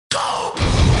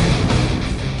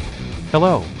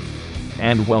Hello,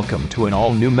 and welcome to an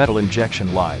all-new Metal Injection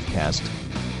livecast.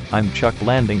 I'm Chuck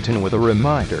Landington with a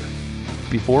reminder.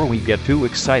 Before we get too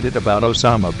excited about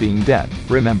Osama being dead,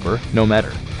 remember, no matter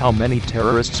how many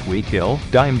terrorists we kill,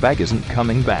 Dimebag isn't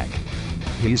coming back.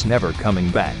 He's never coming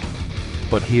back.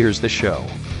 But here's the show.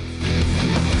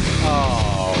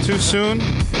 Oh, too soon?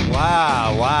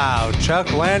 Wow. Chuck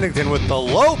Landington with the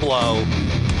low blow.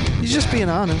 He's just being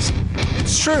honest.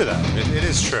 It's true, though. It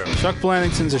is true. Chuck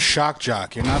Blandington's a shock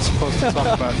jock. You're not supposed to talk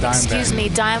about Dimebag. Excuse me,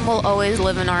 Dime will always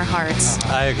live in our hearts.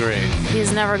 I agree.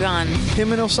 He's never gone.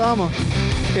 Him and Osama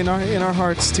in our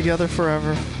hearts, together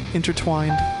forever,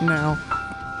 intertwined now.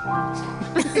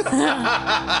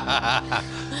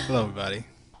 Hello, everybody.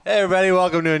 Hey, everybody.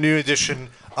 Welcome to a new edition,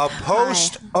 a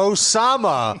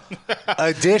post-Osama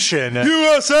edition.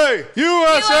 USA!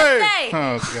 USA!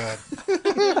 Oh, God.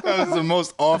 That was the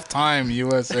most off-time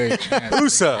USA chant.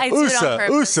 USA! I do it on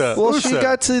purpose. Well, she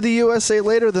got to the USA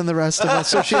later than the rest of us,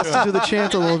 so she has to do the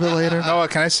chant a little bit later. Noah,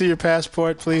 can I see your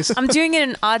passport, please? I'm doing it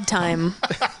in odd time.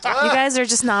 You guys are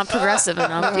just not progressive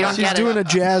enough. You don't She's get doing it. a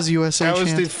jazz USA That chant.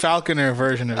 was the Falconer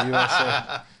version of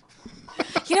USA.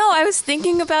 You know, I was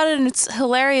thinking about it, and it's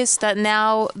hilarious that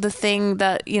now the thing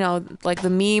that, you know, like the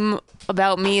meme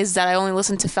about me is that I only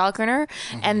listen to Falconer,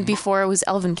 and before it was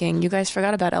Elven King. You guys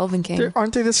forgot about Elven King.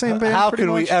 Aren't they the same band? How pretty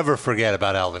could we much? ever forget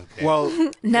about Elvin King? Well,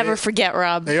 Never forget,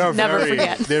 Rob. they are Never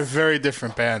forget. They're very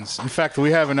different bands. In fact,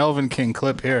 we have an Elven King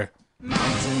clip here.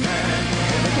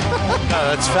 No,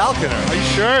 that's Falconer. Are you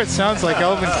sure? It sounds like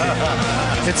Elven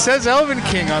King. It says Elven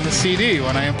King on the CD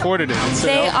when I imported it. It said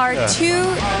They Elven- are two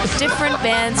different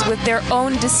bands with their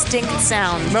own distinct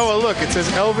sounds. Noah, look, it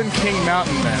says Elven King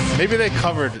Mountain Men. Maybe they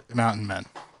covered Mountain Men.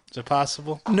 Is it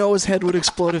possible? Noah's head would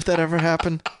explode if that ever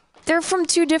happened. They're from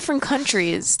two different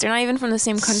countries. They're not even from the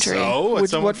same country.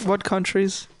 So, What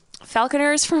countries?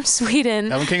 Falconer is from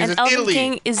Sweden, Elven King is and in Elven Italy.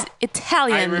 King is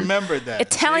Italian. I remembered that.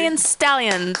 Italian See?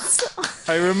 stallions.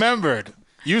 I remembered.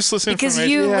 Useless Because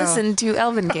information. you Yeah. listen to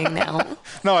Elven King now.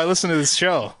 No, I listen to this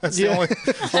show. That's the only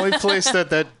place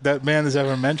that band is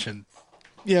ever mentioned.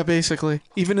 Yeah, basically.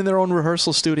 Even in their own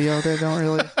rehearsal studio, they don't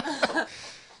really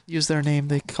use their name.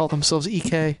 They call themselves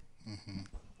EK.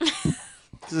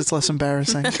 Because it's less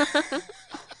embarrassing.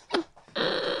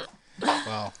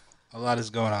 Well, a lot is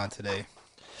going on today.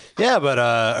 Yeah, but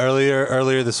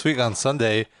earlier this week on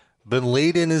Sunday, Bin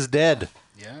Laden is dead.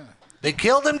 Yeah. They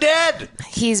killed him dead.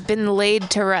 He's been laid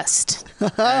to rest.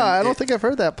 I don't think I've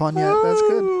heard that pun yet. That's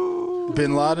good.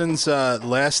 Bin Laden's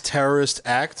last terrorist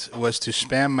act was to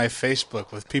spam my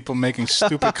Facebook with people making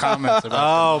stupid comments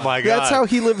about Oh my God. That's how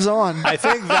he lives on. I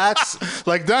think that's.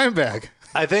 like Dimebag.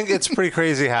 I think it's pretty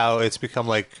crazy how it's become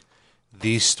like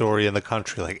the story in the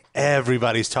country. Like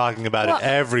everybody's talking about it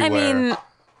everywhere. I mean,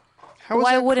 How is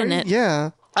why that wouldn't crazy? it? Yeah.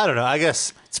 I don't know. I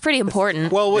guess. It's pretty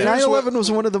important. Well, here's 9/11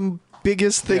 was one of the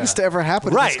biggest things to ever happen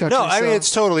in this Right. country. No, I mean, so-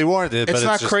 it's totally warranted. It's but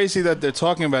not it's just, crazy that they're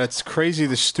talking about it. It's crazy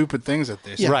the stupid things that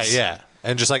they say. Yeah. Right, yeah.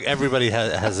 And just like everybody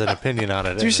has an opinion on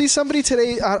it. Do you see somebody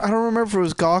today? I don't remember if it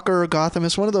was Gawker or Gotham.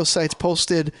 It's one of those sites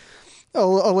posted a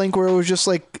link where it was just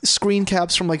like screen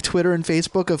caps from like Twitter and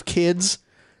Facebook of kids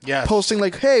Yes. posting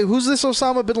like, "Hey, who's this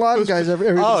Osama bin Laden guy?"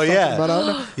 Everybody's Oh, talking yeah. about. I don't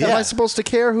know. Yeah. Am I supposed to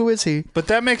care? Who is he? But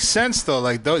that makes sense, though.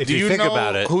 Like, do you you think know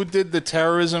about it. who did the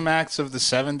terrorism acts of the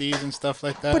 70s and stuff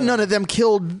like that? But none of them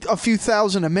killed a few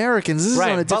thousand Americans. This is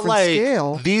right, on a but different like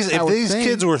scale. if I would these think.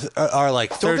 kids are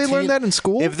like 13, Don't they learn that in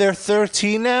school? If they're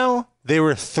 13 now, they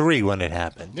were 3 when it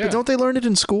happened. Yeah. But don't they learn it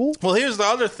in school? Well, here's the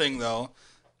other thing, though.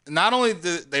 Not only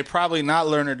did they probably not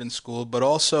learn it in school, but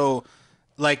also,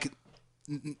 like,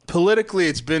 politically,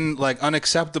 it's been like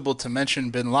unacceptable to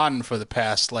mention Bin Laden for the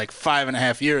past like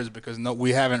 5.5 years because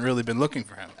we haven't really been looking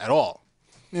for him at all.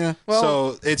 Yeah. Well,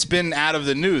 So it's been out of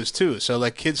the news too. So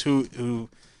like kids who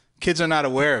kids are not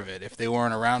aware of it if they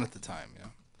weren't around at the time. You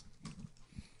know?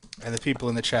 And the people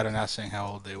in the chat are now saying how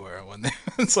old they were when they.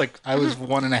 It's like I was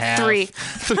 1.5. 3.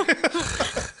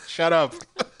 Shut up,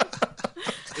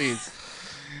 please.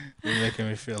 You're making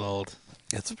me feel old.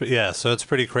 So it's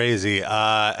pretty crazy,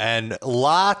 and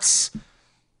lots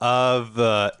of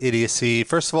idiocy.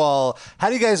 First of all, what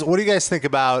do you guys think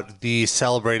about the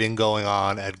celebrating going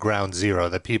on at Ground Zero?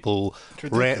 That people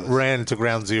ran to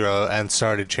Ground Zero and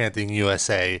started chanting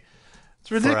USA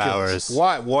It's ridiculous. for hours.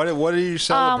 Why? What are you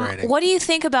celebrating? What do you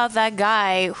think about that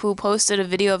guy who posted a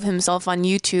video of himself on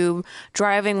YouTube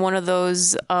driving one of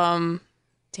those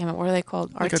damn it, what are they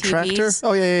called? like RTVs? a tractor?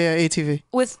 Oh yeah, ATV.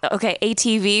 With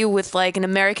ATV with like an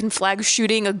American flag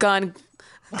shooting a gun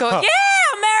going,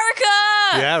 yeah,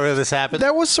 America! Yeah, really, this happened.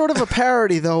 That was sort of a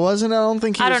parody, though, wasn't it? I don't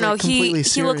think he I was don't know. like, completely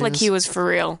He looked like serious. he was for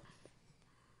real.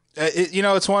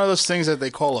 It's one of those things that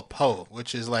they call a Poe,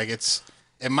 which is like it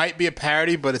might be a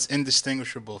parody, but it's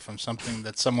indistinguishable from something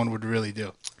that someone would really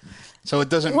do. So it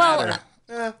doesn't matter.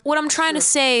 What I'm trying to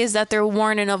say is that there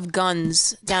weren't enough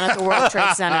guns down at the World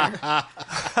Trade Center.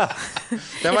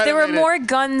 If there were more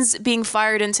guns being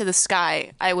fired into the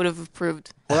sky, I would have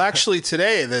approved. Well, actually,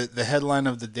 today the headline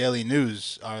of the Daily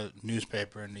News, our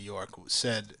newspaper in New York,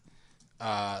 said,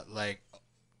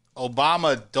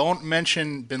 Obama, don't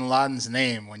mention Bin Laden's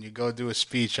name when you go do a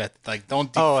speech.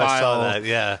 Don't defile. Oh, I saw that.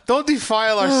 Yeah. Don't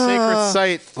defile our sacred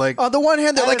site. Like On the one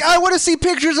hand, they're like, I want to see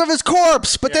pictures of his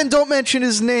corpse, but then don't mention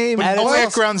his name. and only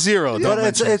at Ground Zero.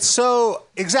 But it's so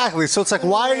exactly. So it's like,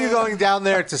 why are you going down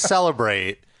there to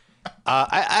celebrate?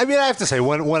 I mean, I have to say,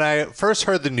 when I first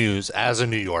heard the news as a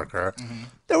New Yorker,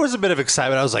 there was a bit of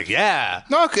excitement. I was like, yeah,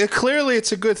 No, clearly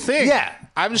it's a good thing. yeah.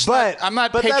 I'm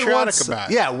not then patriotic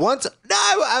about it.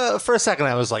 Yeah, for a second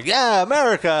I was like, yeah,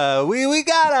 America, we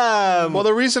got him. Well,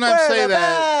 the reason I We're say the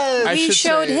that, best. I We should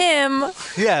showed say, him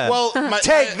Yeah. Well,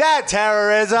 take that,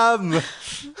 terrorism.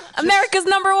 America's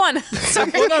number one.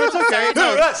 Sorry. Well, no, it's okay.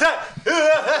 No,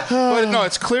 but no,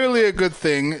 it's clearly a good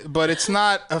thing, but it's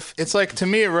not. It's like, to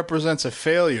me, it represents a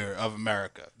failure of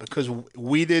America because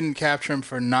we didn't capture him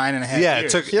for 9.5 Yeah,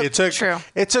 years. True.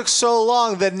 it took so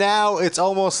long that now it's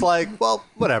almost like, well,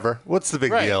 whatever. What's the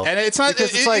big Right. deal? And it's not-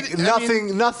 because it's like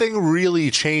nothing really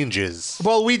changes.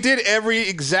 Well, we did every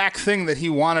exact thing that he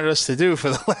wanted us to do for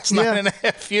the last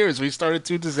 9.5 years. We started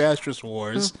 2 disastrous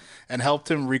wars and helped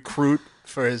him recruit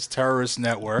for his terrorist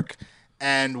network,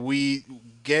 and we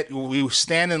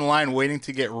stand in line waiting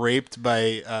to get raped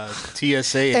by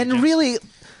TSA agents. And really,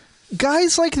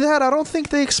 guys like that, I don't think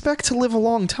they expect to live a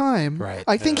long time. Right.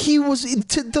 I think he was,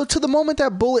 to the moment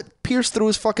that bullet pierced through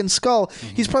his fucking skull,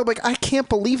 he's probably like, I can't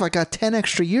believe I got 10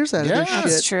 extra years out of this shit.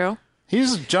 That's true.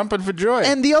 He's jumping for joy.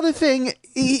 And the other thing,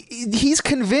 he's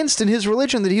convinced in his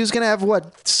religion that he was going to have,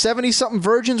 70-something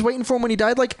virgins waiting for him when he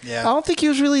died? Like, Yeah. I don't think he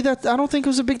was really that, I don't think it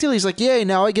was a big deal. He's like, yay,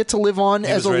 now I get to live on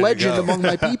as was a ready to legend go. among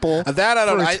my people that I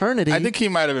don't for know. eternity. I think he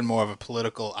might have been more of a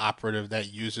political operative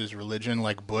that uses religion,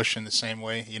 like Bush, in the same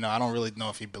way. I don't really know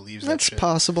if he believes that That's shit.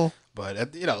 possible.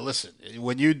 But listen,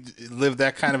 when you live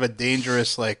that kind of a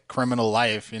dangerous, criminal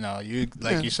life,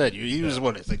 you said, he was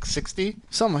what, like 60?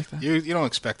 Something like that. You don't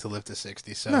expect to live to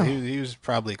 60, so he was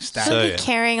probably ecstatic. Isn't he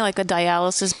carrying like a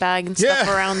dialysis bag and stuff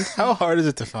around How hard is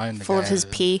it to find the full guy of his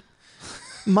that- pee?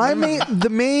 The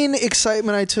main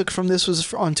excitement I took from this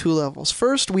was on 2 levels.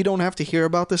 First, we don't have to hear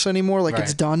about this anymore. Like,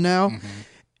 it's Right. done now.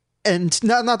 And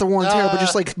not the war on terror, but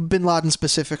just like Bin Laden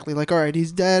specifically. Like, all right,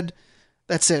 he's dead.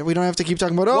 That's it. We don't have to keep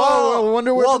talking about, I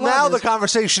wonder where Bin Laden now is. the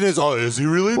conversation is, is he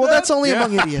really Well, dead? that's only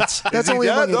among idiots. That's Is he only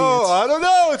dead? among idiots. No, I don't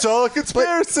know. It's all a But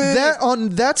conspiracy.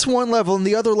 that's one level, and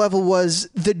the other level was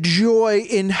the joy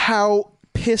in how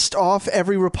pissed off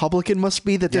every Republican must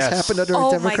be that this Yes. happened under Oh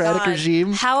a my Democratic God.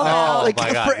 regime. How about Like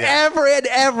my God, forever and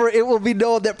ever, it will be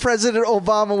known that President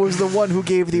Obama was the one who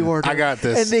gave the order. I got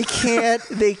this. and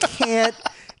they can't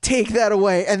take that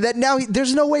away. And that now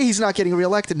there's no way he's not getting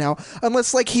reelected now,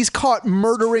 unless he's caught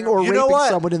murdering or You know raping what?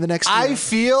 someone in the next I year.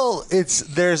 feel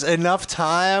there's enough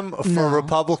time for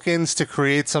Republicans to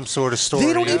create some sort of story.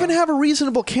 They don't even have a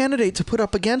reasonable candidate to put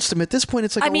up against him. At this point,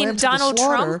 it's like I a mean, lamb to the Donald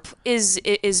slaughter. Trump is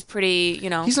pretty,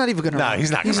 He's not even going to. No,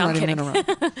 he's not He's gonna not run. even going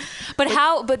to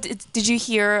run. But did you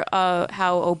hear how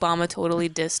Obama totally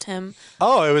dissed him?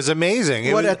 Oh, it was amazing.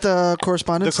 It What, was, at the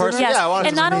Correspondence The Center? Yeah, I watched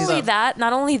and it. not Amazing.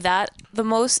 only that, the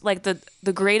most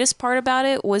the greatest part about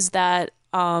it was that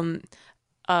Donald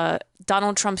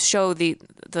Trump's show, the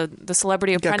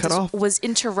Celebrity got cut Apprentice, off. was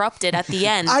interrupted at the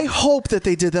end. I hope that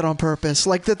they did that on purpose.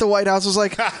 Like that the White House was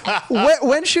like,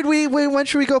 when should we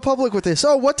go public with this?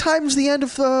 Oh, what time's the end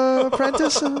of the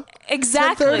Apprentice?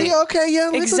 Exactly. 10:30? Okay,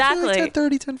 yeah. Exactly.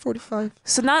 10:30, 10:45.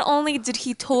 So not only did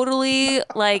he totally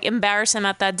embarrass him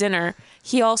at that dinner,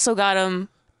 he also got him.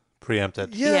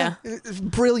 preempted. Yeah. It's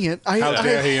brilliant. How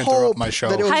dare he hope interrupt my show.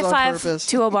 that it was High on five purpose.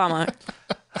 to Obama.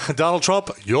 Donald Trump,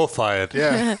 you're fired.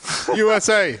 Yeah.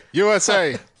 USA.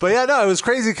 But yeah, no, it was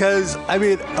crazy because,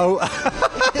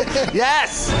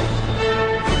 yes!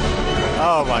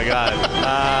 Oh my God.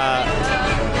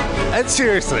 And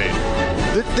seriously,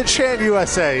 the chant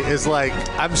USA is I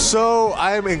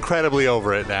am incredibly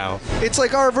over it now. It's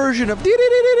like our version of.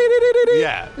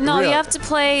 Yeah. No, really. you have to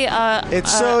play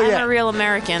It's so, I'm yeah. a Real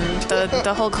American,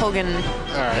 the Hulk Hogan All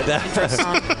right.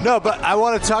 song. No, but I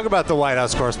want to talk about the White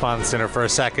House Correspondents' Dinner for a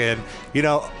second.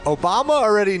 Obama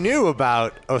already knew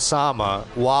about Osama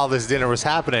while this dinner was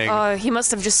happening. He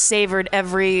must have just savored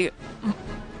every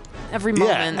every Yeah,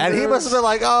 moment. and he must have been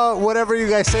like, oh, whatever you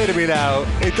guys say to me now,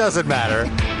 it doesn't matter.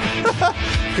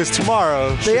 Because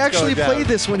tomorrow, They actually played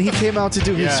this when he came out to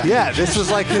do his speech. Yeah, this was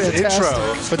like his Fantastic.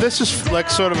 intro. But this is like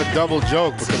sort of a double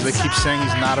joke because they keep saying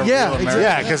he's not a Yeah, real American. exactly.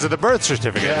 Yeah, because of the birth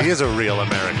certificate. He is a real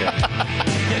American.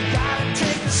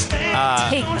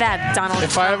 Take that, Donald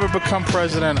If Trump. I ever become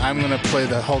president, I'm gonna play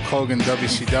the Hulk Hogan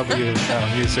WCW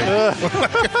music.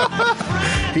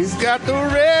 He's got the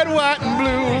red, white, and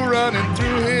blue running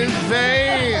through his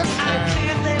veins.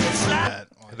 I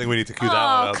think we need to cue that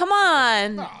one Oh, up. come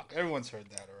on. Oh, everyone's heard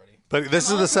that already. But this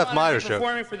is the Seth Meyers show.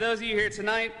 Performing for those of you here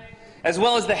tonight, as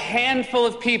well as the handful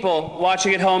of people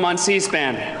watching at home on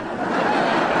C-SPAN.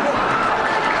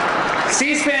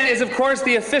 C-SPAN is, of course,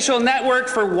 the official network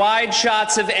for wide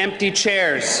shots of empty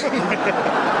chairs.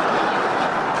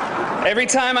 Every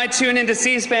time I tune into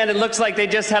C-SPAN, it looks like they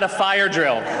just had a fire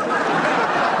drill.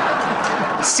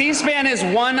 C-SPAN is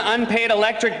one unpaid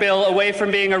electric bill away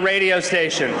from being a radio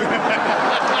station.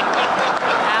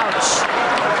 Ouch.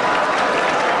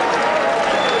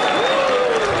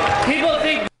 People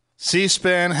think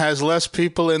C-SPAN has less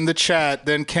people in the chat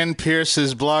than Ken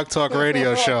Pierce's Blog Talk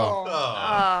Radio show.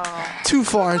 Too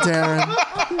far, Darren.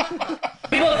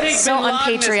 People think So Bin Laden is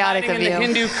unpatriotic hiding of in the you.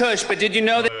 Hindu Kush, but did you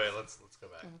know that? Let's go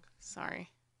back. Sorry.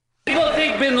 People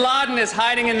think Bin Laden is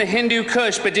hiding in the Hindu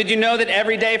Kush, but did you know that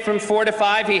every day from 4 to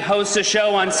 5 he hosts a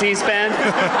show on C-SPAN?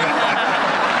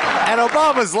 And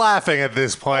Obama's laughing at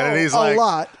this point, and he's like, a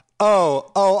lot.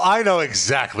 Oh, I know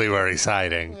exactly where he's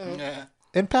hiding.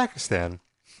 In Pakistan,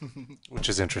 which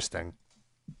is interesting.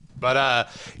 But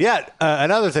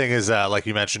another thing is, like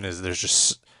you mentioned, is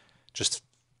there's just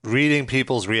reading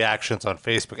people's reactions on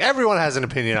Facebook. Everyone has an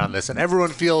opinion on this, and everyone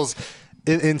feels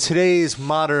in today's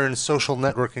modern social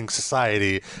networking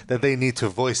society that they need to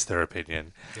voice their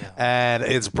opinion. Yeah. And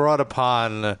it's brought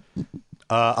upon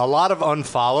a lot of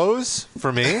unfollows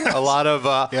for me, a lot of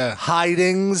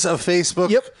hidings of Facebook.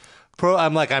 Yep.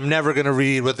 I'm like, I'm never going to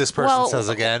read what this person says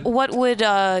again. What would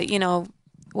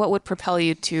what would propel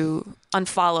you to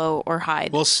unfollow or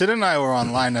hide? Well, Sid and I were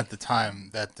online at the time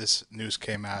that this news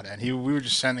came out, and we were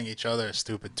just sending each other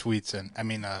stupid tweets and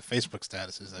Facebook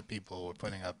statuses that people were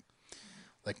putting up.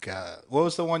 Like, what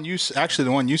was the one actually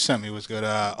the one you sent me was good.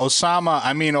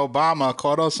 Obama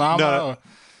called Osama. No.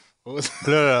 What was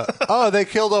No. Oh, they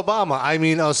killed Obama. I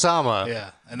mean, Osama.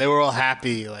 Yeah, and they were all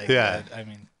happy. Like, Yeah. sad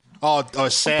But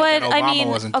that Obama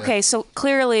wasn't there. okay, so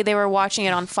clearly they were watching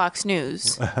it on Fox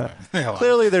News. Yeah, well,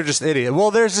 Clearly, they're just idiots. Well,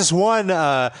 there's this one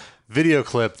video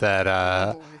clip that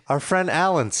our friend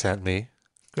Alan sent me.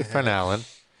 Good friend Alan.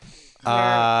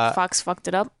 Where Fox fucked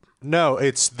it up. No,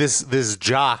 it's this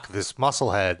jock, this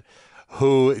musclehead,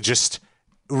 who just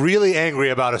really angry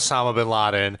about Osama bin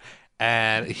Laden,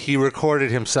 and he recorded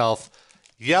himself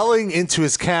yelling into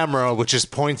his camera, which is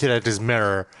pointed at his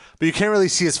mirror, but you can't really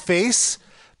see his face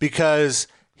because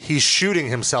he's shooting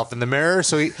himself in the mirror,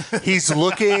 so he's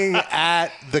looking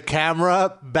at the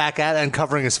camera back at and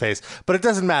covering his face. But it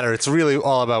doesn't matter. It's really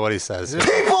all about what he says.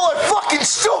 People are fucking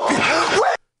stupid.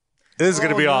 This is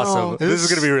going to be awesome. This is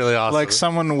going to be really awesome. like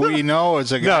someone we know, or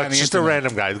is a guy no, on it's the just a internet?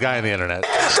 random guy, the guy on the internet.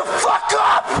 The fuck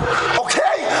up,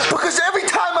 okay? Because every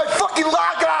time I fucking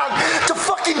log on to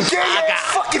fucking gay-ass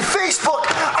fucking Facebook,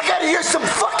 I gotta hear some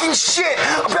fucking shit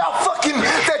about fucking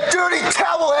that dirty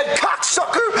towelhead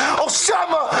cocksucker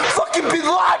Osama fucking bin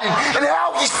Laden and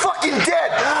how he's fucking dead.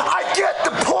 I get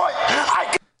the point.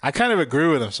 I kind of agree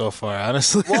with him so far,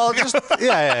 honestly. Well, just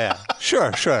yeah.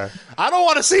 Sure. I don't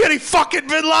want to see any fucking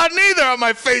Bin Laden either on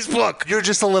my Facebook. You're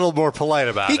just a little more polite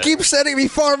about He it. keeps sending me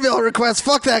Farmville requests.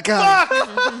 Fuck that guy.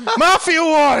 Fuck! Mafia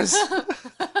Wars!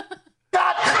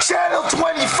 got Channel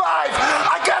 25.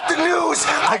 I got the news.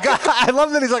 I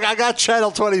love that he's like, I got Channel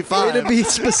 25. Way to be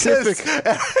specific.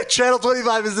 Channel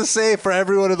 25 is the same for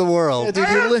everyone in the world. Yeah, dude,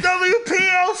 you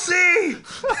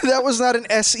WPLC! that was not an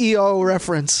SEO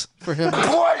reference for him.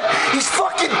 Boy, he's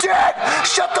fucking dead.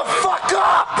 Shut the fuck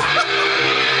up.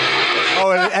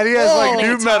 Oh, and he has like Whoa.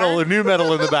 new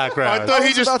metal in the background. I thought he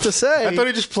was just about to say. I thought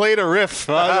he just played a riff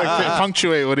to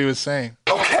punctuate what he was saying.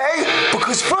 Okay?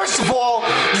 Because first of all,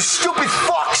 you stupid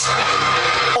fucks,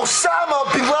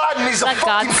 Osama bin Laden is a That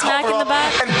fucking Godsmack in the cover-up,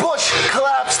 back? and Bush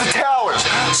collapsed the towers.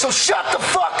 So shut the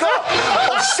fuck up.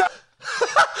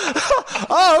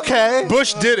 Oh, okay.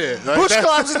 Bush did it. Like, Bush that-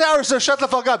 collapses tower, so shut the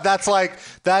fuck up. That's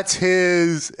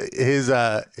his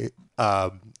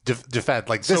defense.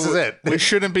 Like, this is it. We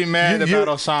shouldn't be mad You-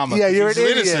 about Osama. Yeah, you're He's an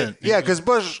idiot. innocent. Yeah, because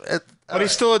Bush. But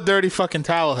he's still a dirty fucking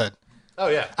towelhead. Oh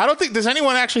yeah. I don't think. Does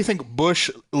anyone actually think Bush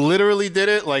literally did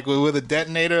it, like with a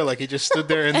detonator? Like he just stood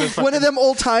there in the. Fucking, One of them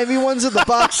old timey ones in the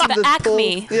box. in The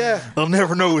Acme. Yeah. They'll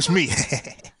never know it was me.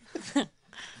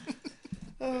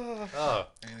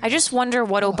 I just wonder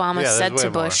what Obama Yeah, said there's to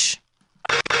way more. Bush.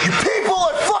 You people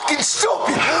are fucking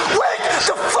stupid. Wake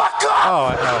the fuck up. Oh,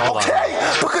 no, hold on.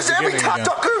 Okay? Because every Beginning time again.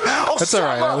 Tucker That's all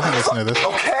right. I can listen to this.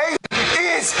 okay,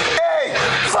 is a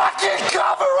fucking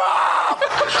cover-up.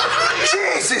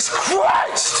 Jesus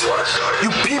Christ. You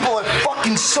people are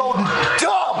fucking so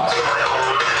dumb.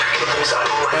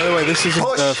 By the way, this is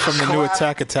Bush, from the new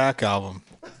collapse. Attack album.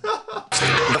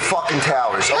 The fucking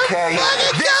towers, okay?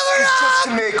 This is just to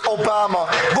make Obama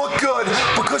look good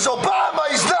because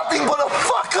Obama is nothing but a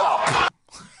fuck up.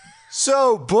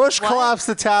 So Bush collapsed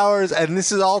the towers, and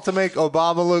this is all to make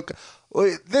Obama look.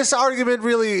 Wait, this argument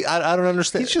really, I don't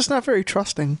understand. He's just not very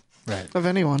trusting of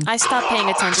anyone. I stopped paying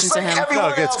attention Just to like him. everyone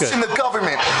No, it gets else good. in the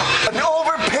government. An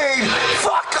overpaid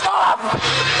fuck up.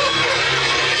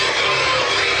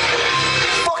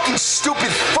 Fucking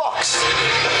stupid fucks.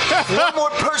 One more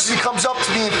person comes up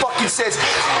to me and fucking says,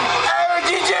 "Hey,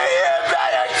 did you hear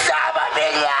about Osama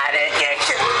bin Laden?"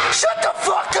 Shut the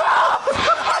fuck up.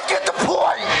 I get the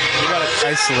point. You gotta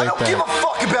I isolate don't give a that.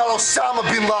 fuck about Osama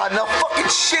bin Laden. I'll fucking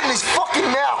shit in his fucking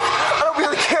mouth. I don't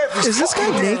really care if he's Is this guy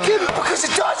fucking dead, naked? because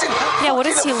it doesn't. Yeah, what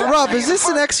does he look Rob, is this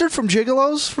an excerpt from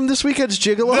Gigolos? From this weekend's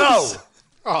Gigolos?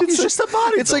 No. He's just a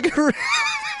body. It's like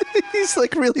he's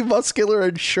like really muscular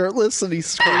and shirtless, and he's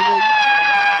screaming.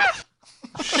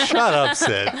 Shut up,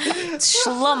 Sid.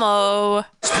 Shlomo.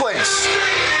 place?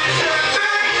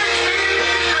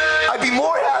 I'd be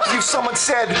more happy if someone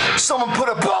said someone put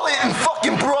a bullet in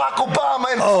fucking Barack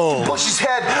Obama and fucking Bush's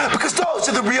head, because those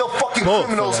are the real fucking Both of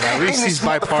criminals them. At in least this he's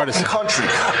bipartisan. motherfucking country.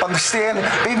 Understand?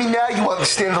 Maybe now you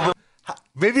understand a little.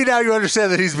 Maybe now you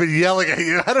understand that he's been yelling at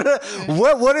you. I don't know.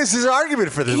 What is his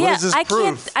argument for this? What Yeah, is his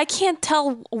proof? I can't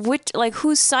tell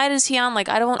whose side is he on. Like,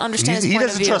 I don't understand his He point of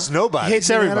doesn't view. trust nobody. He hates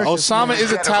everybody. anarchist, Osama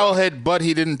is a towelhead, but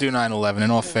he didn't do 9/11. In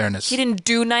all fairness, He didn't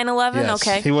do 9/11. Yes,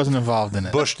 Okay. he wasn't involved in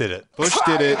it. Bush did it. Bush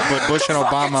did it, but Bush and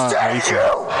Obama are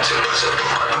equal.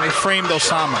 And they framed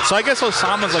Osama. So I guess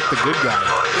Osama's like the good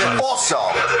guy. Also,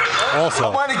 I Also,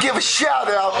 want to give a shout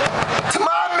out to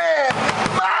my man,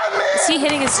 Is he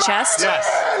hitting his chest? yes.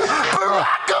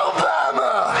 Barack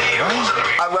Obama.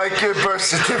 I like your birth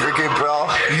certificate, bro.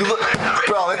 You look,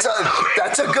 bro.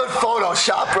 That's a good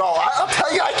Photoshop, bro. I'll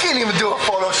tell you, I can't even do a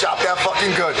Photoshop that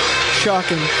fucking good.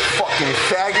 Shocking. Fucking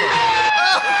faggot.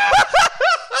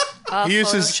 He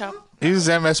uses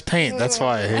Photoshop. MS Paint. That's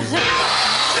why.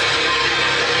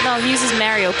 No, he uses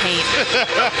Mario Paint.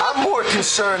 I'm more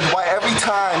concerned why every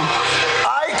time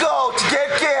I go to get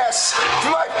gas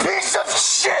for my piece of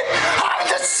shit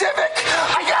Honda Civic,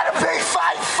 I gotta pay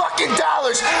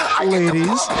 $5 I get the Ladies.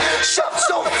 pump shoved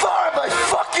so far in my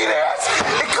fucking ass,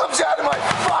 it comes out of my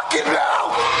fucking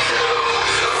mouth.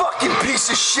 Fucking piece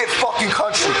of shit fucking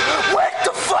country. Wake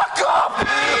the fuck up.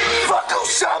 Fuck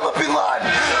Osama bin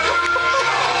Laden.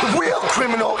 The real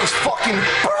criminal is fucking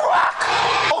Barack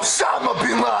Osama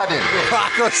bin Laden.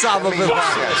 Barack Osama bin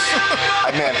Laden. Yes.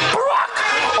 I meant Barack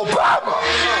Obama.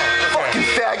 Fucking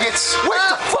faggots. Wake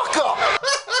the fuck up.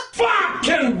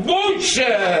 Fucking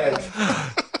bullshit!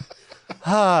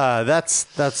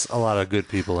 That's a lot of good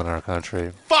people in our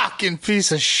country. Fucking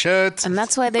piece of shit. And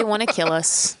that's why they want to kill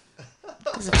us.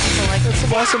 'Cause of people like us.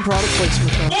 Some awesome product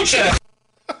placement, though. Bullshit!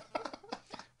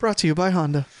 Brought to you by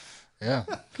Honda. Yeah.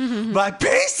 My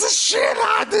piece of shit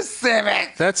Honda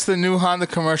Civic. That's the new Honda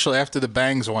commercial after the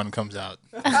Bangs one comes out.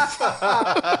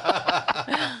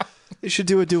 You should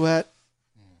do a duet.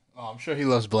 Oh, I'm sure he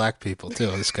loves black people too,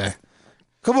 this guy.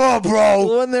 Come on,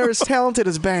 bro. When they're as talented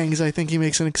as Bangs, I think he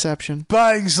makes an exception.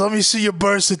 Bangs, let me see your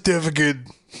birth certificate.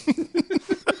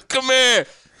 Come here.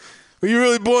 Were you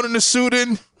really born in a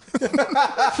Sudan?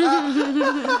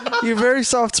 You're very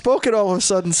soft-spoken all of a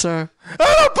sudden, sir.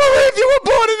 I don't believe you were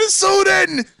born in a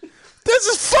Sudan. This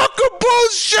is fucking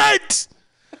bullshit.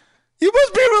 You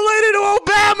must be related to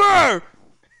Obama.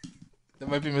 That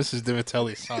might be Mrs.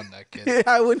 DiVitelli's son, that kid. Yeah,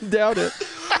 I wouldn't doubt it.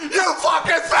 You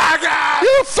fucking faggot!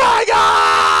 You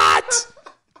faggot!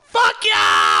 Fuck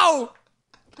you!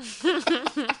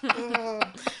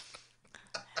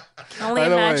 I only By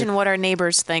the way- imagine what our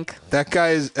neighbors think. That guy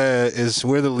is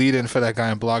we're the lead-in for that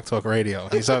guy on Blog Talk Radio.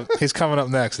 He's coming up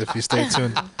next if you stay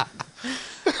tuned.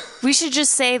 We should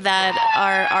just say that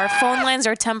our phone lines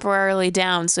are temporarily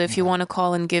down, so if you want to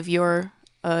call and give your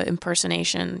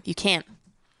impersonation, you can't.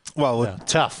 Well,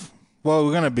 Tough. well,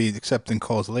 we're gonna be accepting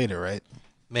calls later, right?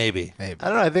 Maybe. Maybe. I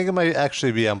don't know. I think it might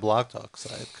actually be on Block Talk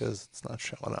side because it's not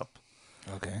showing up.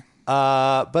 Okay.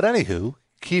 But anywho,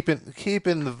 keeping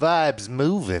the vibes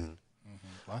moving.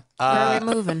 Where are we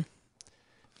moving?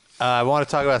 I want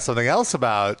to talk about something else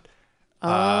about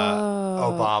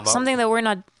Obama. Something that we're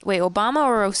not. Wait, Obama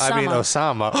or Osama? I mean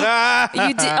Osama.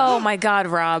 You did. Oh my God,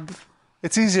 Rob.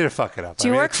 It's easy to fuck it up. Do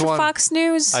you work it's for Fox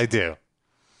News? I do.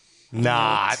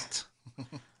 Not.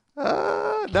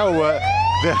 No.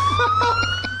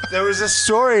 There was a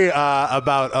story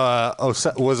about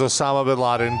was Osama bin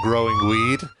Laden growing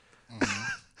weed?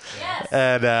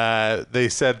 And they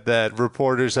said that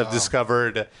reporters have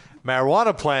discovered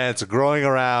marijuana plants growing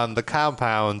around the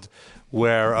compound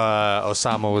where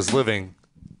Osama was living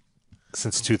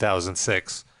since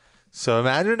 2006. So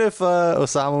imagine if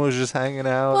Osama was just hanging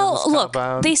out. Well, in this look,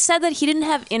 compound. they said that he didn't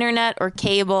have internet or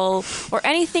cable or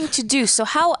anything to do. So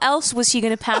how else was he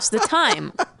going to pass the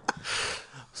time?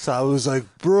 So I was like,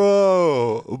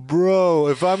 bro,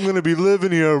 if I'm going to be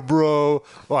living here, bro.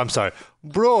 Oh, I'm sorry.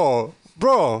 Bro,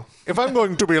 if I'm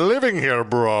going to be living here,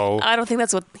 bro. I don't think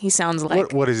that's what he sounds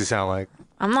like. What does he sound like?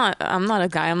 I'm not a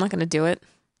guy. I'm not going to do it.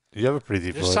 You have a pretty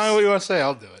deep voice. Just tell me what you want to say.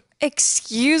 I'll do it.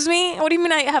 Excuse me? What do you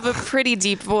mean I have a pretty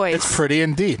deep voice? It's pretty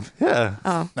and deep. Yeah.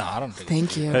 Oh. No, I don't think.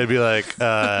 Thank you. I'd be like,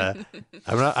 I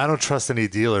don't trust any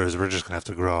dealers. We're just going to have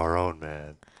to grow our own,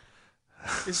 man.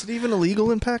 Is it even illegal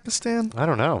in Pakistan? I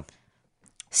don't know.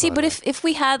 See, but if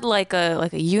we had like a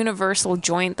universal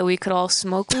joint that we could all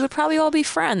smoke, we would probably all be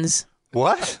friends.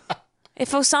 What?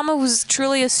 If Osama was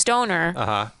truly a stoner,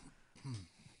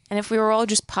 and if we were all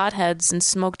just potheads and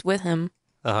smoked with him,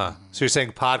 So you're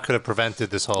saying pot could have prevented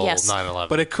this whole Yes. 9/11?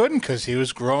 But it couldn't because he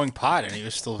was growing pot and he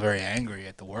was still very angry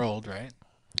at the world, right?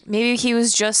 maybe he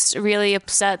was just really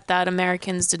upset that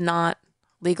Americans did not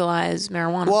legalize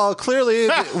marijuana. Well, clearly,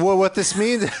 what this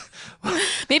means.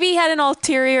 Maybe he had an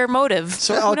ulterior motive.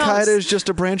 So Who Al Qaeda knows? is just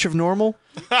a branch of normal?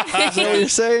 Is that what you're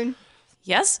saying?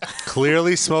 Yes.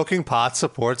 Clearly, smoking pot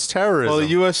supports terrorism. Well,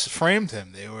 the U.S. framed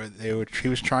him. He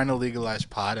was trying to legalize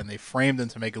pot, and they framed him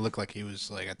to make it look like he was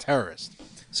like a terrorist.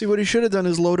 See, what he should have done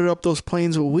is loaded up those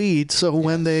planes with weed, so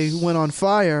when they went on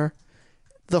fire,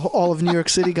 all of New York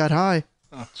City got high.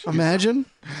 Imagine.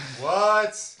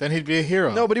 What? Then he'd be a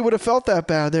hero. Nobody would have felt that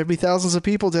bad. There'd be thousands of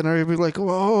people there, and everybody would be like,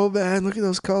 "Whoa, man, look at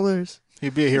those colors."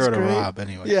 He'd be a hero That's to great. rob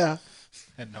anyway. Yeah,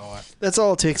 And no what? that's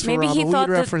all it takes for Maybe Rob, he a weed thought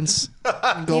that- reference.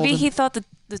 Maybe he thought that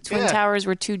the Twin Yeah. Towers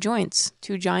were two joints,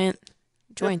 two giant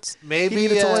joints. Maybe He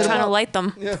needed to light 'em Trying to up. light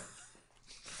them. Yeah.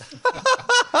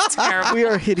 Terrible. We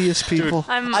are hideous people.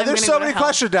 I'm There's gonna so go to many hell.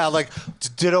 questions now. Like,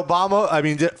 did Obama? I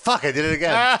mean, fuck, I did it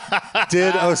again.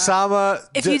 Did Osama?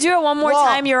 If you do it one more Well,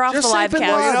 time, you're off the Just say live Bin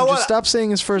cast. Laden. You know what? Just stop saying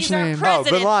his first He's our name. president.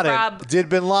 Bin Laden. Rob. Did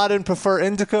Bin Laden prefer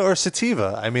indica or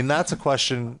sativa? I mean, that's a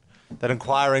question that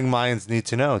inquiring minds need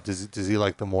to know. Does he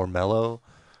like the more mellow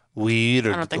weed,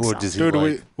 or I don't think so. does he Dude,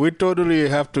 like? we totally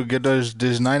have to get this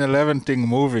 9/11 thing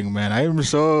moving, man. I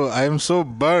am so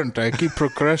burnt. I keep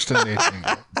procrastinating.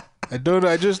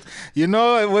 I just, you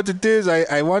know what it is?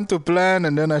 I want to plan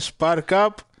and then I spark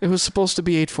up. It was supposed to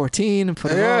be 8:14 and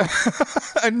put it Yeah. on.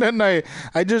 And then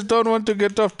I just don't want to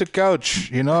get off the couch.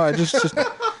 You know, I just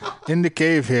in the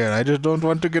cave here. I just don't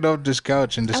want to get off this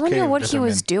couch in this I cave. wonder what that he I'm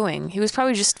was in. doing. He was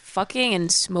probably just fucking and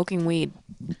smoking weed.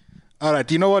 All right,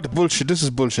 you know what? Bullshit. This is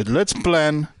bullshit. Let's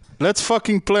plan. Let's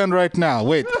fucking plan right now.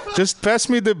 Wait, just pass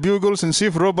me the bugles and see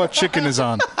if Robot Chicken is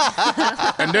on.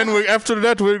 And then after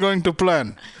that, we're going to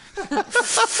plan.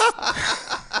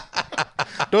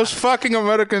 Those fucking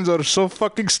Americans are so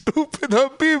fucking stupid,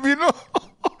 Habib, you know?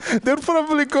 They're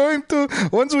probably going to,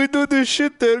 once we do this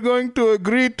shit, they're going to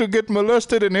agree to get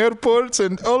molested in airports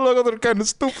and all other kind of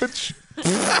stupid shit. It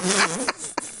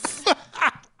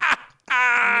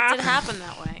didn't happen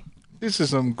that way. This is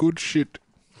some good shit.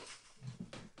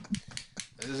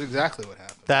 This is exactly what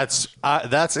happened.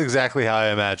 That's exactly how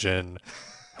I imagine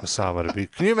Osama to be.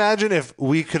 Can you imagine if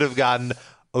we could have gotten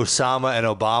Osama and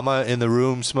Obama in the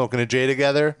room smoking a J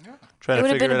together, trying It to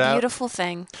would have figure been it a out? beautiful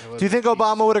thing. Do you think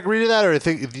Obama would agree to that, or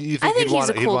do you think I think he'd he's a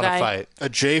want cool to guy. fight? A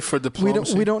J for We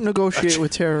diplomacy. don't negotiate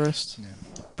with terrorists.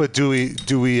 But do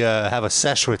we have a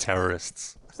sesh with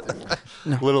terrorists?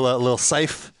 No. Little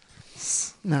safe.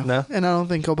 No. No? And I don't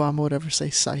think Obama would ever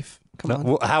say safe. Come on.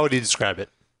 Well, how would he describe it?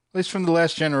 At least from the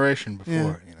last generation before,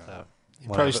 Yeah. you know. You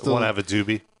Want probably still to have a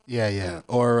doobie? Yeah.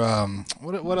 Or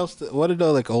what else? What did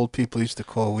like old people used to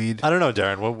call weed? I don't know,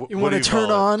 Darren. What You what want do to call turn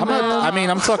it? on? I'm not,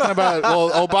 I'm talking about.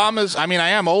 Well, Obama's. I mean, I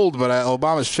am old, but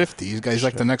Obama's 50. He's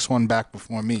like the next one back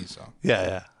before me. So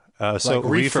Yeah. So like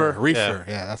reefer. Yeah.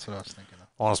 Yeah, that's what I was thinking of.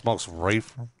 Want to smoke some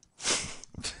reefer?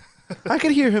 I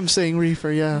could hear him saying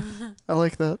reefer. Yeah, I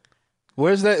like that.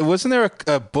 Where's that? Wasn't there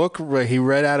a book where he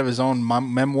read out of his own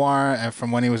memoir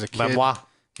from when he was a kid? Memoir?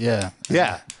 Yeah.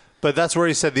 Yeah. But that's where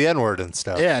he said the N-word and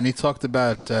stuff. Yeah, and he talked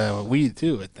about weed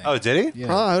too. I think. Oh, did he? Yeah.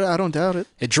 Oh, I don't doubt it.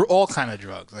 All kind of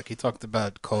drugs. Like he talked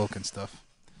about coke and stuff.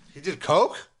 He did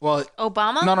coke? Well,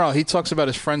 Obama? no. He talks about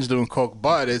his friends doing coke,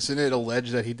 but isn't it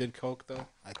alleged that he did coke though?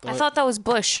 I thought that was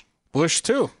Bush. Bush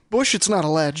too. Bush, it's not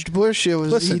alleged. Bush, it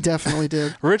was. Listen. He definitely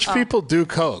did. Rich people do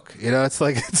coke. You know, it's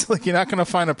like you're not going to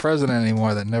find a president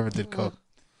anymore that never did coke,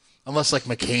 unless like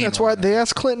McCain. That's why they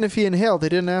asked Clinton if he inhaled. They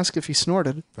didn't ask if he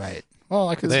snorted. Right. Well,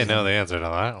 I could. They know the answer to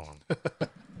that one.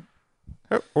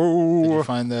 Did you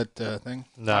find that thing?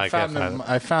 No, I can't find it.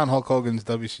 I found Hulk Hogan's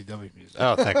WCW music.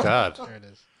 Oh, thank God. There it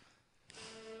is.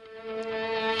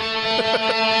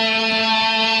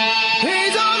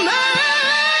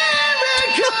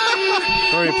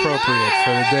 Very appropriate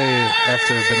for the day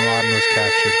after Bin Laden was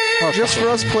captured. Oh, Just for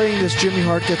us playing this, Jimmy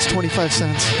Hart gets 25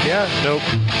 cents. Yeah. Nope.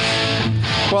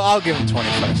 Well, I'll give him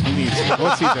 25. He needs it.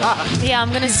 What's he doing? Yeah,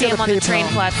 I'm gonna see him on the PayPal. train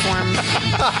platform.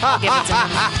 I'll give it to him.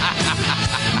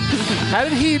 How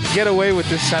did he get away with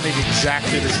this sounding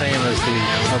exactly the same as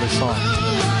the other song?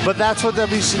 But that's what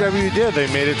WCW did. They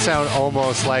made it sound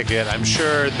almost like it. I'm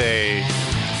sure they...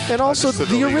 And also, Understood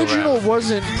the the legal original route.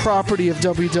 wasn't property of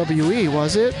WWE,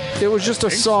 was it? It was just a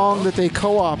song that they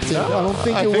co-opted. I don't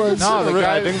think it was.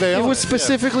 I think they It own was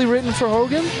specifically written for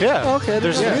Hogan? Yeah. Okay.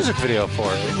 There's a yeah. music video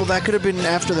for it. Well, that could have been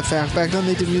after the fact. Back then,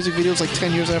 they did music videos like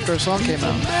 10 years after a song came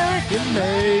out.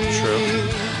 True.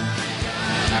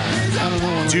 I don't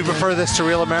know. Do you prefer this to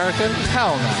Real American?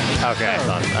 Hell no. Okay, I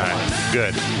thought. All right.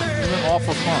 Good. It's an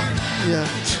awful song.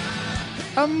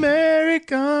 Yeah.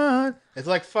 American. It's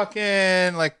like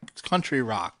fucking like country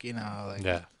rock, you know. Like,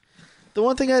 Yeah. The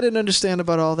one thing I didn't understand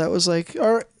about all that was like,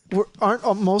 aren't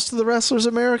most of the wrestlers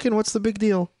American? What's the big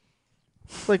deal?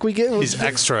 Like we get He's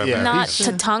extra American. Not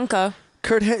Tatanka.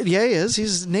 Kurt. He is.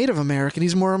 He's Native American.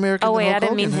 He's more American. Oh than wait, Hulk I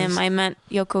didn't mean Hogan him. is. I meant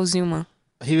Yokozuna.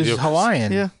 He was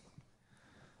Hawaiian. Yeah.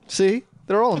 See,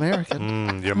 they're all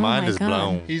American. Your mind my is God.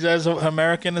 blown. He's as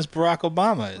American as Barack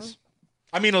Obama is.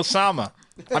 I mean Osama.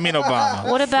 I mean Obama.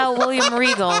 What about William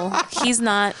Regal? He's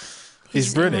not.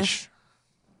 He's British.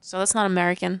 So that's not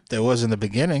American. There was in the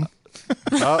beginning.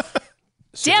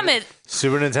 Damn it!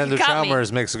 Super Nintendo You got me.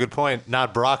 Chalmers makes a good point.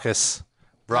 Not Brockus.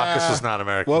 Brockus was not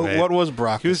American. made. What was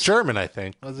Brock? He was German, I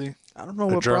think. Was he? I don't know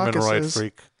A what German Brockus roid is.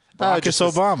 freak. Barack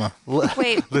Obama.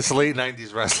 Wait, This late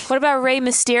 90s wrestler. what about Rey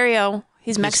Mysterio?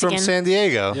 He's He's Mexican. from San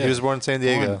Diego. Yeah. He was born in San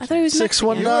Diego. I thought he was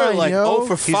Mexican. 619, like yo. 0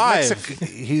 for He's 5. Mexican.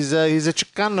 He's a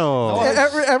Chicano.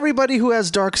 Everybody who has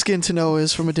dark skin to know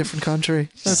is from a different country.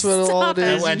 That's what all it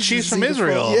is. And she's from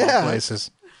Israel, of all Yeah.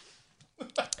 places.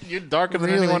 You're darker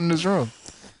than Really? anyone in this room.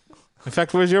 In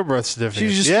fact, where's your birth certificate?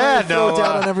 She's just Yeah, trying to throw no, it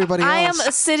down on everybody else. I am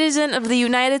a citizen of the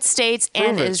United States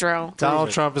and it. Israel.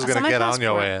 Donald Trump is That's going on to my get on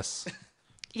your passport. ass.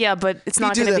 Yeah, but it's You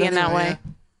not do going to that be in that anyway,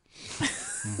 way.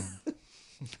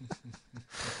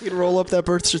 You'd roll up that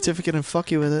birth certificate and fuck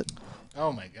you with it.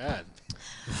 Oh my God.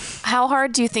 How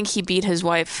hard do you think he beat his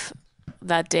wife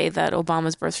that day that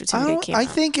Obama's birth certificate came I out?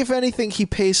 think if anything, he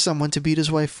pays someone to beat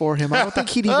his wife for him. I don't think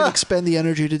he'd even expend the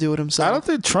energy to do it himself. I don't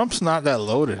think Trump's not that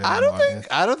loaded anymore.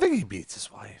 I don't think he beats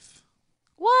his wife.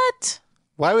 What?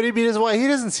 Why would he beat his wife? He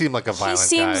doesn't seem like a He violent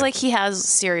seems guy. like he has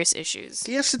serious issues.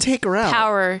 He has to take her out.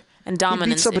 Power and He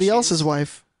dominance. beat somebody issues. else's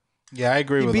wife. Yeah, I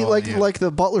agree He with beat all like of you. like the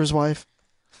butler's wife.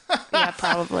 Yeah,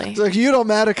 probably. He's like, you don't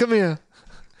matter. Come here.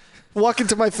 Walk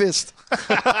into my fist.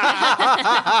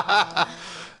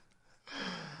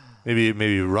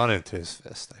 Maybe run into his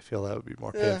fist. I feel that would be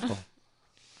more painful.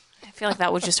 I feel like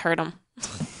that would just hurt him. You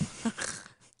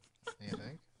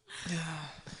think?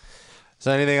 Is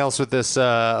there anything else with this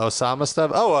Osama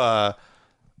stuff? Oh, a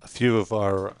few of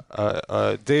our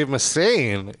Dave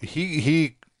Mustaine.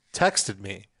 He texted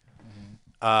me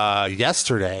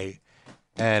yesterday,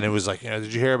 and it was like,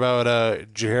 did you hear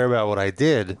about what I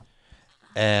did?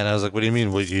 And I was like, what do you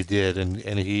mean what you did? And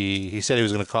he said he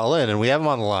was going to call in, and we have him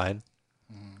on the line.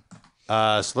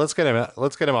 So let's get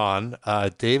him on.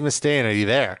 Dave Mustaine, are you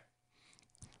there?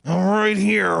 I'm right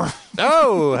here.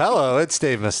 Oh, hello, it's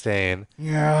Dave Mustaine.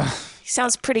 Yeah, He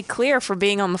sounds pretty clear for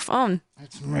being on the phone.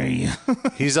 it's me.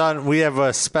 He's on. We have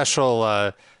a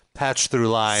special patch through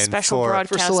line Special for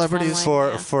broadcast celebrities.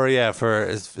 phone line, for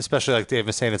especially like Dave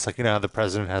Mustaine. It's like, how the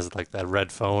president has like that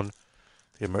red phone.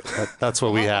 That's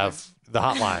what we have. The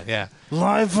hotline. Yeah.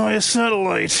 Live via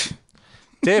satellite.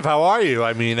 Dave, how are you?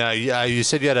 I mean, you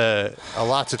said you had a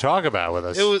lot to talk about with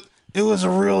us. It was a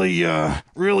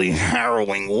really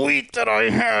harrowing week that I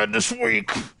had this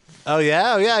week. Oh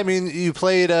yeah. I mean, you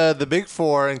played the Big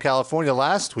Four in California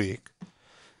last week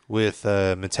with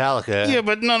Metallica. Yeah,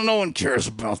 but no one cares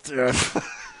about that.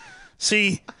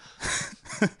 See,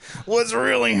 what's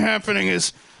really happening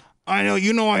is, I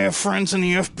have friends in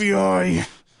the FBI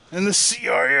and the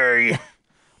CIA.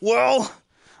 Well,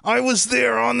 I was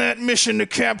there on that mission to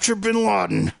capture Bin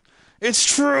Laden. It's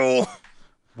true.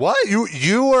 What?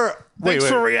 You were Thanks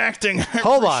for reacting.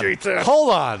 Hold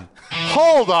on.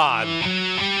 Hold on.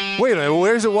 Wait a minute.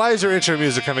 Where's it? Why is your intro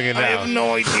music coming in now? I have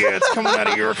no idea. It's coming out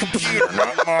of your computer,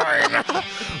 not mine.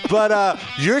 But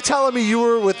you're telling me you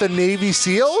were with the Navy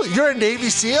SEAL? You're a Navy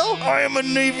SEAL? I am a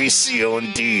Navy SEAL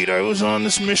indeed. I was on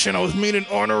this mission. I was made an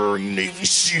honorary Navy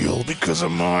SEAL because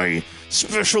of my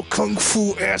special kung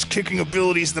fu ass-kicking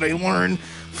abilities that I learned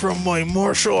from my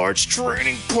martial arts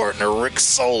training partner, Rick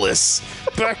Solis,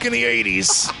 back in the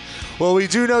 80s. Well, we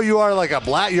do know you are like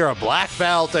you're a black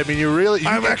belt. I mean, you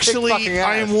I'm actually,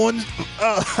 I am one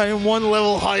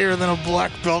level higher than a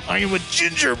black belt. I am a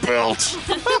ginger belt.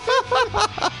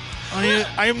 I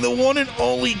am the one and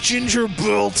only ginger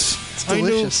belt. It's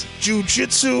delicious. I know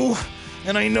jiu-jitsu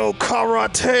and I know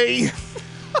karate,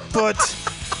 but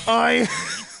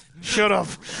shut up.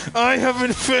 I have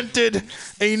invented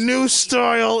a new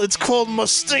style. It's called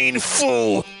Mustaine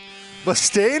Fu.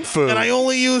 Mustaine Fu? And I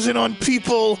only use it on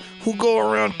people who go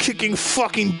around kicking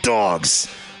fucking dogs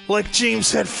like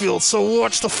James Hetfield. So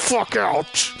watch the fuck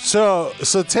out. So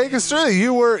take us through.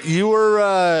 You were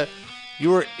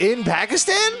in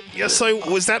Pakistan? Yes, I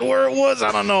was. That where it was?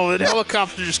 I don't know. The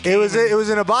helicopter just came. It was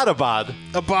in Abbottabad.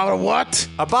 About a what?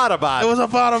 Abbottabad. It was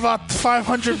about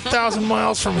 500,000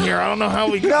 miles from here. I don't know how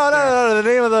we got No.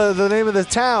 The name of the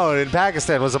town in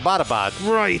Pakistan was Abbottabad.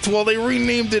 Right. Well, they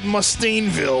renamed it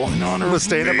Mustaineville in honor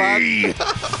of me.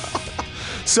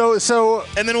 So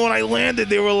and then when I landed,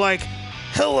 they were like,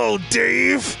 "Hello,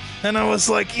 Dave," and I was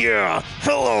like, "Yeah,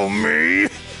 hello, me."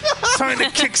 Trying to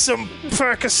kick some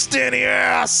Pakistani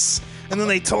ass. And then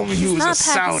they told me he was a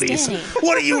Saudi.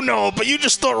 What do you know? But you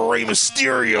just thought Rey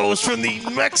Mysterio was from the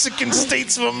Mexican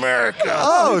states of America.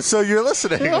 Oh, so you're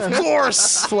listening. Of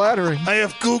course. Flattering. I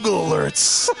have Google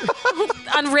alerts.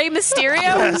 On Rey Mysterio?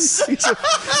 Yes.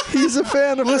 He's a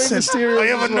fan of Rey Mysterio. I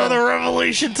have another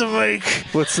revelation to make.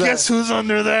 What's that? Guess who's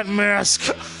under that mask?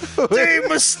 Dave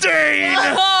Mustaine.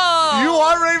 Oh. You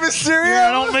are Rey Mysterio?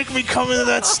 Yeah, don't make me come into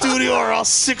that studio or I'll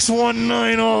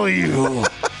 619 all of you.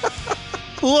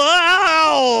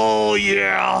 Wow,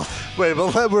 yeah. Wait,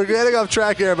 but we're getting off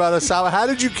track here about Osama. How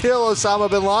did you kill Osama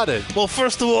bin Laden? Well,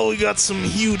 first of all, we got some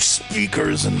huge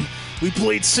speakers and we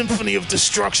played Symphony of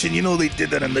Destruction. You know they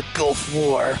did that in the Gulf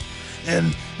War.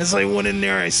 And as I went in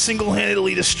there, I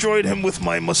single-handedly destroyed him with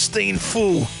my Mustaine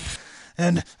Fu.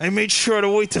 And I made sure to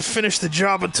wait to finish the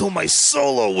job until my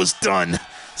solo was done.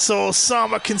 So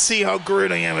Osama can see how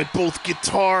great I am at both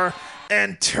guitar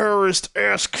and terrorist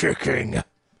ass-kicking.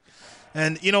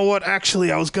 And you know what?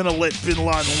 Actually, I was going to let Bin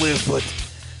Laden live, but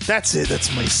that's it. That's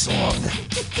my song.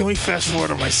 Can we fast forward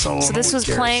to my solo? So this was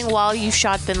playing while you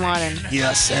shot Bin Laden.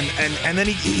 Yes, and then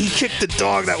he kicked the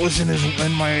dog that was in his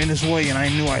way, and I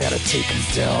knew I had to take him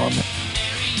down.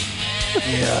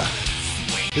 Yeah.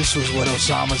 This was what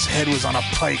Osama's head was on a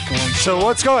pike going. So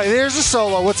what's going? There's a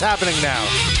solo. What's happening now?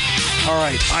 All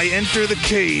right, I enter the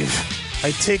cave.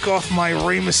 I take off my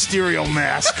Rey Mysterio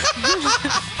mask.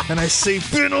 And I say,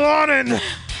 Bin Laden,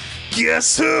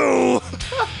 guess who?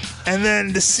 And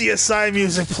then the CSI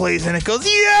music plays and it goes,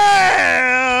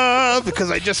 yeah! Because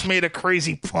I just made a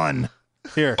crazy pun.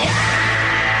 Here.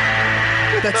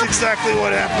 That's exactly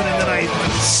what happened. And then I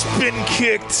spin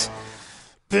kicked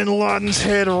Bin Laden's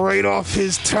head right off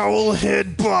his towel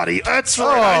head body. That's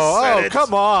right, I said it.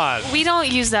 Come on. We don't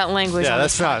use that language. Yeah, on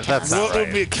that's this not podcast. What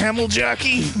would be a camel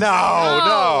jockey?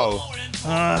 No.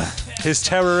 His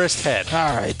terrorist head.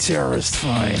 All right, terrorist,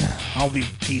 fine. I'll be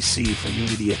PC for you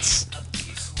idiots.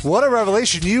 What a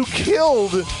revelation. You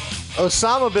killed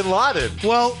Osama bin Laden.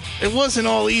 Well, it wasn't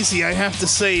all easy, I have to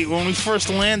say. When we first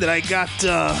landed, I got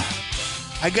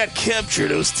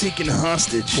captured. I was taken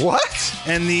hostage. What?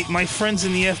 And my friends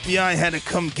in the FBI had to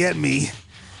come get me.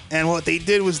 And what they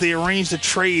did was they arranged to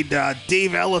trade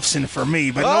Dave Ellefson for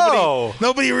me. But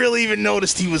nobody really even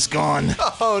noticed he was gone.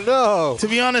 Oh, no. To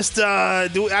be honest,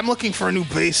 I'm looking for a new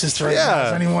bassist right now.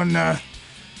 Does anyone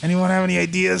have any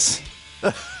ideas?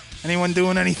 Anyone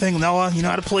doing anything? Noah, you know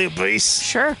how to play a bass?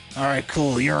 Sure. All right,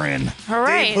 cool. You're in. All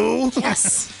right. Dave who?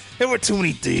 Yes. There were too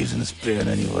many Daves in this band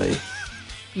anyway.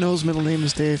 Noah's middle name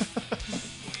is Dave.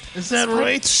 Is that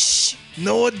right? Shh.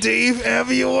 Noah Dave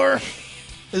Avior?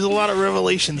 There's a lot of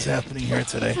revelations happening here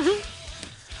today.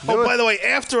 Oh, by the way,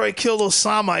 after I killed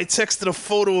Osama, I texted a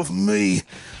photo of me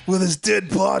with his dead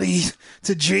body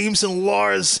to James and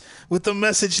Lars with the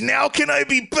message, now can I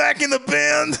be back in the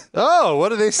band? Oh, what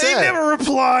did they say? They never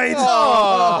replied.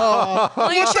 Well,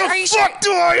 What the fuck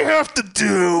do I have to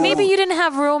do? Maybe you didn't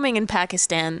have roaming in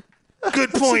Pakistan.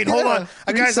 Good point. Hold on.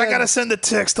 Guys, I gotta send a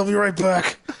text. I'll be right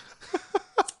back.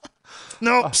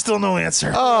 Nope, still no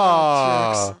answer.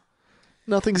 Oh.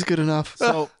 Nothing's good enough.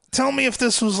 Tell me if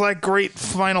this was like great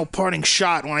final parting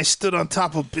shot when I stood on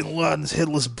top of Bin Laden's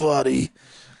headless body.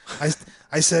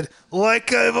 I said,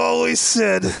 like I've always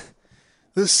said,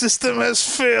 the system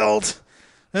has failed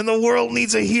and the world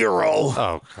needs a hero.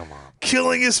 Oh, come on.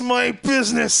 Killing is my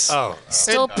business. Oh.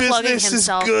 Still and plugging business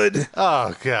himself. is good.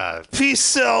 Oh, God. Peace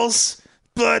sells,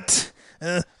 but...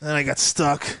 then I got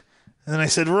stuck. And then I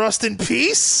said, rust in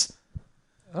peace?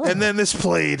 Oh. And then this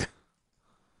played.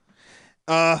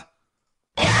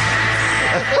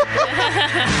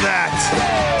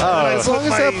 That. As long as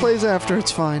that plays after,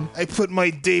 it's fine. I put my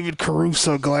David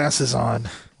Caruso glasses on.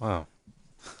 Wow.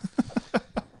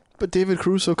 But David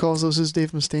Caruso calls those his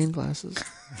Dave Mustaine glasses.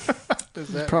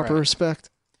 Proper respect.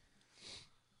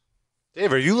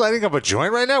 Dave, are you lighting up a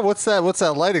joint right now? What's that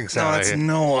lighting sound? No, that's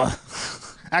Noah.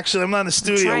 Actually, I'm not in the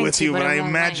studio trying with to, you, but but I it won't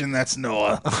imagine that's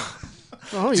Noah.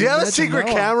 Oh, Do you have a imagine secret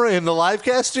Noah. camera in the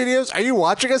livecast studios? Are you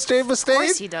watching us, Dave Mustaine? Of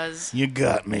course he does. You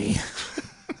got me.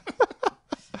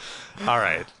 All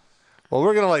right. Well,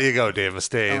 we're going to let you go, Dave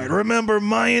Mustaine. All right, remember,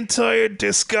 my entire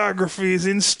discography is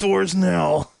in stores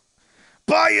now.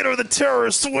 Buy it or the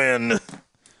terrorists win.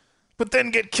 But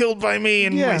then get killed by me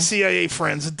and my CIA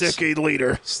friends a decade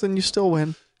later. So then you still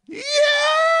win. Yeah!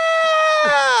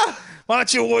 Why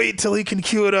don't you wait till he can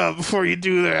cue it up before you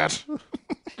do that?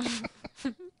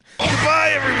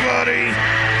 Goodbye, everybody.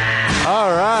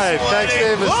 All right. Thanks,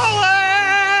 Dave.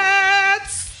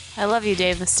 I love you,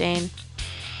 Dave Mustaine.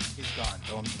 He's gone.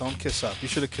 Don't kiss up. You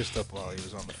should have kissed up while he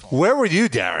was on the phone. Where were you,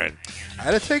 Darren? I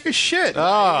had to take a shit. Oh,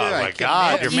 my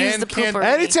God. Your Use man the can't. pooper.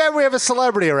 Anytime we have a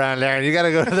celebrity around, Darren, you got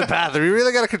to go to the bathroom. You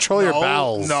really got to control your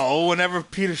bowels. No, whenever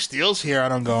Peter Steele's here, I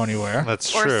don't go anywhere.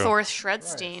 That's Or true. Thor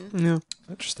Shredstein. Yeah.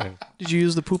 Interesting. Did you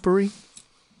use the poopery?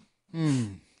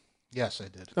 Yes, I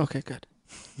did. Okay, good.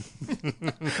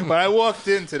 But I walked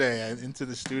in today into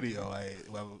the studio. I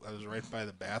was right by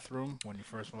the bathroom when you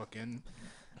first walk in.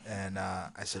 And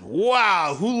I said,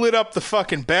 wow, who lit up the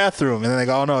fucking bathroom? And then they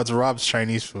go, oh, no, it's Rob's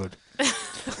Chinese food.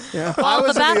 Yeah. Well, the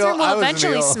was in the- bathroom I will was in the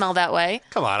eventually old- smell that way.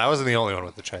 Come on. I wasn't the only one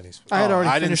with the Chinese food. I had already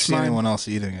I didn't finished see mine. anyone else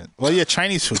eating it. Well, yeah,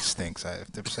 Chinese food stinks, I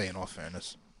have to say, in all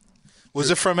fairness. Was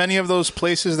it from any of those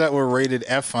places that were rated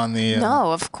F on the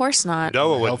No, of course not.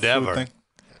 Noah health would food never. thing?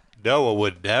 Noah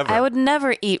would never. I would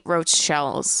never eat roach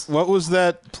shells. What was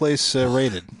that place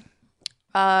rated?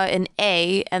 An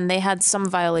A, and they had some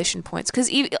violation points. Because,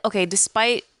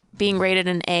 despite being rated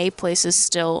an A, places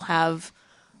still have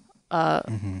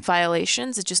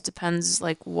violations. It just depends,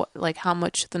 like how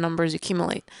much the numbers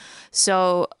accumulate.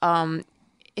 So,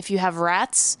 if you have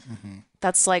rats,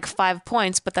 that's like 5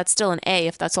 points, but that's still an A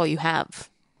if that's all you have.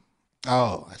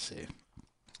 Oh, I see.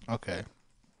 Okay.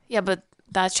 Yeah, but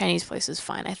that Chinese place is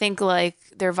fine. I think like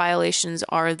their violations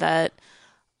are that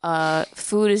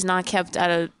food is not kept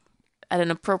at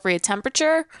an appropriate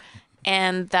temperature,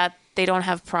 and that they don't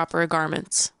have proper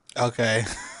garments. Okay.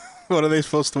 What are they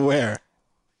supposed to wear?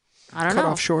 I don't Cut know.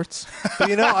 off shorts. But,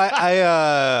 you know,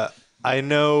 I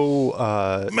know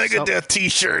Megadeth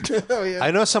t-shirt.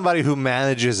 I know somebody who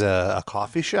manages a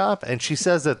coffee shop, and she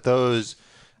says that those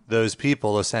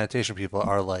people, those sanitation people,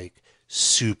 are like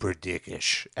super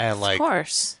dickish and like. Of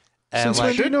course. And Since when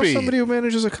like, do you know be. somebody who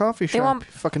manages a coffee shop? want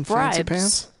Fucking fancy bribes.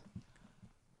 pants.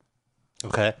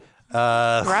 okay.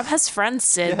 Rob has friends,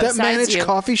 Sid. That besides manage you.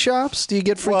 coffee shops? Do you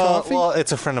get free Well, coffee? well,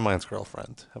 it's a friend of mine's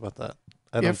girlfriend. How about that?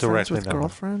 I you don't have friends directly with know her.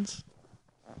 girlfriends?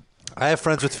 I have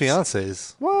friends with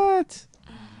fiancés. What?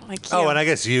 Like Oh, you. and I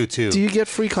guess you too. Do you get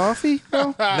free coffee?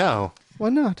 No. No, Why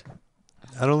not?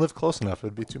 I don't live close enough.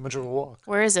 It'd be too much of a walk.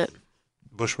 Where is it?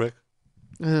 Bushwick.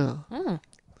 Ugh.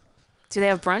 Do they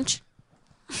have brunch?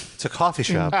 It's a coffee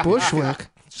shop. Bushwick.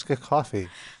 Just get coffee.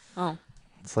 Oh.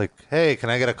 It's like, hey, can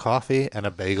I get a coffee and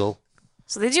a bagel?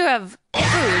 So they do have food.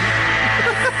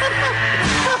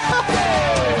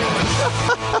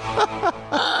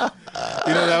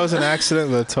 You know, that was an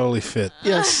accident, but it totally fit.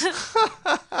 Yes.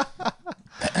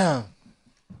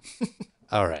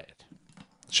 All right.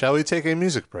 Shall we take a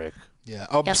music break? Yeah.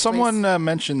 Oh, Yes, someone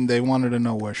mentioned they wanted to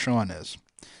know where Sean is.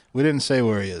 We didn't say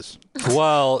where he is.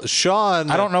 Well, Sean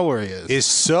I don't know where he is. is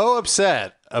so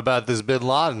upset about this Bin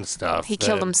Laden stuff. He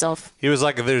killed that himself. He was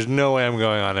like, there's no way I'm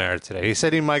going on air today. He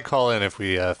said he might call in if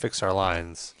we fix our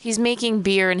lines. He's making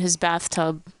beer in his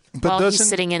bathtub But while he's doesn't-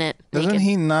 sitting in it. Doesn't naked.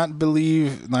 he not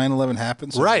believe 9/11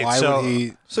 happened? So Right, Why so- would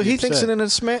he? So he thinks upset?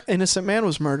 an innocent man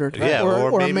was murdered. Yeah, or or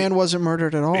a maybe- man wasn't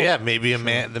murdered at all. Yeah, maybe the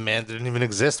man didn't even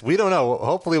exist. We don't know.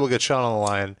 Hopefully we'll get Sean on the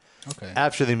line Okay.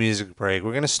 after the music break.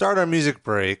 We're going to start our music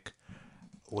break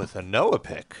with a Noah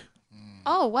pick.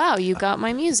 Oh, wow. You got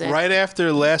my music. Right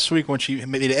after last week when she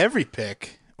made every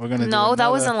pick, we're gonna. No, do that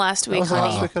wasn't last week, wasn't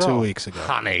honey. last week at 2 all. weeks ago.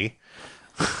 Honey.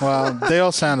 Well, they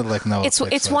all sounded like no. It's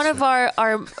one of our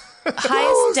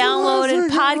highest downloaded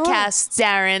podcasts,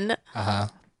 Darren.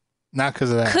 Not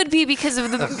because of that. Could be because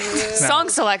of the song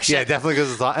selection. Yeah, definitely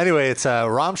because it's anyway. It's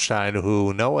Rammstein,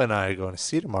 who Noah and I are going to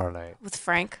see tomorrow night. With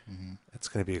Frank. It's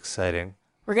going to be exciting.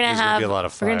 We're gonna There's have. be a lot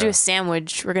of we're gonna do fire. a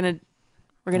sandwich. We're gonna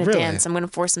Really? dance. I'm gonna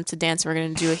force them to dance. We're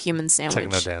gonna do a human sandwich.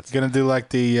 Techno dance. Gonna do like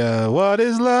the What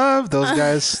Is Love? Those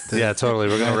guys. Yeah, totally.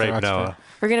 We're going to rape Rockstar. Noah.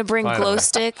 We're gonna bring Finally. glow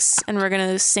sticks and we're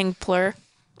gonna sing Plur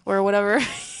or whatever.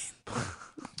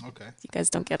 Okay. You guys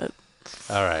don't get it.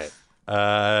 All right.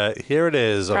 Here it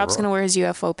is. Rob's gonna wear his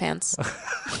UFO pants.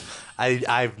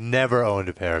 I've never owned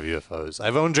a pair of UFOs.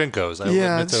 I've owned Jinkos. I will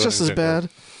Yeah, admit to it's just owning as bad.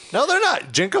 Jinkos. No, they're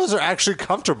not. Jinkos are actually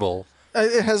comfortable.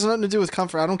 It has nothing to do with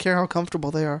comfort. I don't care how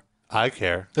comfortable they are. I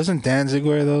care. Doesn't Danzig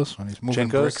wear those when he's moving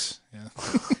Jinkos? bricks? Yeah.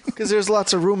 Because there's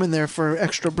lots of room in there for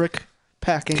extra brick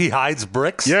packing. He hides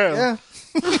bricks? Yeah.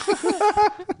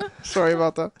 Sorry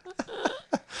about that.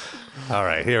 All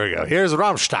right, here we go. Here's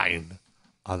Rammstein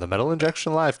on the Metal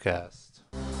Injection Livecast.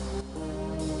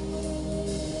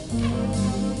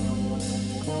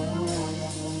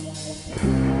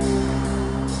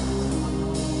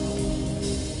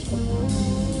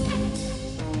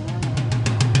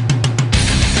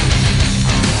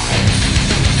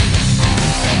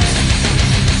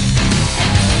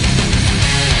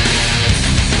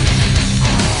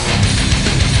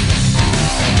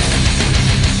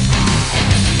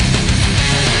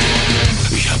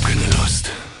 Ich hab keine Lust.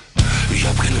 Ich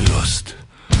hab keine Lust.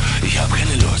 Ich hab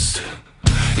keine Lust.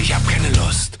 Ich hab keine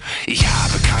Lust. Ich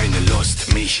habe keine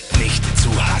Lust, mich nicht zu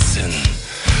hassen.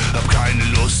 Hab keine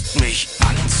Lust, mich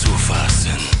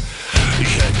anzufassen.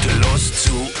 Ich hätte Lust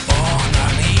zu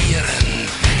ornanieren.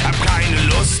 Hab keine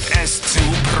Lust, es zu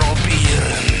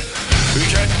probieren.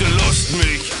 Ich hätte Lust,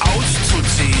 mich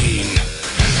auszuziehen.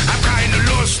 Hab keine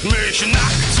Lust, mich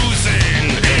nackt zu sehen.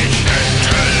 Ich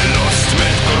hätte Lust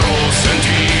mit großen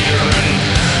Tieren.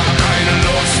 Hab keine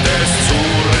Lust, es zu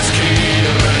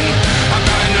riskieren. Hab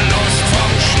keine Lust,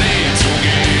 vom Schnee zu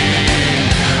gehen.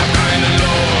 Hab keine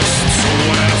Lust zu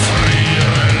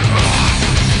erfrieren.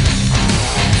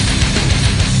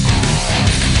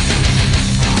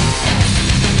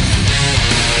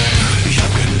 Ich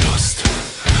hab keine Lust.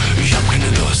 Ich hab keine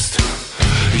Lust.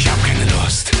 Ich hab keine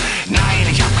Lust. Nein,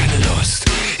 ich hab keine Lust.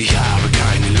 Ich habe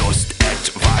keine Lust,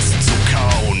 etwas zu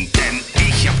kauen. Denn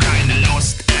ich hab keine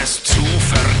Lust, es zu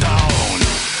verdauen.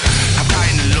 Hab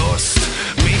keine Lust,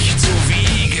 mich zu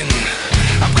wiegen.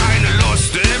 Hab keine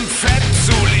Lust, im Fett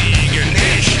zu liegen.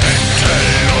 Ich hätte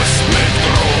Lust mit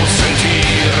großen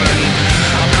Tieren.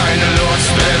 Hab keine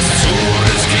Lust, es zu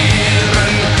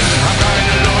riskieren. Hab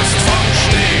keine Lust, vom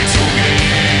Schnee zu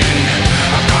gehen.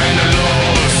 Hab keine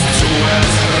Lust zu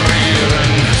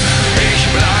erfrieren. Ich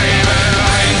bleibe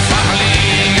einfach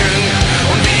liegen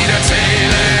und wieder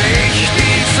zähle ich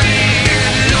die Fliegen.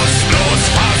 Lustlos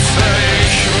fasse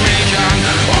ich mich an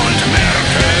und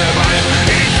merke bald,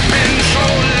 ich bin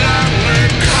schon lange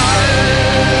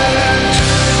kalt.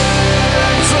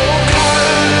 So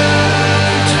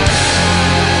kalt.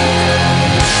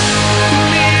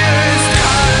 Mir ist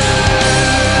kalt.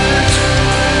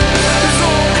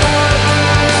 So kalt.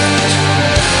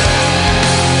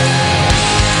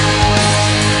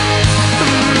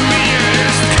 Mir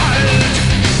ist kalt.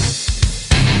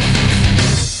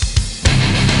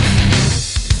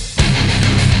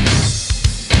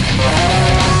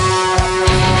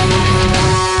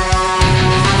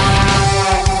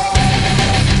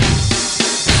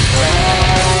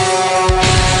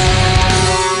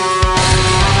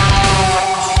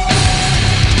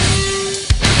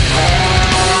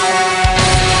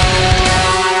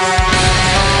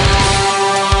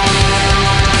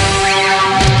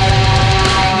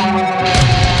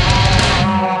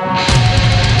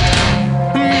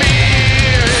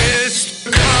 Mir ist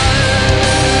kalt,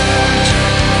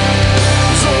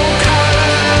 so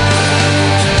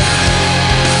kalt.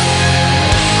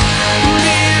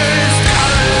 Mir ist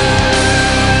kalt,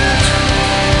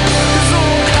 so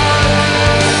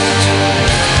kalt.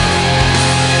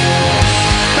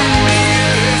 Mir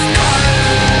ist kalt,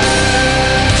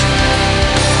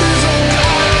 so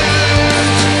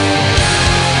kalt.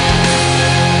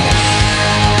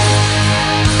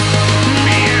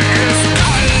 Mir ist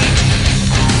kalt.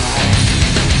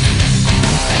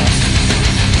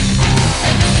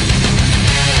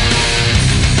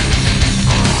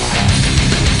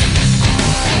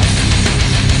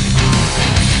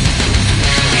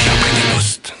 Ich hab keine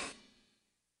Lust.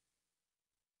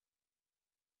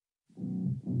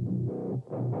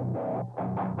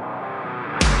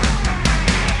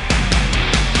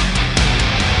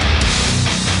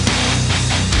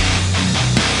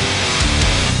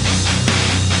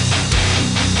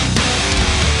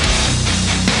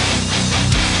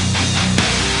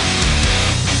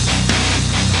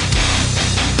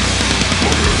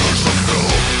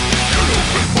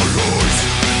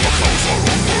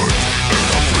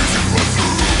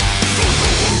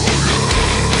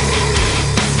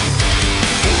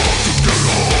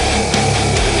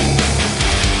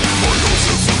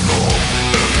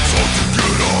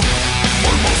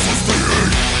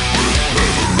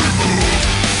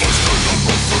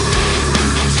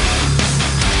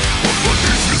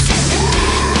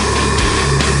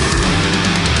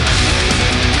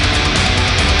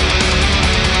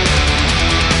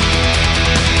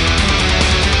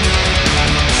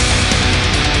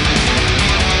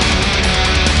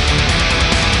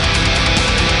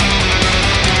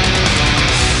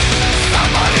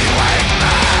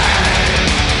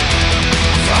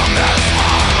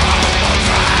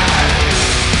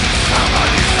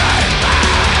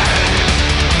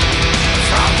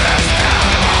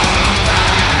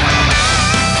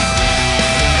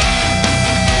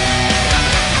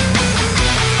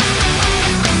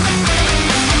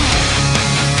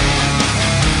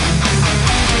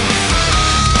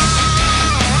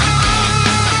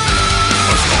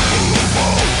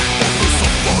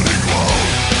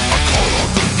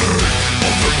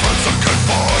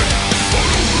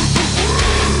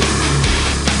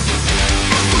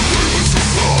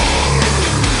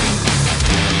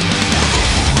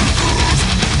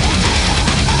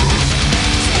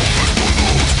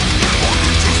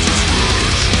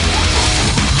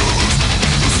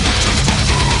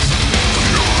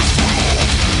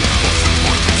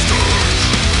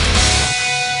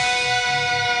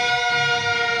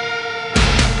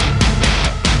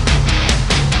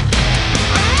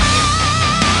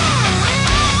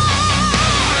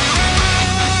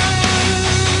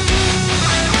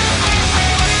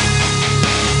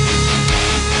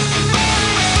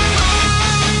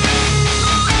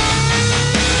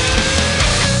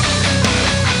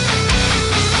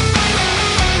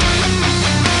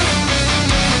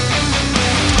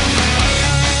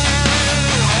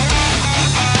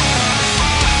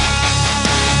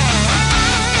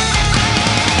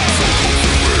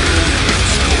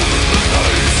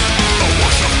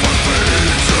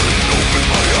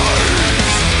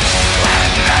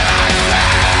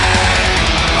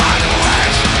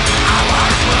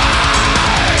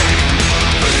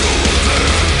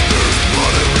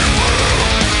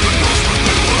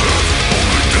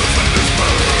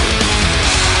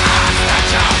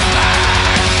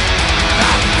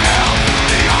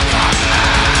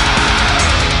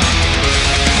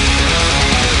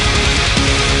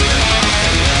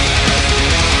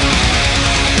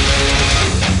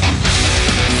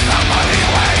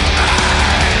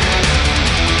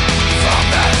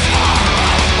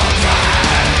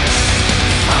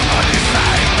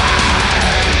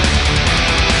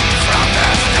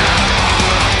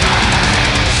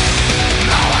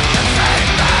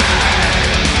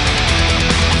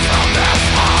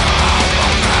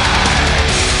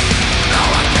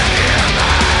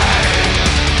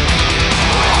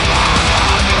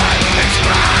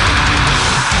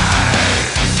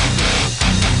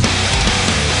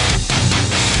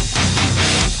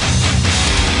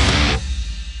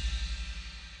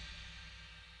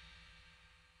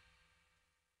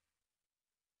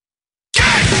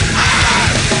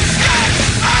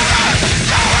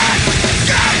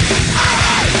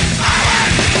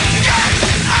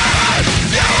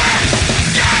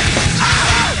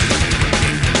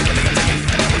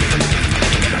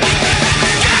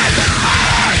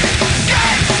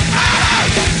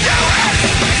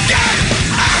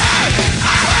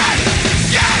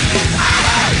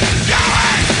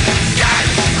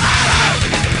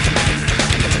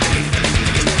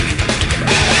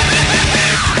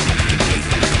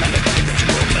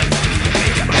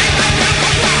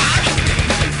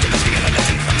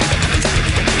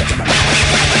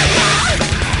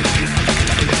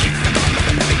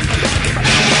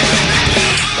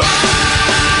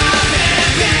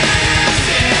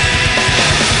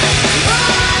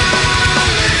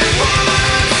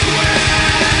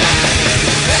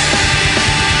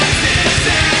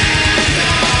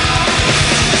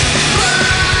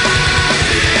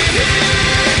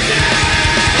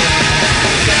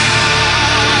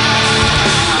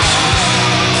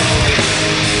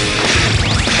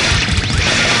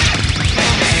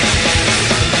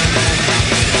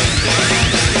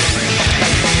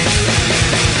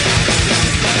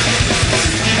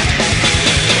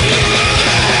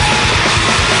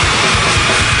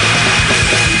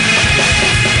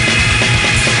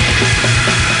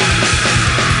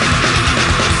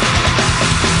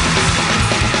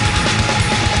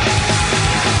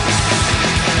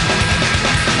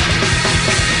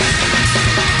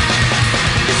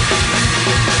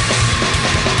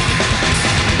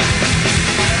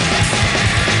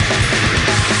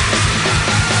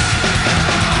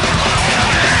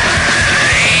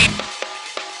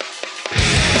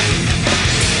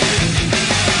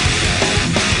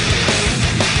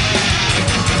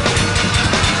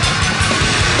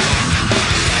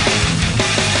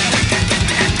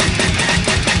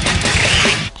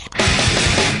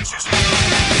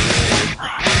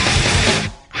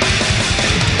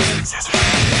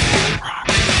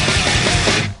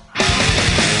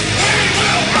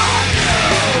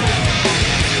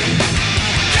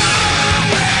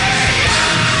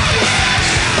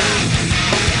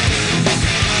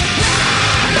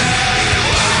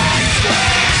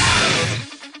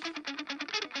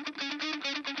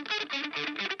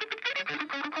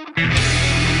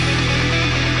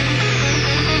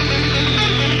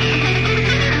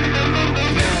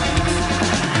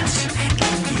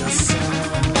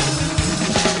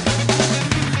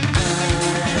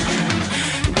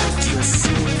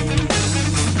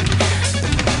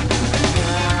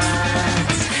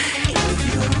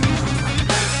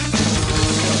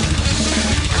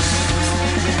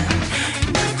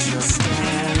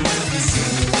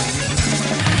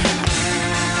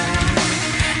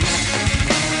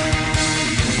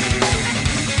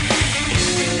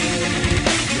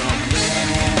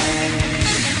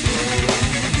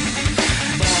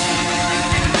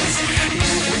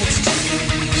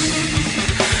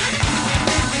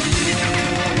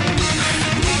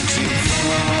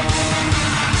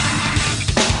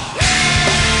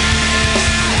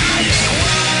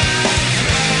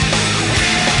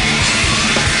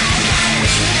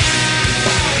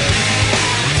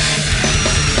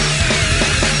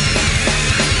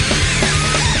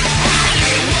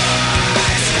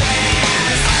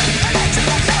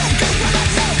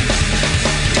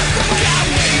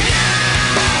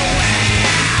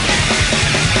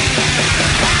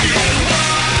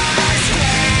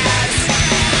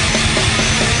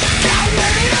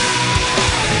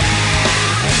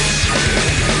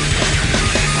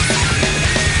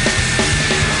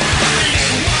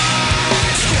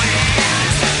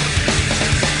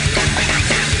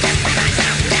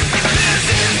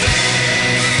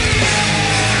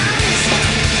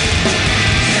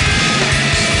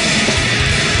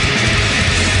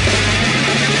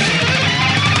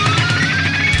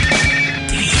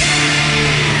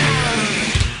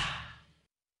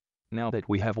 now that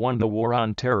we have won the war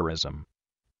on terrorism,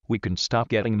 we can stop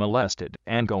getting molested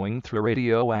and going through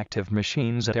radioactive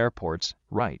machines at airports,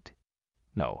 right?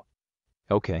 No.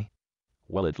 Okay.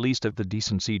 Well, at least have the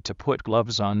decency to put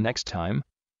gloves on next time.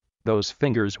 Those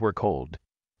fingers were cold.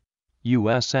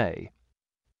 USA.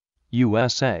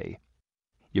 USA.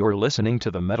 You're listening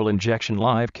to the Metal Injection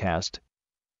Livecast.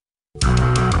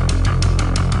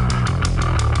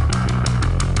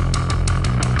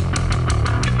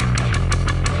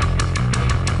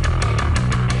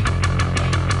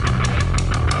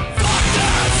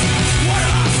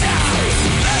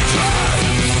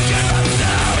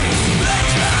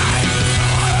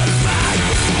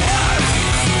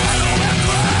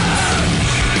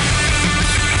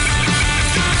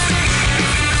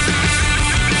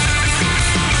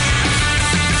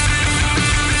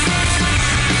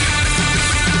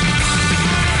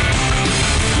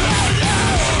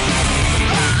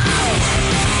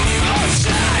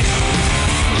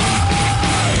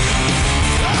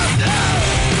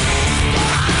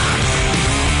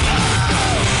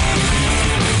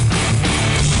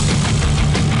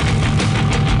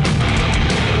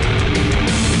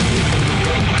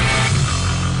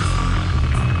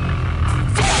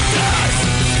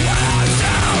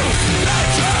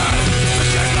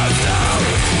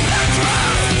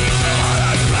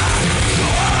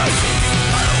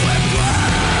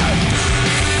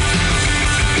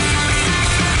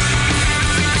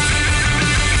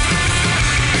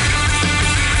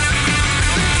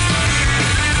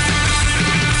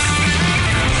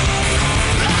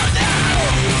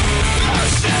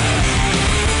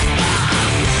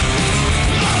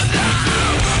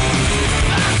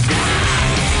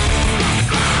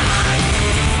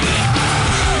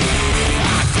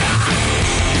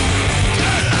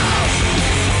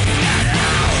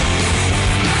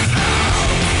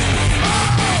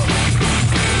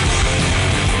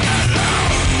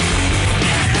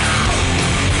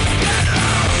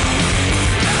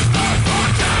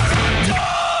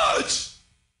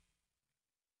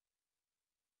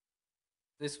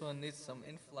 This one needs some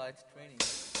in-flight training.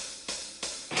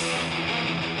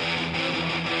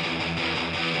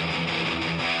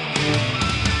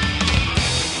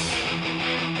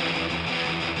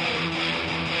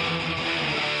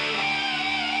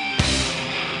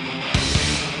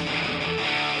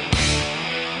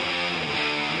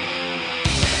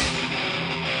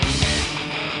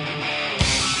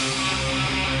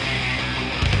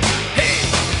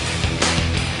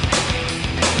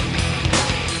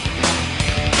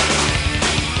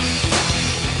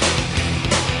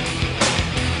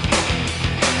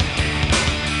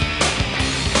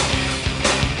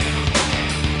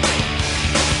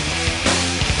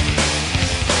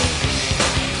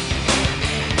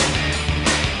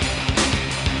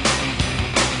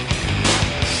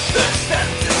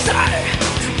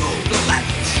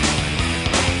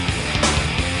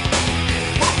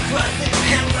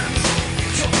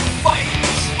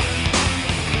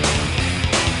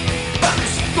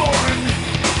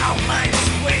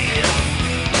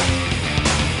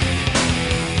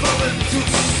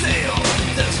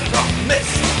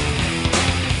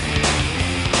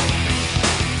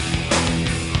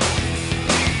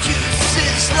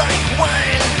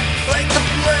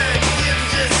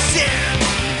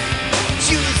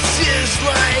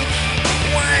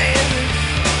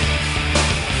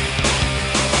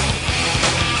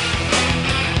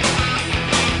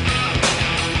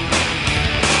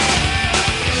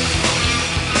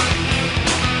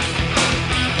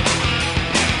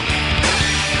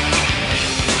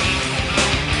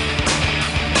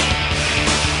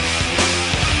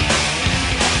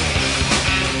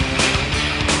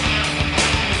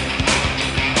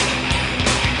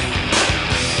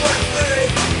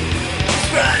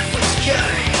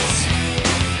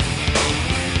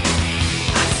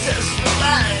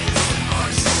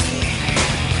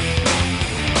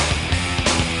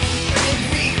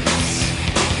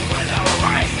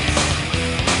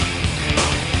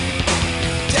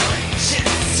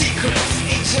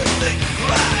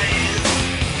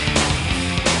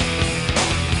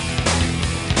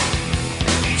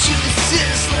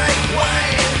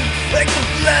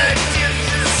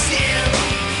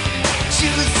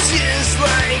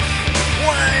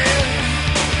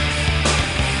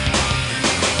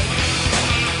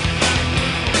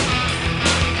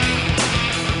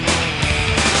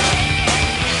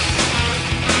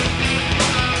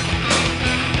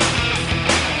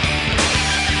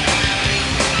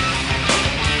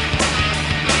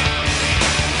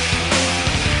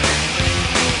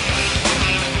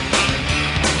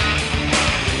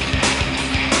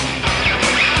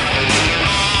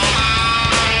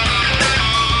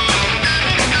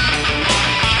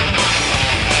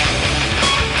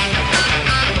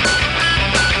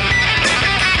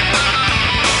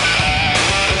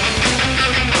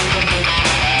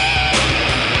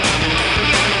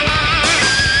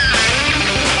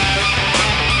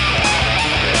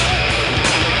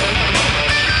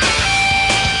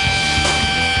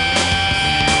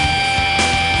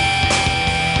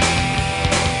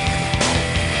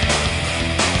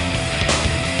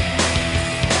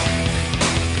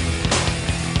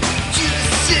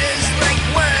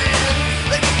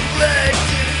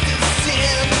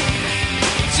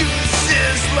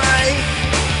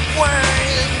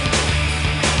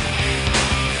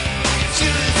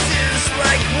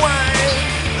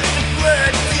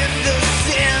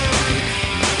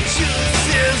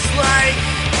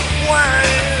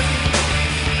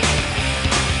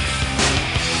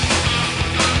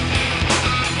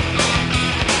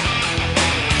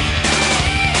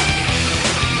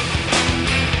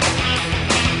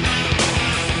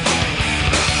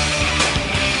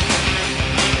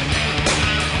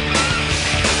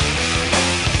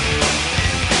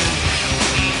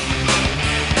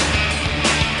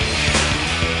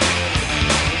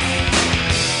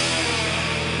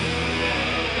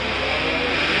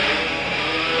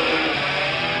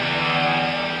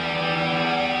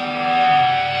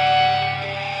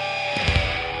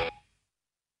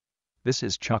 This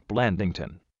is Chuck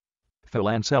Blandington. Phil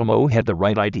Anselmo had the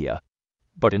right idea.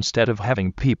 But instead of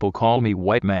having people call me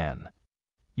white man,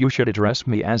 you should address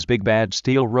me as Big Bad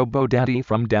Steel Robo Daddy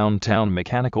from downtown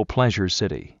Mechanical Pleasure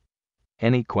City.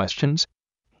 Any questions?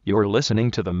 You're listening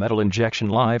to the Metal Injection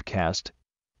Livecast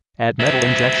at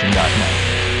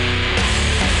metalinjection.net.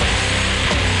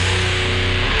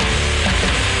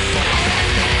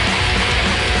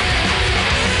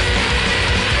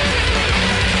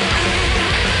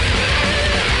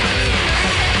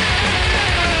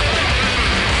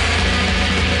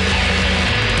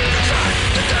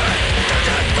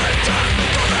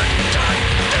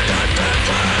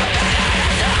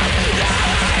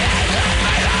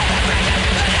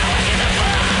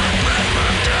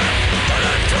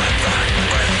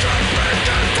 With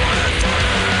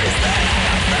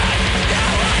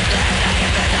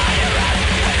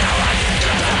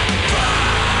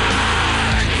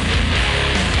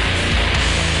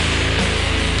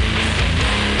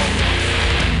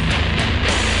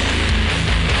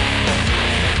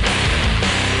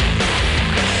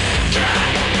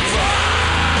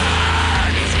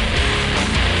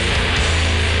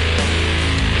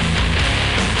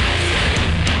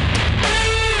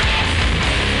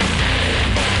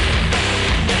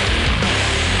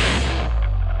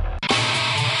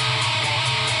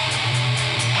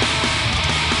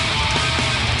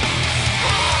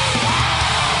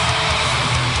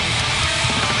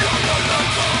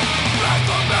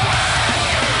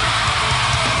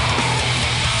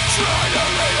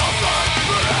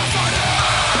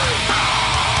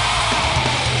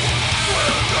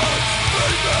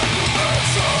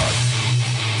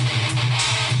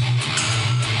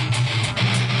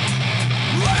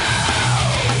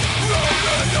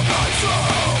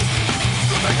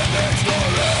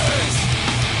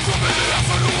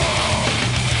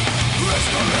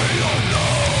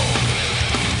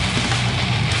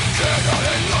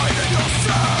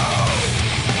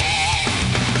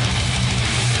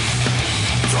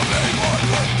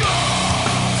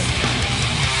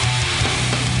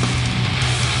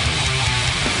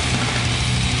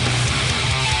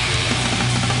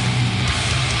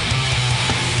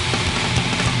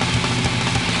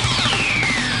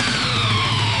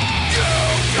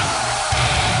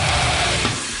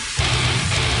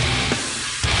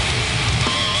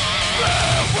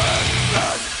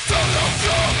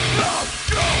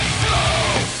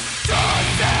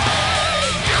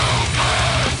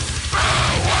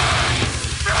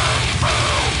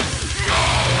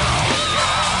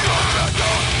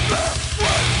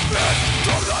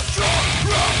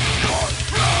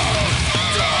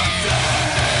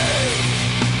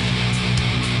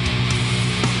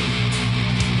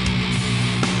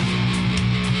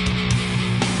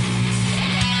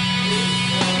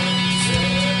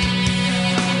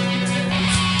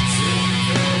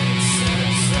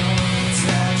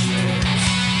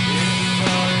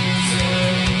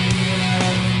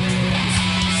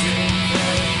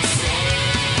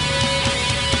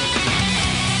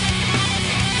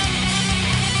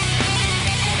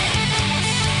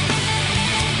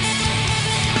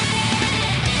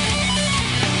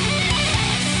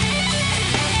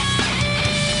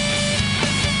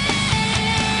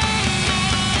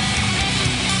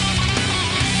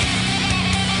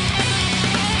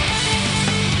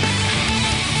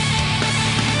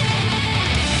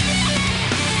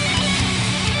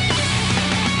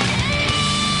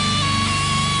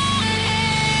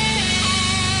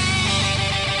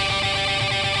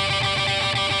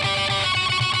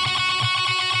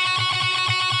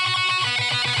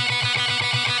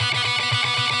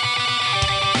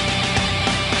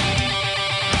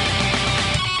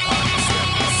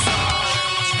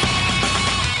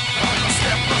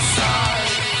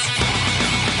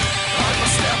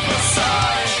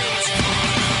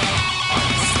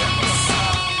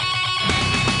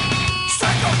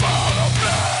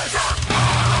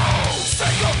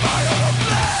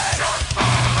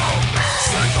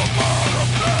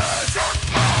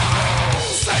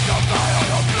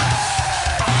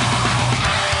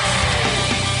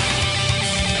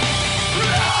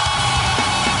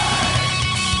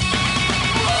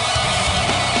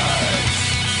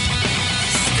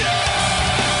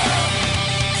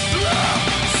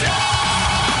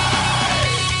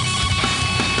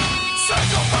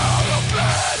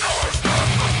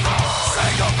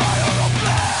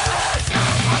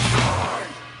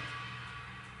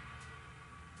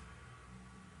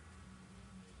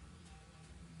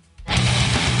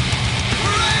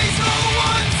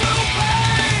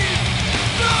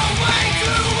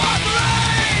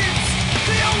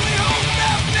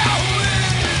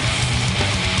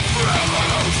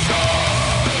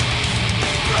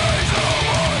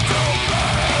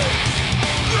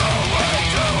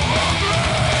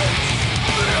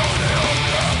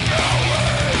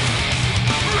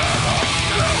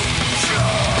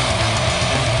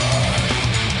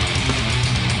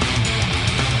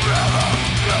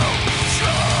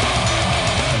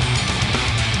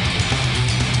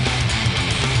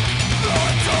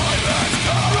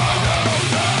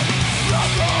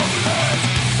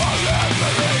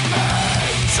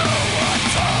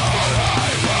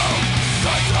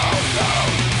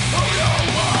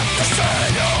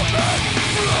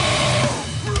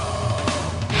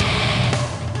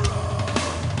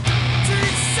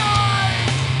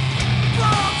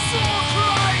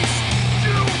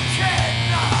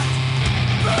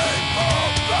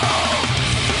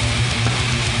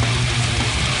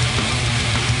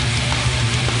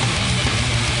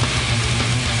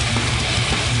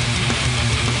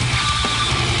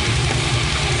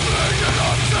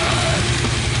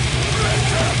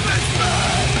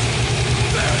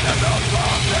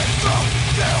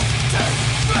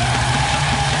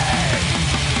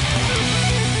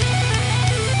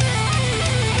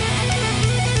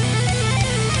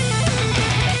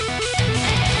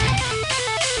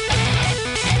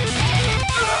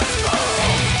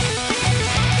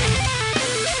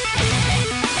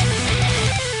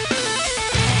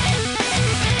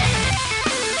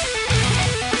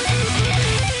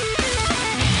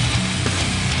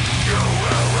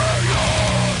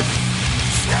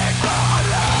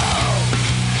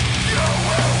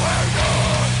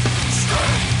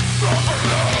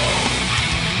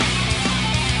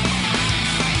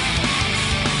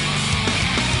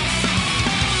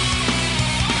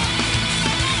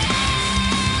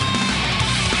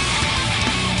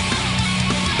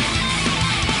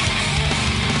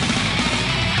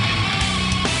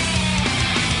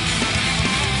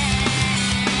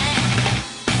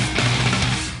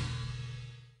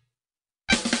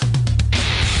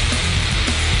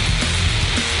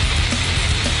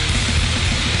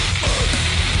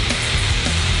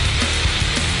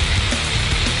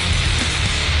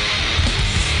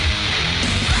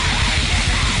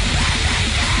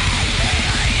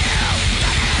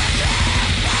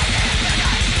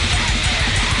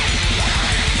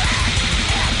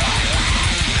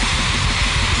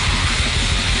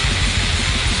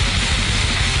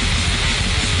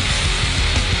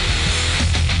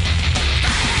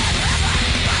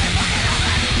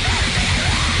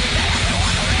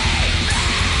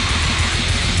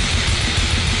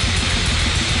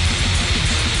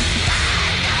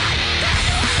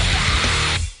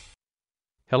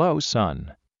Hello,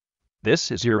 son. This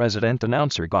is your resident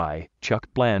announcer guy, Chuck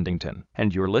Blandington,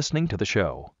 and you're listening to the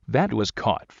show that was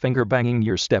caught finger-banging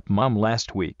your stepmom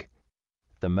last week.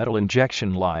 The Metal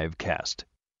Injection Livecast.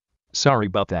 Sorry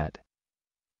about that.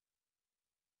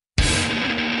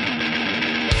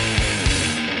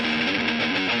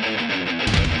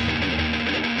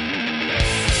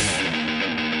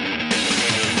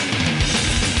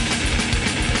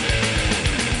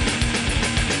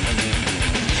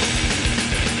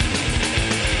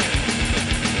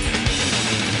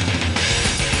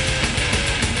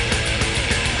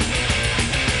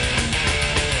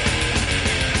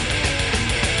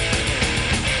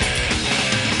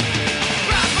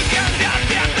 Propaganda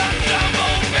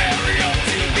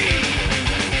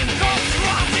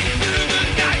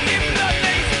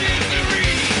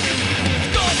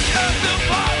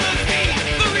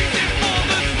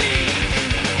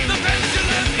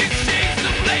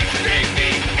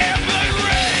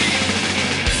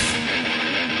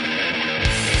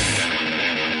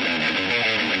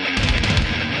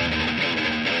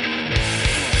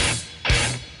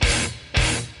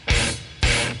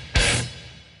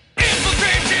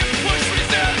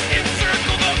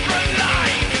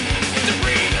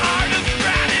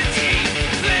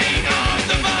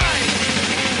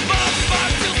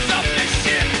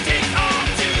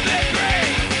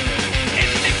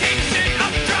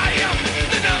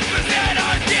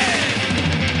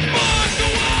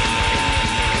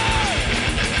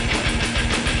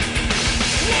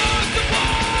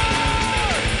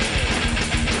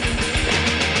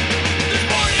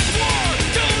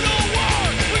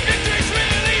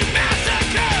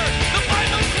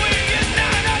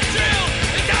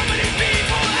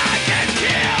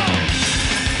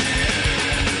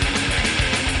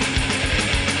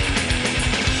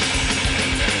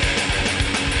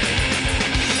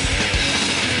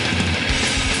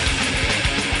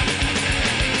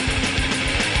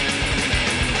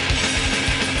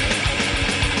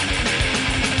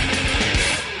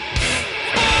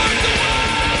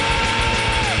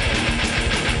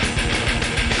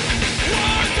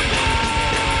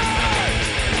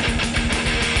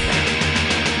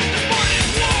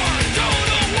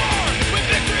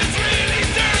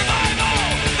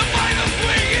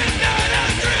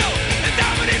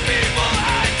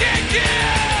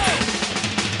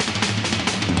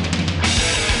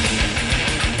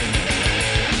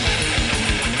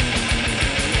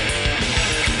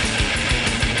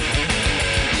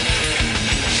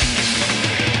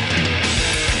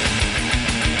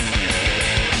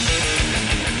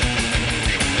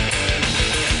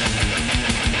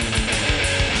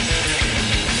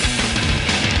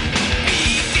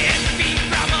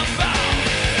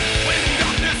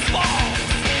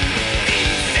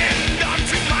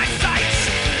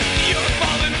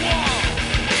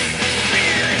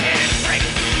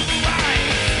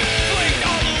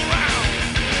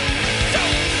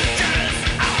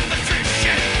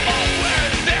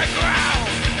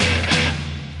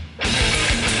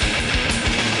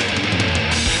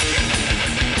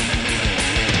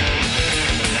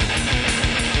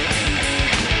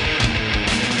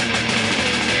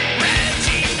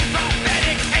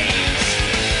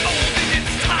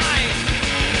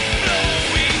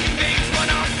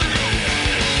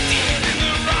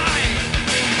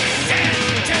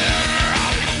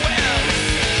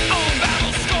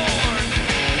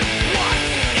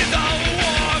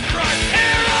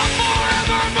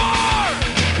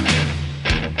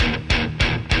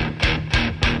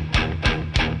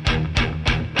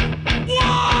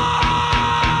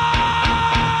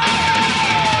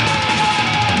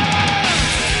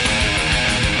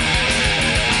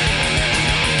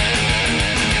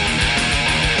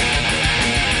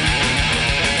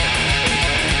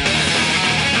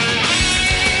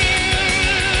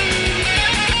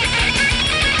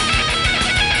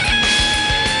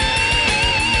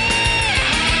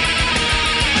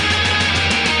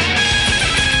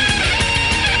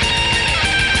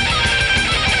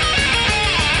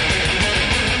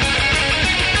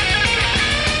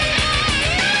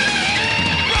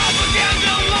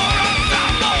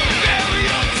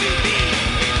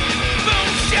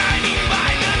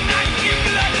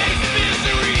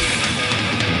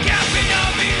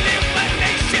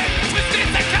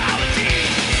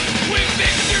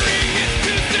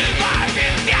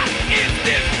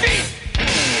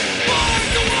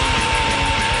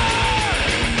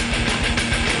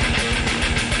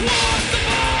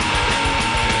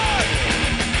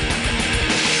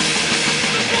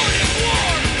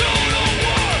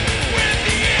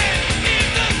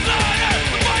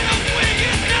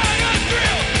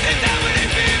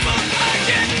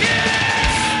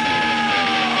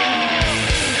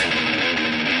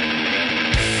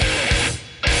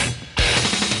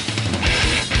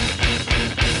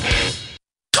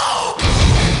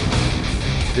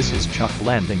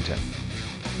Landington.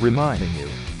 Reminding you.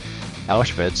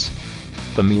 Auschwitz.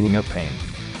 The meaning of pain.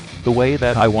 The way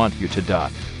that I want you to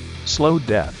die. Slow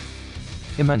death.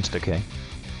 Immense decay.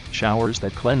 Showers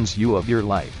that cleanse you of your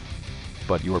life.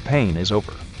 But your pain is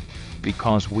over.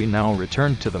 Because we now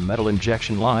return to the Metal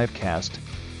Injection live cast.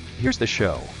 Here's the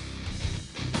show.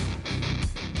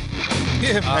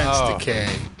 Immense decay.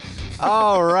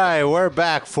 All right, we're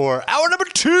back for hour number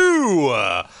 2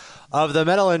 of the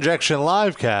Metal Injection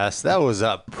livecast. That was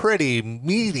a pretty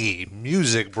meaty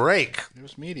music break. It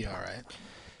was meaty, all right.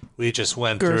 We just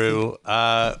went through.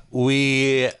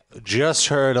 We just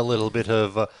heard a little bit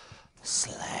of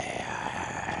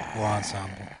Slayer. War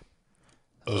Ensemble.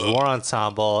 It was War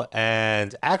Ensemble,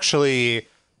 and actually,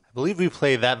 I believe we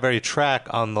played that very track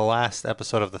on the last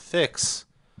episode of The Fix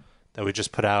that we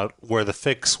just put out, where The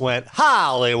Fix went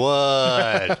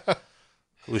Hollywood.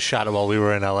 We shot it while we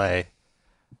were in LA.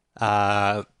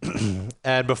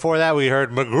 And before that, we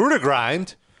heard Magruder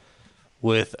Grind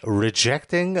with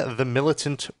Rejecting the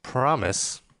Militant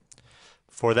Promise.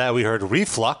 Before that, we heard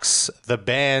Reflux, the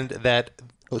band that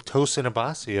Tosin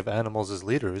Abasi of Animals as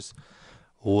Leaders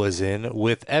was in,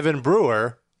 with Evan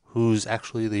Brewer, who's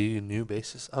actually the new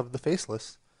bassist of The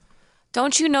Faceless.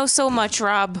 Don't you know so much,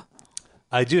 Rob?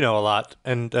 I do know a lot,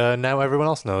 and now everyone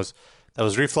else knows. That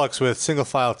was Reflux with Single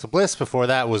File to Bliss. Before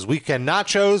that was Weekend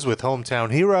Nachos with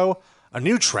Hometown Hero, a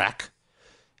new track.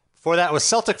 Before that was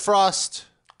Celtic Frost.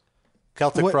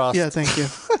 Frost. Yeah, thank you.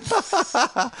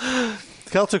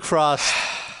 Celtic Frost,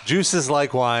 Juices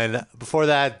Like Wine. Before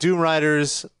that, Doom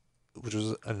Riders, which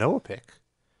was a Noah pick.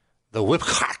 The Whip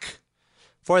Crack.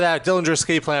 Before that, Dillinger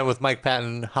Escape Plan with Mike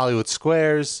Patton, Hollywood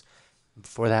Squares.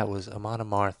 Before that was Amon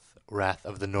Amarth, Wrath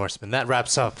of the Norsemen. That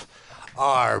wraps up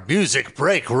our music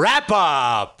break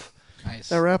wrap-up. Nice.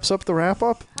 That wraps up the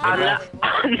wrap-up?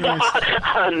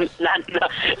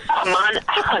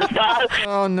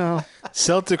 Oh, no.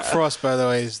 Celtic Frost, by the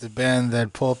way, is the band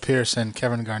that Paul Pierce and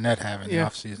Kevin Garnett have in the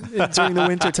offseason. During the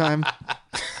wintertime.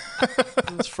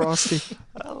 It's frosty.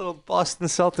 A little Boston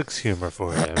Celtics humor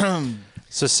for you.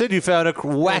 So, Sid, you found a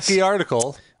wacky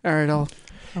article. All right, I'll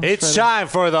It's time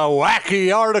for the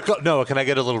wacky article. No, can I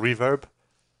get a little reverb?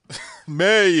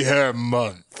 Mayhem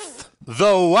Month.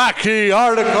 The wacky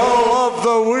article of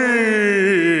the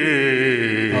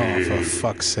week. Oh, for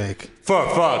fuck's sake. For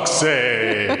fuck's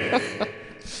sake.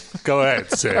 Go ahead,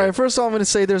 Sid. All right, first of all, I'm going to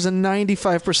say there's a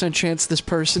 95% chance this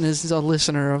person is a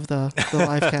listener of the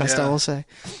live cast, I will say.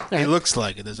 It looks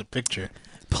like it. There's a picture.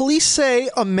 Police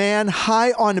say a man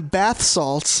high on bath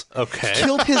salts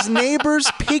killed his neighbor's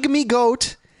pygmy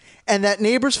goat, and that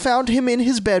neighbors found him in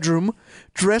his bedroom,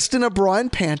 dressed in a bra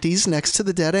and panties next to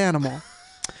the dead animal.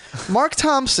 Mark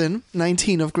Thompson,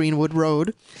 19 of Greenwood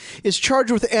Road, is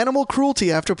charged with animal cruelty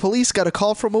after police got a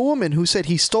call from a woman who said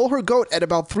he stole her goat at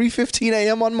about 3:15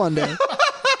 a.m. on Monday.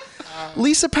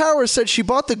 Lisa Powers said she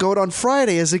bought the goat on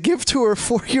Friday as a gift to her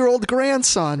 4-year-old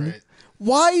grandson. Right.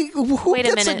 Why? Who Wait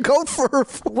a gets minute. a goat for her?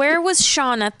 Where was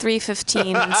Sean at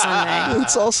 3:15 on Sunday?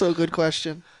 That's also a good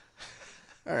question.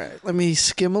 All right, let me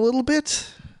skim a little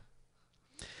bit.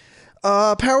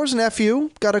 Powers' nephew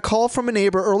got a call from a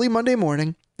neighbor early Monday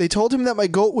morning. They told him that my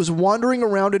goat was wandering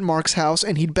around in Mark's house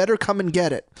and he'd better come and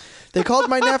get it. They called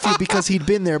my nephew because he'd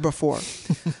been there before.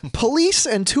 Police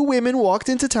and 2 women walked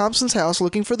into Thompson's house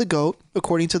looking for the goat,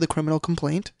 according to the criminal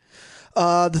complaint.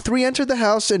 The 3 entered the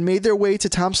house and made their way to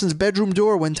Thompson's bedroom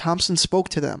door when Thompson spoke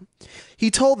to them. He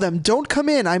told them, "Don't come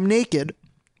in, I'm naked."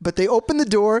 But they opened the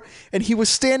door, and he was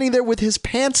standing there with his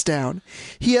pants down.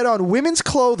 He had on women's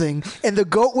clothing, and the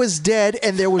goat was dead,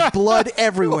 and there was blood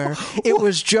everywhere. It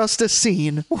was just a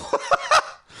scene.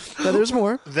 Now, there's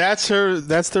more. That's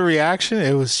the reaction?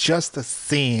 It was just a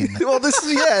scene. Well, this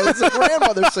is, it's a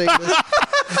grandmother saying this.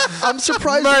 I'm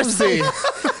surprised. Mercy.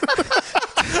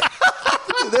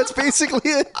 That's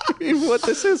basically it. What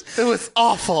this is. It was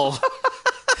awful.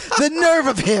 The nerve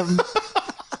of him.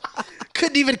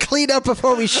 Couldn't even clean up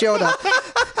before we showed up.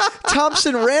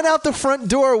 Thompson ran out the front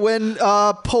door when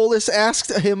Polis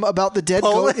asked him about the dead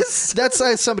goat.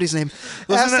 That's somebody's name.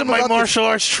 Wasn't that my martial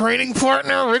arts training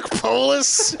partner, Rick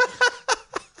Polis?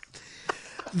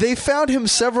 They found him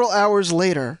several hours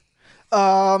later.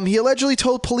 He allegedly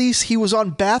told police he was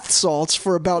on bath salts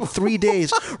for about 3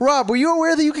 days. Rob, were you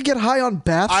aware that you could get high on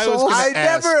bath salts? I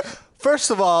never...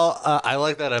 First of all, I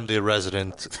like that I'm the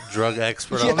resident drug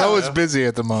expert. I know it's busy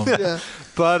at the moment. Yeah.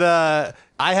 But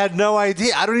I had no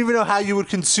idea. I don't even know how you would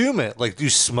consume it. Like, do you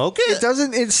smoke it? It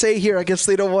doesn't say here. I guess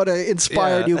they don't want to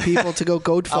inspire new people to go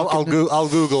goat fucking. I'll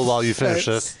Google while you finish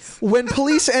this. When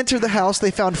police entered the house,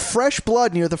 they found fresh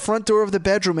blood near the front door of the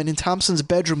bedroom and in Thompson's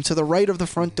bedroom to the right of the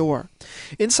front door.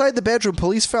 Inside the bedroom,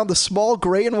 police found the small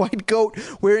gray and white goat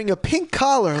wearing a pink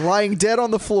collar lying dead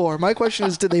on the floor. My question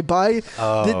is, did they buy...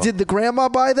 Did the grandma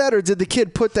buy that, or did the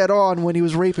kid put that on when he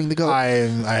was raping the goat? I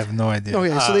have no idea.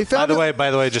 Okay, so they found...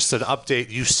 By the way, just an update.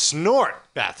 You snort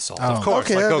bath salts, of course,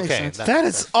 okay, like that makes cocaine. sense. That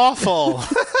is awful.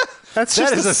 That's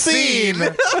just That is a a scene.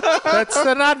 scene. That's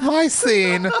not my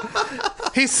scene.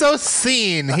 He's so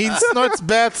seen. He snorts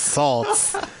bath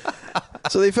salts.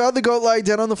 So they found the goat lying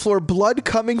dead on the floor, blood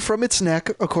coming from its neck,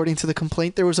 according to the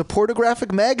complaint. There was a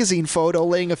pornographic magazine photo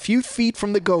laying a few feet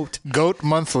from the goat. Goat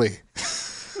Monthly.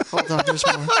 Hold on, there's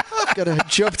more. Gotta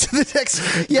jump to the next.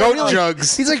 Goat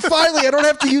jugs. He's like, finally, I don't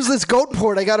have to use this goat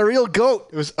porn. I got a real goat.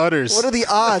 It was Utters. What are the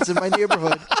odds in my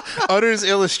neighborhood? Utters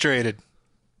Illustrated.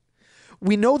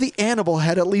 We know the animal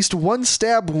had at least one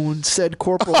stab wound, said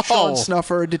Corporal Sean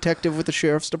Snuffer, a detective with the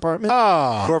Sheriff's Department.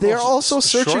 They are also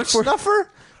searching for... Snuffer?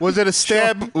 Was it a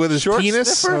stab with his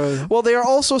penis? Well, they are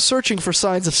also searching for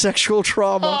signs of sexual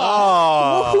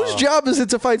trauma. Whose job is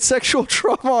it to find sexual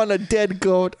trauma on a dead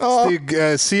goat? The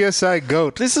CSI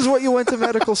goat. This is what you went to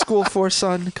medical school for,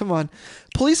 son. Come on.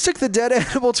 Police took the dead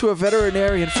animal to a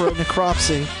veterinarian for a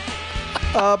necropsy.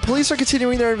 Police are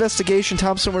continuing their investigation.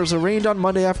 Thompson was arraigned on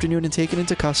Monday afternoon and taken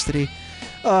into custody.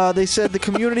 They said the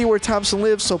community where Thompson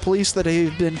lives, so police that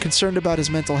have been concerned about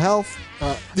his mental health.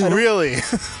 Really?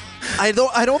 I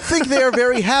don't think they are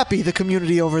very happy, the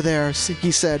community over there,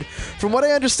 he said. From what I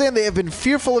understand, they have been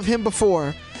fearful of him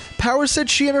before. Powers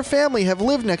said she and her family have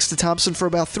lived next to Thompson for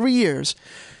about 3 years.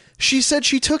 She said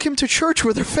she took him to church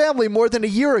with her family more than a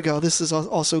year ago. This is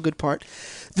also a good part.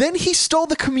 Then he stole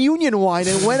the communion wine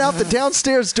and went out the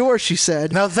downstairs door, she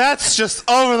said. Now that's just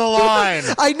over the line.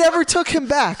 I never took him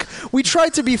back. We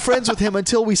tried to be friends with him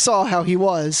until we saw how he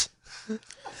was.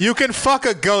 You can fuck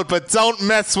a goat, but don't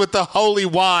mess with the holy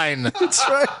wine. That's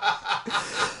right.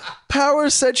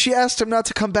 Powers said she asked him not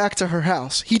to come back to her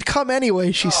house. He'd come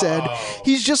anyway, she said.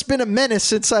 He's just been a menace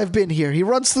since I've been here. He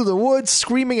runs through the woods,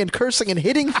 screaming and cursing and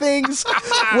hitting things.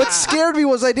 What scared me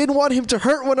was I didn't want him to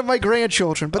hurt one of my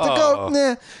grandchildren. But the goat,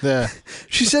 nah. Yeah.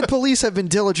 She said police have been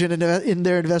diligent in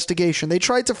their investigation. They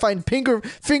tried to find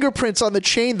fingerprints on the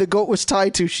chain the goat was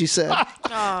tied to, she said.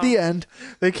 The end.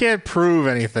 They can't prove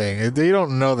anything. They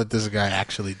don't know that this guy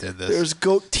actually did this. There's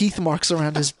goat teeth marks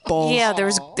around his balls. Yeah,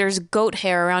 there's goat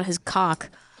hair around his cock.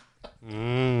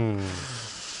 It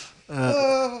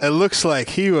looks like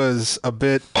he was a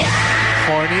bit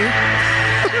horny.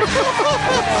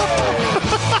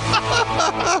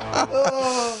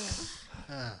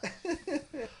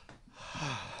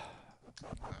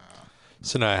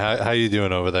 So now, how you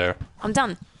doing over there? I'm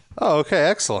done. Oh, okay,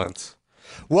 excellent.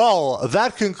 Well,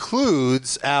 that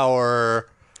concludes our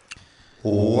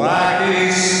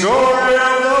wacky story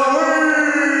of the week.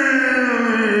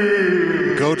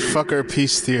 Goat fucker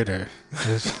peace theater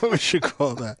is what we should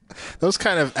call that. That was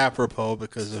kind of apropos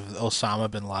because of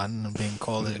Osama bin Laden and being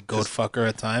called a goat fucker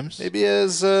at times. Maybe he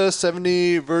has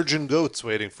 70 virgin goats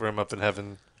waiting for him up in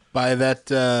heaven. By that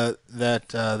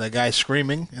guy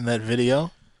screaming in that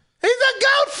video. He's a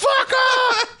goat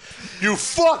fucker! You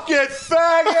fucking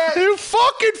faggot! You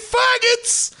fucking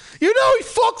faggots! You know he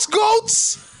fucks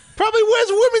goats! Probably wears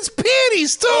women's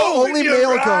panties too! Only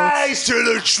male goats. Rise to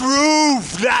the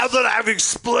truth now that I've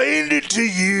explained it to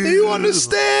you. Do you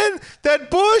understand that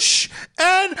Bush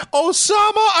and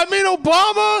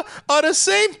Obama are the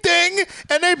same thing,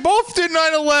 and they both did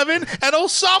 9/11, and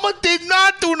Osama did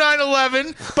not do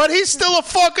 9/11, but he's still a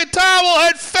fucking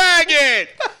towelhead faggot!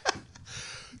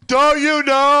 Don't you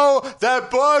know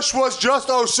that Bush was just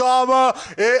Obama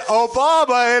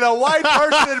in a white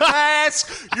person mask?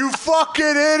 You fucking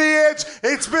idiots!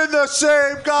 It's been the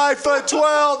same guy for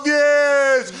 12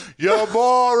 years! You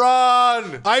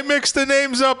moron! I mixed the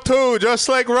names up too, just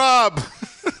like Rob.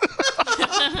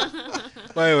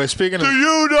 Anyway, speaking of... Do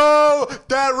you know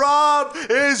that Rob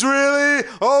is really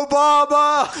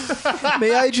Obama?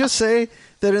 May I just say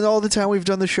that in all the time we've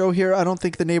done the show here, I don't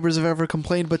think the neighbors have ever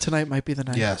complained, but tonight might be the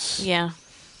night. Yes. Yeah.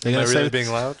 They're Am I gonna really say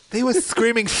being loud? they were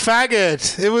screaming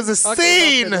faggot. It was a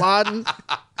scene.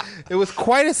 It was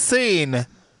quite a scene.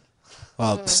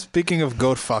 Well, speaking of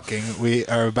goat fucking, we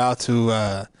are about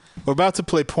to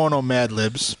play Porno Mad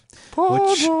Libs. Porno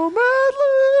Mad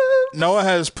Libs. Noah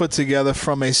has put together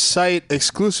from a site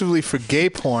exclusively for gay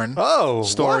porn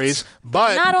stories. What?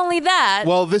 But not only that.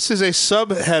 Well, this is a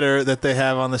subheader that they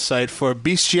have on the site for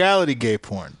bestiality gay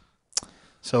porn.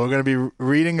 So we're going to be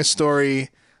reading a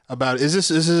story About is this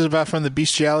about from the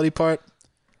bestiality part?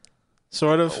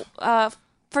 Sort of.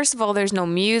 First of all, there's no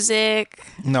music.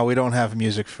 No, we don't have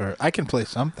music for. I can play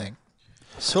something.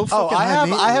 So Oh, fucking I have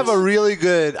maintenance.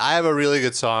 a really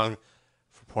good song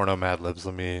for Porno Mad Libs.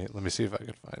 Let me see if I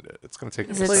can find it. It's gonna take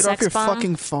me Is a it Play it second. off your Sex bomb?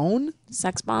 fucking phone?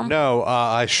 Sex bomb? No,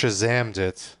 I Shazammed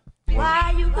it.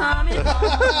 Why you coming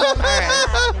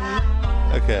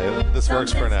Okay, this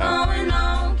works for now.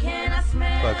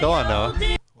 But go on, Noah.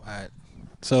 All right.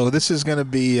 So this is gonna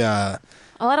be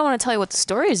Oh, I don't want to tell you what the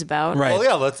story is about. right. Well,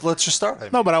 yeah, let's just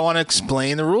start. No, but I want to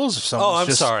explain the rules of something. Oh, I'm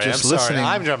sorry. I'm listening. sorry.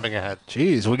 I'm jumping ahead.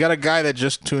 Jeez, we got a guy that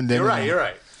just tuned in. You're right. and You're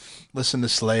right. Listened to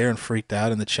Slayer and freaked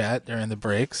out in the chat during the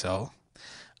break. So,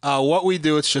 what we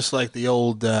do, it's just like the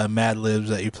old Mad Libs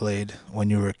that you played when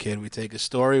you were a kid. We take a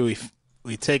story,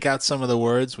 we take out some of the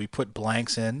words, we put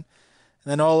blanks in,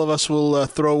 and then all of us will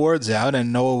throw words out,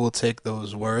 and Noah will take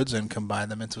those words and combine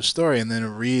them into a story, and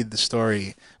then read the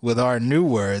story with our new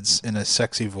words in a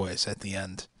sexy voice at the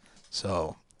end.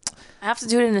 So, I have to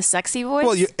do it in a sexy voice?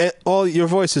 well, your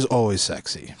voice is always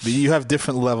sexy, but you have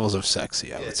different levels of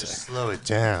sexy. I would say. Slow it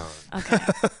down. Okay.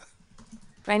 But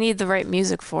I need the right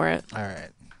music for it. All right,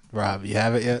 Rob, you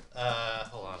have it yet?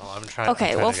 Hold on. I'm trying.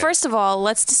 Okay, well, first of all,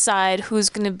 let's decide who's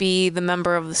going to be the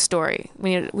member of the story.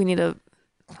 We need a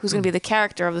who's going to be the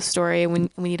character of the story, and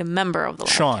we need a member of the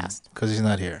Sean, cast. because he's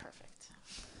not here.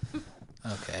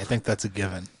 Okay, I think that's a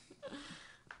given.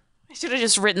 I should have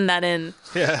just written that in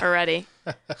Yeah. already.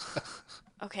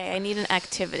 Okay, I need an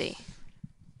activity.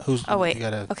 Who's? Oh wait. You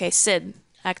gotta, Okay, Sid,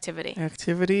 activity.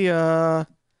 Activity,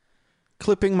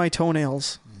 clipping my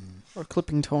toenails. Or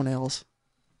clipping toenails.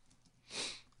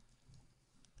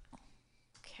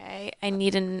 Okay, I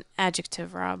need an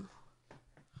adjective, Rob.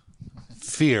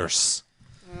 Fierce.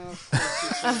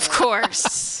 Of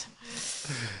course.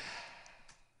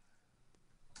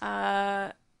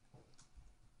 I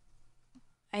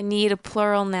need a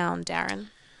plural noun, Darren.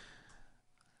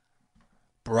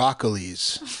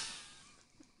 broccolis.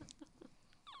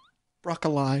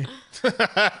 Broccoli.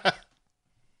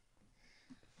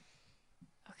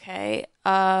 Okay.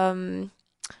 I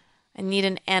need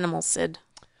an animal, Sid.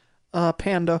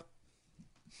 Panda.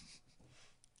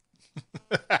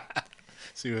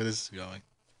 See where this is going.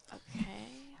 Okay.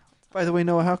 By the way,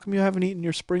 Noah, how come you haven't eaten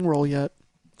your spring roll yet?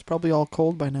 It's probably all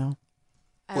cold by now.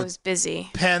 I was busy.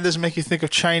 Pandas make you think of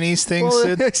Chinese things, Well,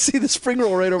 Sid? I see the spring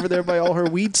roll right over there by all her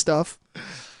weed stuff.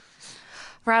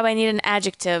 Rob, I need an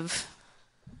adjective.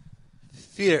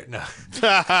 Fear. No.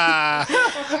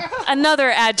 Another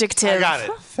adjective. I got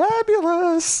it.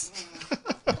 Fabulous.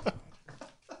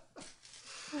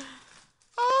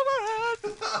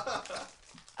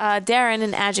 Darren,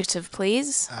 an adjective,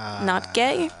 please. Not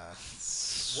gay.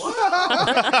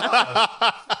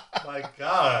 My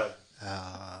God.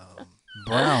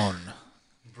 Brown.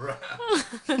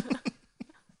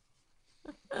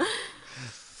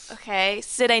 Okay,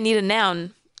 Sid, I need a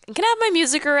noun. Can I have my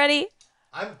music already?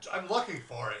 I'm looking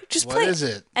for it. Just What play is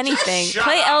it? anything. Shut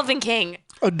Play up. Elvin King.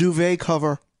 A duvet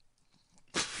cover.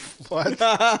 What?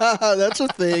 That's a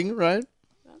thing, right?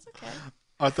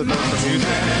 I thought that was the music.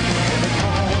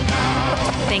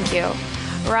 Thank you.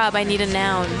 Rob, I need a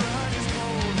noun.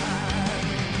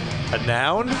 A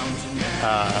noun?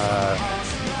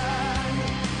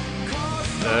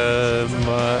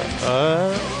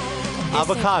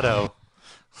 Avocado.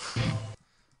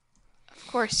 Of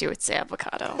course you would say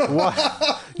avocado. What?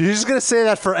 You're just gonna say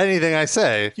that for anything I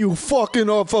say? You fucking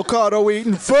avocado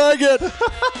eating faggot.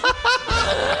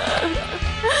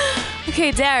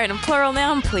 Okay, Darren, a plural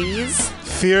noun, please.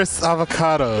 Fierce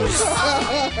avocados.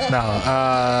 No,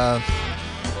 I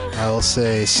will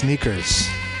say sneakers.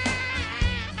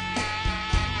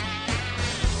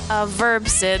 Verb,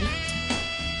 Sid.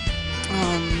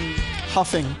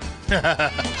 Huffing.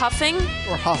 Puffing?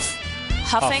 Or huff.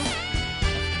 Huffing?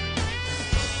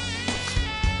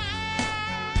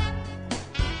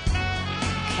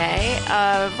 Okay,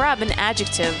 Rob, an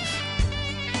adjective.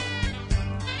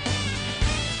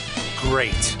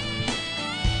 Great.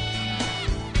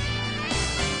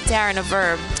 Darren, a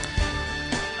verb.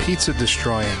 Pizza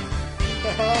destroying.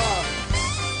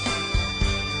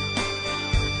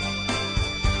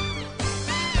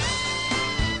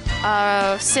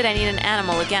 Sid, I need an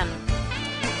animal again.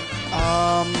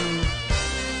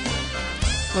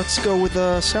 Let's go with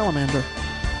a salamander.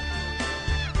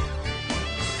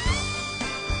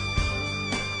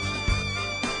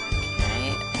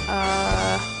 Okay,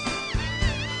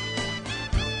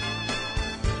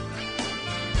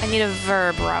 I need a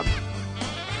verb, Rob.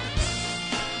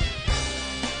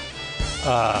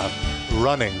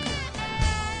 Running.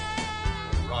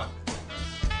 Run.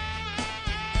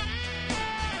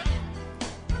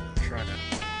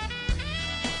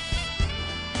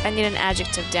 I need an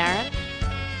adjective, Darren.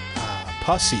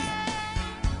 Pussy.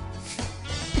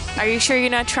 Are you sure you're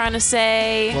not trying to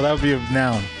say... Well, that would be a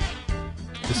noun.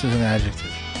 This is an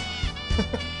adjective.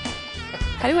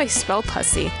 How do I spell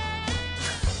pussy?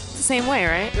 It's the same way,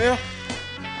 right? Yeah.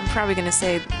 I'm probably going to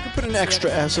say... You put an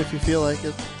extra S if you feel like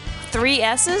it. 3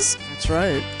 S's? That's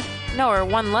right. No, or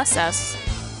 1 less S.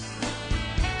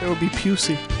 There would be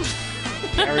Pusey.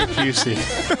 Very Pusey.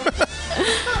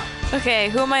 Okay,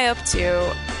 who am I up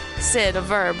to? Sid, a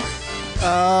verb.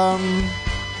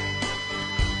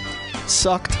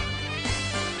 Sucked.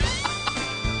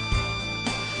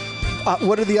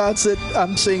 What are the odds that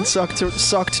I'm saying sucked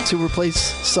to replace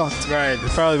sucked? Right,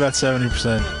 probably about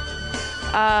 70%.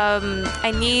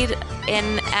 I need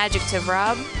an adjective,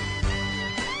 Rob.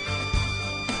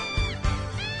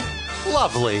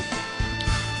 Lovely.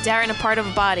 Darren, a part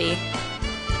of body.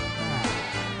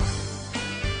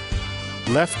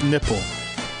 Left nipple.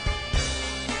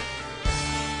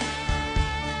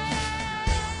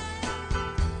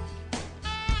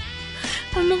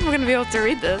 I don't know if we're going to be able to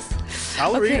read this.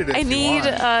 I'll read it if I you need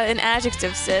want. an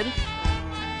adjective, Sid.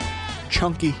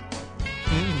 Chunky.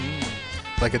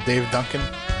 Like a Dave Duncan.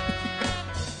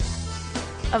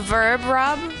 A verb,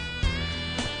 Rob.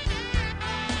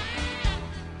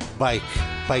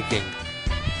 Biking.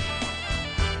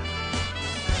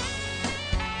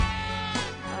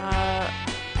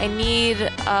 I need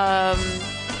a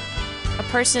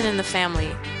person in the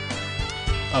family.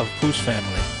 Of whose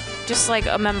family? Just like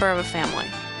a member of a family.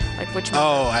 Like which member?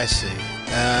 Oh, I see.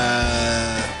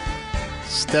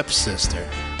 Stepsister.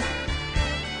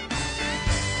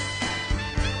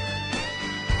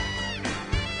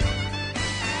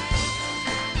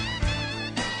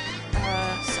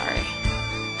 Sorry.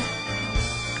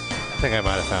 I think I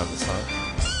might have found this one.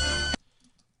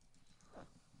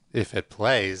 If it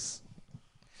plays.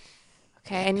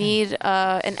 Okay, I need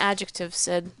an adjective,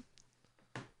 Sid.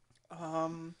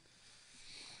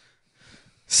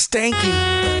 Stanky.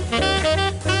 What?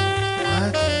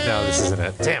 No, this isn't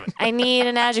it. Damn it. I need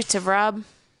an adjective, Rob.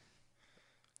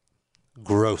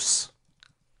 Gross.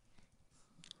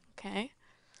 Okay.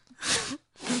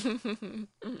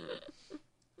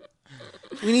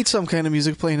 We need some kind of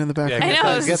music playing in the background. I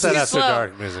know. Get that too after slow.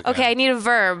 dark music. Okay, I need a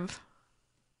verb.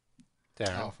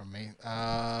 Darren. Oh, from me.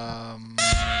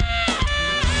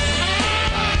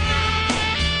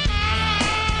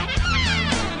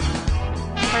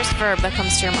 First verb that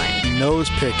comes to your mind. Nose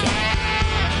picking.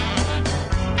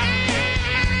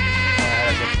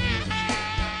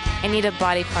 I need a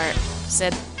body part,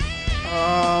 Sid.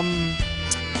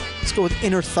 Let's go with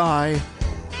inner thigh.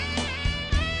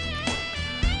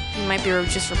 You might be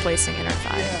just replacing inner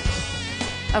thigh.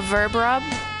 A verb, Rob.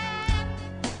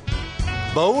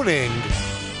 Boning.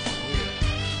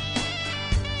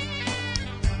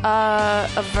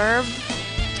 A verb.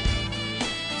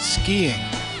 Skiing.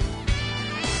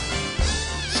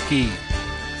 Ski.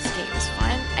 Skiing is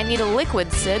fine. I need a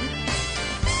liquid, Sid.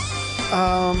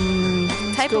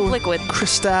 Type of liquid.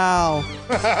 Cristal.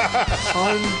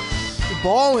 Son, you're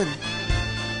ballin'.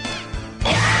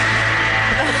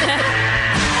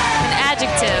 An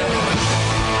adjective.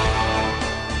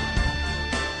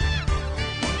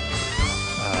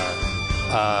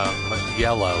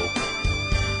 Yellow.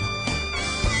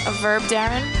 A verb,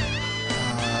 Darren.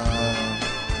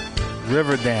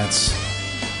 River dance.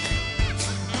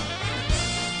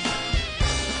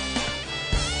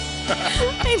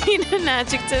 I need an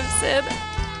adjective, Sid.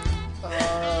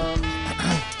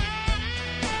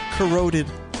 Corroded.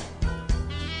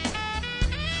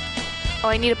 Oh,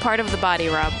 I need a part of the body,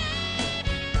 Rob.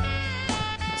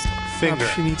 Finger.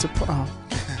 She needs a.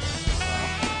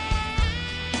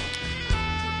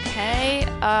 Okay.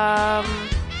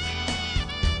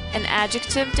 An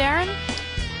adjective, Darren. These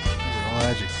are all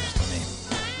adjectives to me.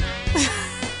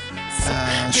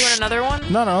 Do you want another one?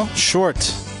 No.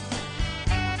 Short.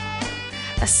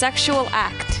 A sexual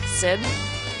act, Sid.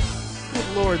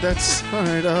 Good Lord, that's all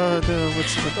right.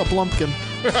 What's it? A blumpkin.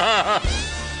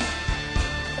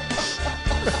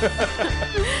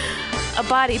 A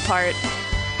body part.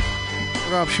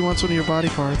 Rob, she wants one of your body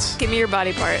parts. Give me your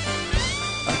body part.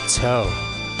 A toe.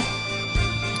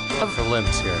 For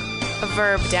limbs here. A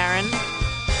verb, Darren.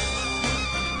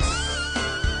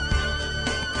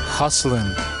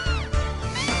 Hustling.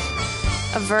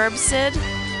 A verb, Sid.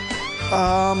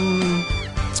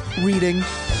 Reading.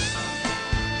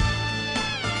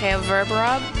 Okay, a verb,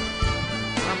 Rob.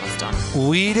 We're almost done.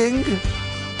 Weeding.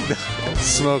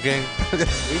 Smoking.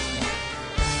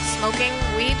 Smoking,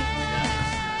 weed.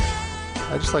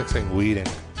 I just like saying weeding.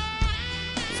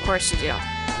 Of course you do.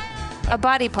 A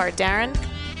body part, Darren.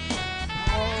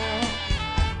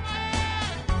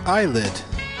 Eyelid.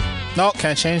 No,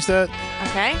 can I change that?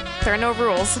 Okay. There are no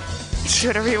rules. Do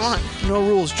whatever you want. No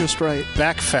rules, just right.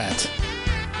 Back fat.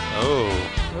 Oh.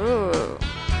 Ooh.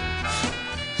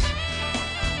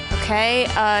 Okay.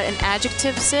 An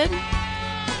adjective, Sid?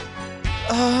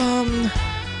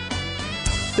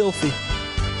 Filthy.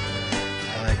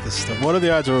 I like this stuff. What are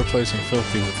the odds of replacing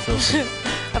filthy with filthy?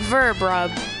 A verb,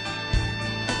 Rob.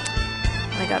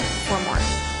 I got 4 more.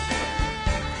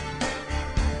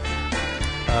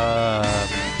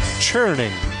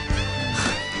 Churning.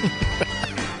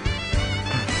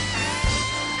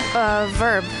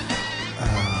 Verb.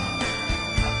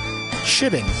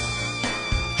 Shitting.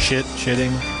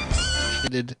 Shitting.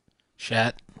 Shitted.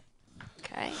 Shat.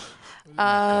 Okay.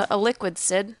 A liquid,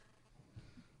 Sid.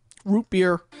 Root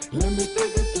beer.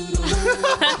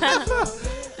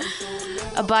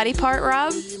 A body part,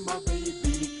 Rob.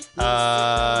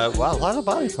 Wow, a lot of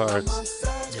body parts.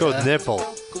 Let's go with nipple.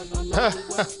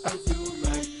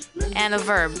 And a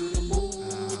verb.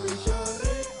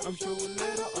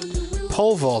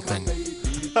 Pole vaulting.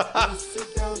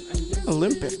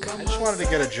 Olympic. I just wanted to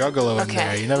get a juggalo in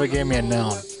there. You never gave me a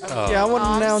noun. Yeah, I want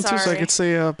a noun too, so I sorry. could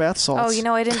say bath salts. Oh, you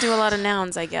know, I didn't do a lot of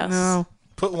nouns, I guess. No.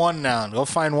 Put one noun. Go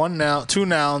find one noun, 2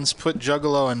 nouns, put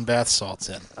juggalo and bath salts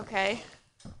in. Okay.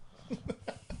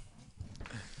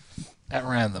 At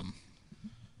random.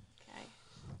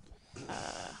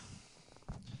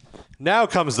 Now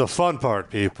comes the fun part,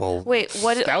 people. Wait,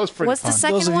 what? That was pretty What's fun. the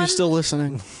second Those of one? you still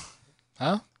listening.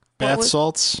 Huh? Bath was-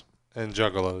 salts. And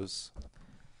juggalos.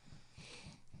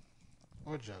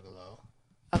 Or juggalo.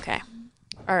 Okay.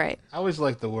 All right. I always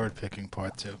like the word picking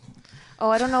part too. Oh,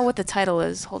 I don't know what the title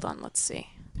is. Hold on, let's see.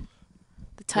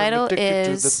 The title Let me take you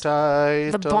to is the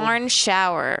The Barn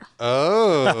Shower.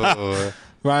 Oh.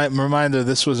 Right. Reminder: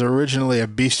 this was originally a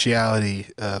bestiality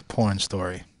porn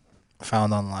story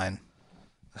found online.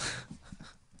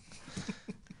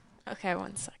 Okay,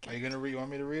 one second. Are you gonna read? You want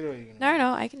me to read it? Or are you gonna...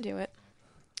 No, I can do it.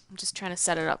 I'm just trying to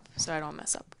set it up so I don't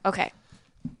mess up. Okay.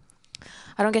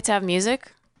 I don't get to have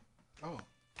music? Oh.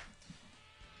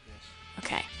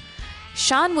 Okay.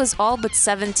 Sean was all but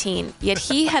 17, yet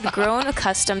he had grown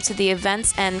accustomed to the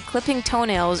events and clipping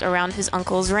toenails around his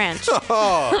uncle's ranch.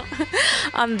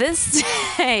 On this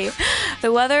day,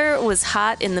 the weather was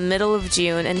hot in the middle of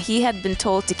June, and he had been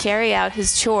told to carry out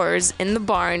his chores in the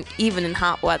barn even in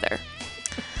hot weather.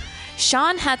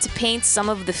 Sean had to paint some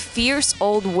of the fierce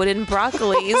old wooden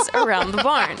broccolis around the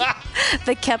barn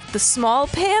that kept the small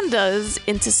pandas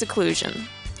into seclusion.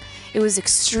 It was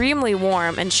extremely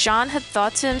warm, and Sean had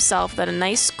thought to himself that a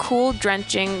nice cool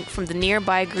drenching from the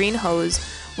nearby green hose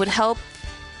would help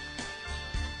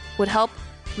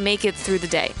make it through the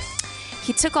day.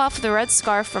 He took off the red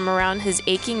scarf from around his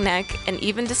aching neck and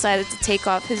even decided to take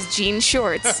off his jean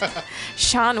shorts.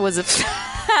 Sean was a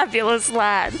fabulous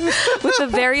lad with a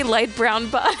very light brown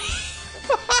body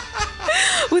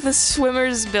with a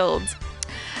swimmer's build.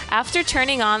 After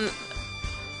turning on...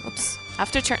 Oh,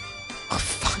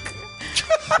 fuck.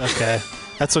 Okay.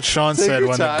 That's what Sean Take said your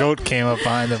when time. the goat came up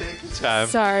behind him.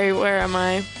 Sorry, where am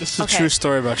I? This is a Okay. true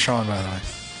story about Sean, by the way.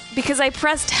 Because I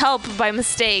pressed help by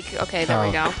mistake. Okay, there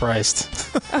we go. Christ.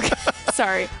 Okay,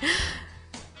 sorry.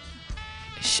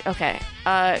 Okay.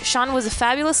 Sean was a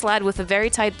fabulous lad with a very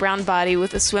tight brown body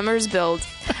with a swimmer's build.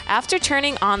 After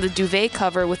turning on the duvet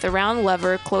cover with a round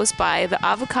lever close by, the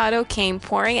avocado came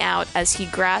pouring out as he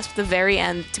grasped the very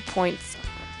end to point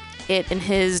it in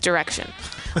his direction.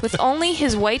 With only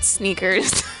his white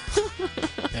sneakers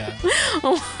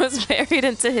almost buried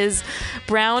into his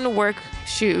brown work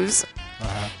shoes,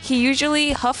 he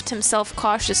usually huffed himself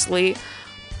cautiously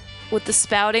with the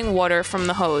spouting water from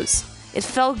the hose. It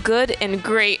felt good and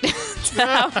great to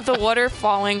have the water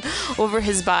falling over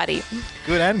his body.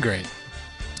 Good and great.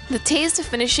 The taste of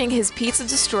finishing his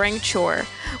pizza-destroying chore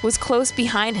was close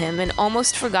behind him and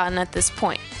almost forgotten at this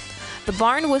point. The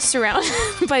barn was surrounded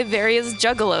by various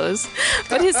juggalos,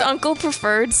 but his uncle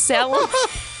preferred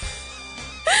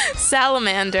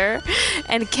salamander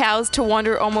and cows to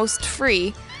wander almost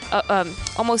freely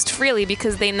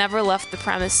because they never left the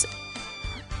premise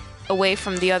away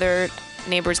from the other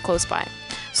neighbors close by.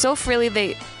 So freely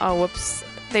they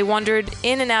wandered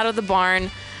in and out of the barn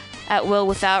at will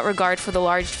without regard for the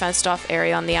large fenced-off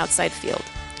area on the outside field.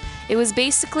 It was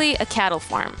basically a cattle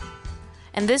farm.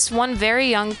 And this one very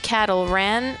young cattle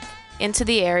ran into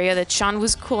the area that Sean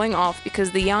was cooling off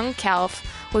because the young calf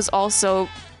was also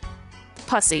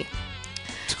pussy.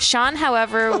 Sean,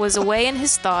 however, was away in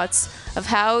his thoughts of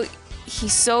how he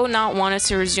so not wanted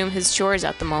to resume his chores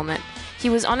at the moment. He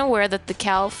was unaware that the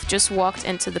calf just walked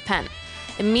into the pen.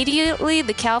 Immediately,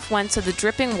 the calf went to the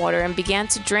dripping water and began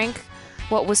to drink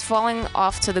what was falling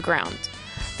off to the ground.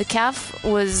 The calf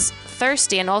was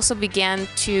thirsty and also began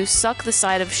to suck the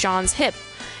side of Sean's hip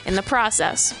in the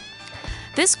process.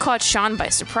 This caught Sean by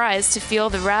surprise to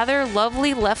feel the rather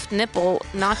lovely left nipple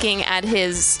knocking at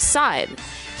his side.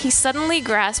 He suddenly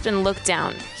grasped and looked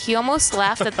down. He almost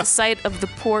laughed at the sight of the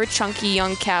poor, chunky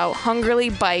young cow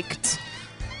hungrily biked,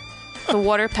 the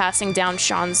water passing down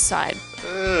Sean's side.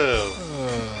 Ew.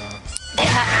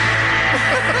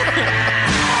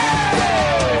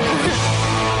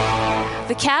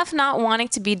 The calf, not wanting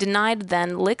to be denied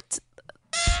then, licked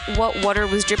what water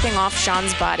was dripping off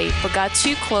Sean's body, but got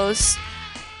too close.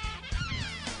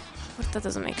 That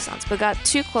doesn't make sense. But got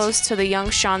too close to the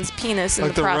young Sean's penis in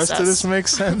Like the process. rest of this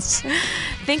makes sense.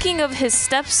 Thinking of his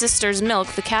stepsister's milk,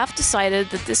 the calf decided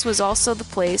that this was also the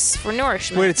place for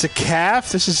nourishment. Wait, it's a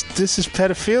calf? This is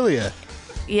pedophilia.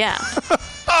 Yeah.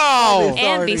 Oh!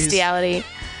 And bestiality.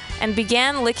 And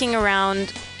began licking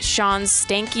around Sean's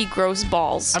stanky, gross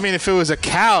balls. I mean, if it was a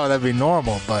cow, that'd be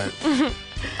normal, but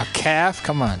a calf?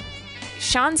 Come on.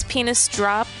 Sean's penis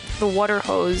dropped the water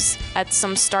hose at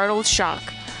some startled shock.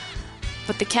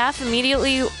 But the calf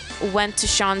immediately went to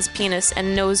Sean's penis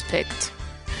and nose-picked.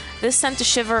 This sent a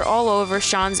shiver all over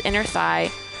Sean's inner thigh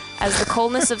as the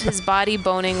coldness of his body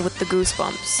boning with the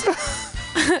goosebumps.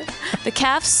 The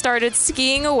calf started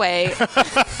skiing away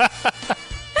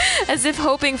as if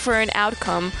hoping for an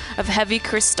outcome of heavy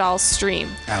crystal stream.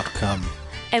 Outcome.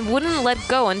 And wouldn't let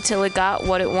go until it got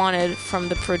what it wanted from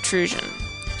the protrusion.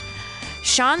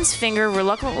 Sean's finger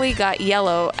reluctantly got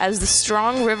yellow as the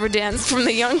strong river dance from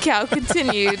the young cow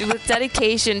continued with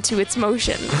dedication to its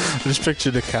motion. Just picture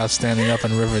the cow standing up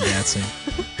and river dancing.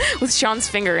 With Sean's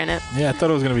finger in it. Yeah, I thought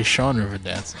it was going to be Sean river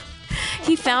dancing.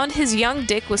 He found his young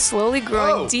dick was slowly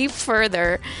growing deep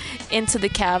further into the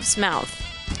calf's mouth.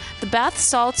 The bath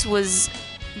salts was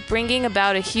bringing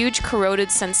about a huge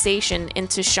corroded sensation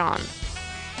into Sean,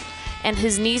 and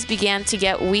his knees began to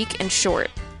get weak and short.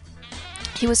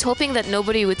 He was hoping that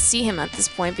nobody would see him at this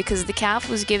point because the calf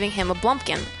was giving him a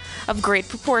blumpkin of great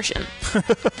proportion.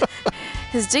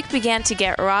 His dick began to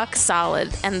get rock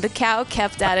solid, and the cow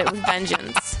kept at it with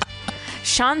vengeance.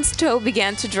 Sean's toe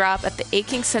began to drop at the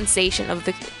aching sensation of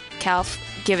the calf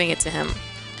giving it to him.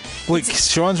 Wait,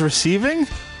 Sean's receiving?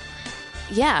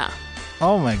 Yeah,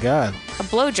 Oh my god. a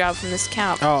blowjob from this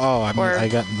cow. I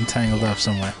got entangled up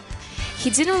somewhere. He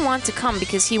didn't want to come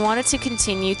because he wanted to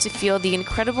continue to feel the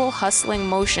incredible hustling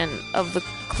motion of the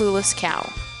clueless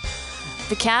cow.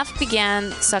 The calf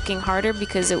began sucking harder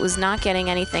because it was not getting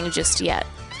anything just yet,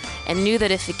 and knew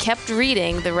that if it kept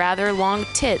reading the rather long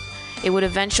tit, it would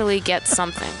eventually get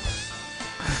something.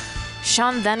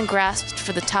 Sean then grasped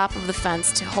for the top of the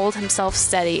fence to hold himself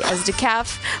steady as the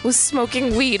calf was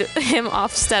smoking weed him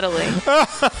off steadily.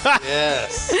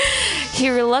 Yes. He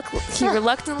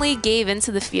reluctantly gave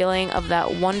into the feeling of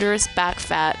that wondrous back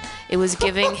fat it was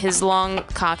giving his long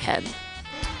cockhead.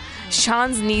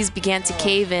 Sean's knees began to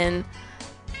cave in.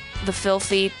 The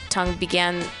filthy tongue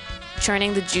began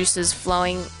churning the juices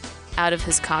flowing out of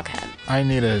his cockhead. I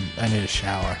need a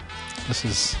shower.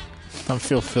 I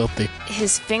feel filthy.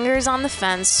 His fingers on the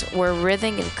fence were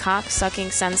writhing in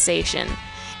cock-sucking sensation,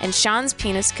 and Sean's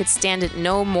penis could stand it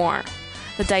no more.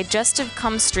 The digestive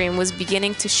cum stream was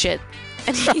beginning to shit,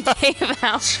 and he gave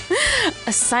out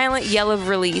a silent yell of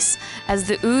release as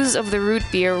the ooze of the root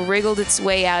beer wriggled its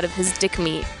way out of his dick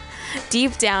meat,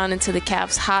 deep down into the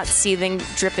calf's hot, seething,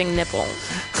 dripping nipple.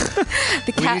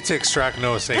 We need to extract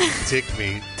Noah saying dick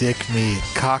meat. Dick meat.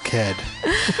 Cockhead.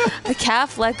 The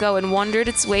calf let go and wandered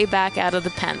its way back out of the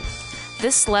pen.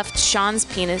 This left Sean's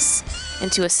penis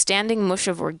into a standing mush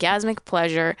of orgasmic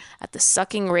pleasure at the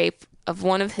sucking rape of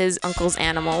one of his uncle's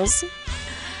animals.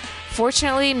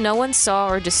 Fortunately, no one saw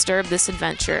or disturbed this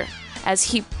adventure, as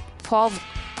he pole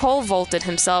vaulted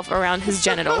himself around his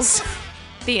genitals.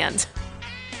 The end.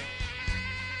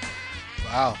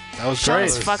 Wow, that was Sean great.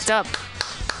 is fucked up.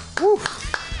 Woo.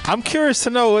 I'm curious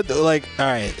to know what, all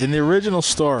right, in the original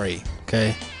story,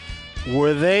 okay,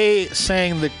 were they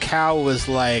saying the cow was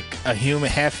like a human,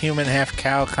 half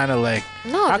cow, kind of like?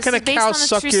 No, how this can is a based cow on a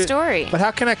suck true your, story. But how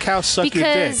can a cow suck your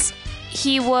dick? Because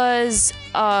he was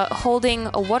holding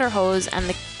a water hose and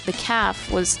the calf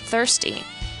was thirsty.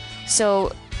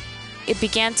 So it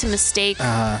began to mistake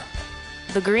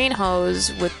the green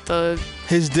hose with the...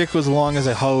 His dick was long as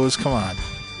a hose. Come on.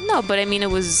 No, but I mean, it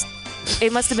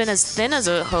must have been as thin as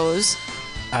a hose.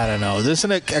 I don't know.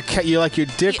 Isn't it? You like your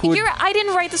dick would. I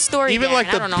didn't write the story. Even Dan. like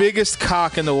I don't the know. biggest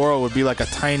cock in the world would be like a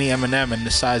tiny M&M in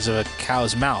the size of a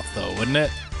cow's mouth, though, wouldn't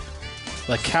it?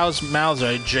 Like cows' mouths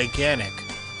are gigantic.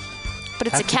 But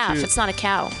it's a calf. It's not a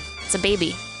cow. It's a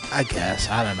baby. I guess.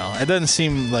 I don't know. It doesn't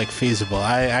seem like feasible.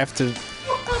 I have to.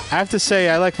 I have to say,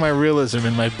 I like my realism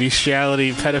in my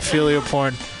bestiality, pedophilia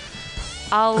porn.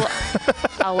 I'll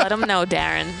let him know,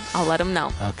 Darren. I'll let him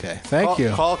know. Okay, thank you.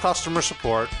 Call customer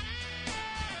support.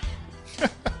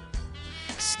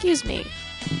 Excuse me.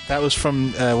 That was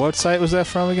from what site was that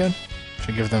from again?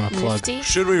 Should give them a plug. Nifty?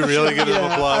 Should we really give them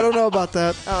a plug? I don't know about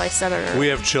that. Oh, I said it earlier. We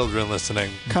have children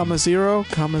listening. Comma zero.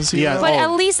 Yeah, But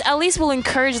at least we'll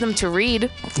encourage them to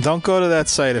read. Don't go to that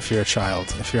site if you're a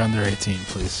child. If you're under 18,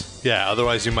 please. Yeah,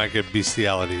 otherwise you might get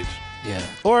bestiality. Yeah.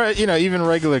 Or even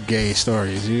regular gay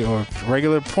stories or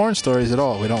regular porn stories at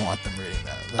all. We don't want them reading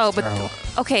that. That's terrible.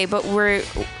 Okay, but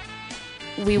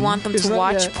we want them to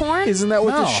watch porn. Isn't that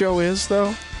what No. the show is,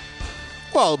 though?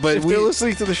 Well, but if they're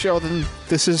listening to the show, then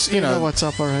this is they know what's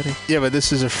up already. Yeah, but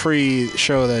this is a free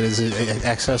show that is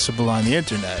accessible on the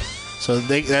internet. So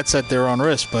that's at their own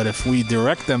risk. But if we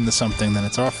direct them to something, then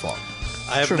it's our fault.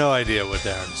 I have no idea what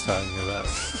Darren's talking about.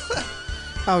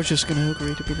 I was just going to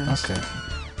agree to be nice. Okay.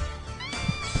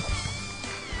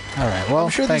 All right. Well, I'm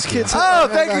sure these thank you. kids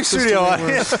have thank you, access to studio it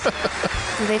audience.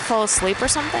 Do they fall asleep or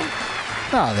something?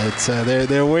 No, that's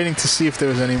they're waiting to see if there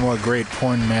was any more great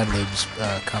porn Mad Libs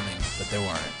coming, but there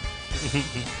weren't.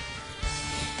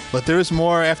 But there is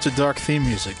more After Dark theme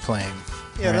music playing.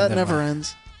 Yeah, that never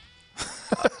ends.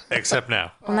 Except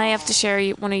now. Well, now you have to share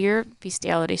one of your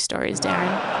bestiality stories, Darren.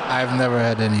 I've never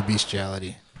had any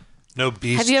bestiality. No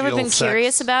bestial Have you ever been sex?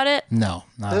 curious about it? No,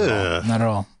 not at all. Not at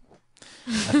all.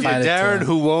 Yeah, Darren,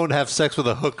 who won't have sex with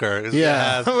a hooker, is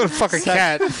Yeah, gonna I'm gonna fuck a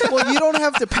cat. Well, you don't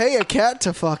have to pay a cat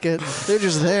to fuck it. They're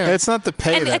just there. It's not the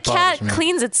pay And a that cat bothers me.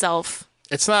 cleans itself.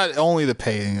 It's not only the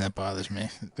paying that bothers me.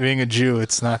 Being a Jew,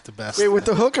 it's not the best. Wait, with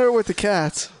the hooker or with the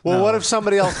cats? Well, what if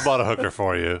somebody else bought a hooker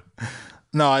for you?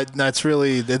 No, that's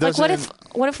really. It Like, doesn't.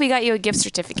 what if we got you a gift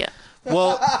certificate?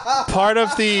 Well, part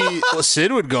of the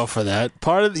Sid would go for that.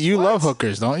 Part of you love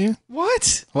hookers, don't you?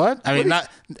 What? What? I mean, not.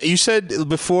 You said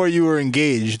before you were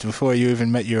engaged, before you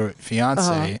even met your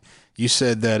fiance, you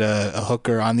said that a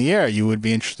hooker on the air, you would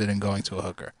be interested in going to a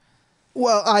hooker.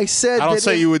 Well, I said I don't that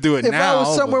say you would do it if now, I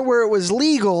was somewhere but- where it was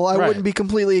legal, I Right. wouldn't be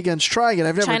completely against trying it.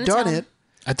 I've never done Chinatown. it.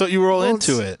 I thought you were all Well,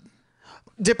 into it's- it.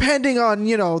 Depending on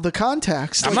the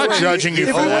context. I'm not judging you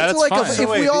if for we that. went to That's fine.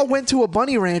 if we all went to a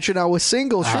bunny ranch and I was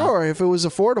single, sure. If it was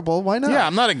affordable, why not? Yeah,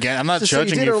 I'm not again. I'm not Just say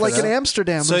judging did, you or for like that. in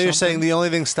Amsterdam. So or you're something. saying the only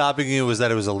thing stopping you was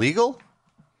that it was illegal?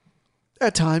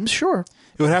 At times, sure.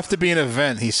 It would have to be an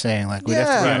event. He's saying like we'd have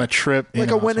to be Yeah. on a trip, you Like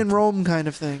know, a when in Rome kind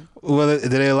of thing. Well,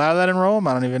 did they allow that in Rome?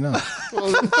 I don't even know.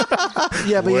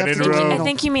 Yeah, but you When have to in do Rome. I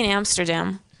think you mean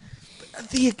Amsterdam.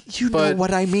 You know But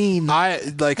what I mean. I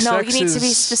like. No, sex you need to be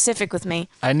is- specific with me.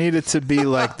 I need it to be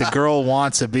like the girl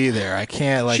wants to be there. I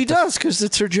can't like. she does because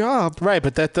it's her job. Right,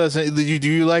 but that doesn't. Do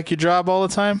you like your job all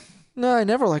the time? No, I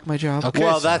never like my job. Okay,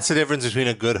 Well, so- that's the difference between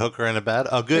a good hooker and a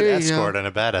good There you escort go. and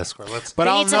a bad escort. Let's. But They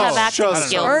I'll need to know. have acting Show us.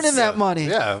 skills. Earning that money.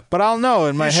 Yeah. But I'll know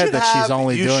in my You head should that have- she's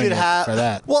only you doing should it have- for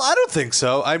that. Well, I don't think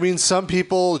so. I mean, some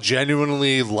people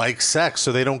genuinely like sex,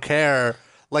 so they don't care.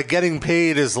 Like getting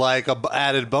paid is like a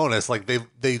added bonus. Like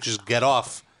they just get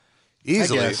off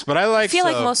easily. I guess, but I I like. feel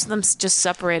like So- most of them just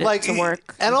separate it Like to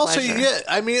work. and also pleasure. you get.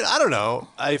 I mean, I don't know.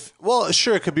 Well,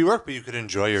 sure, it could be work, but you could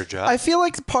enjoy your job. I feel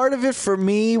like part of it for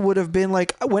me would have been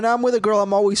like when I'm with a girl,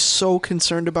 I'm always so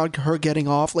concerned about her getting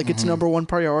off. Like it's number one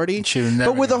priority. She would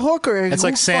never But with a hooker, It's who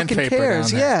like sandpaper fucking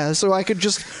cares? down there. Yeah, so I could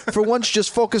just for once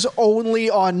just focus only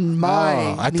on my.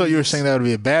 Oh, I thought you were needs. saying that would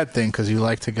be a bad thing because you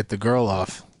like to get the girl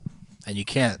off, and you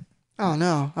can't. Oh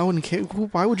no, I wouldn't care.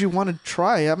 Why would you want to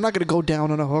try? I'm not going to go down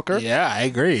on a hooker. Yeah, I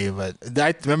agree. But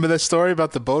I remember that story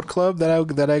about the boat club that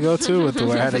I go to with the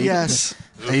where I had to Yes.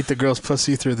 eat the girl's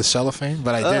pussy through the cellophane,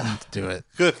 but I didn't do it.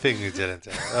 Good thing you didn't.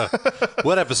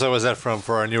 What episode was that from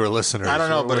for our newer listeners? I don't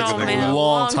know, but it's Oh, a man,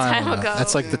 long time ago. ago.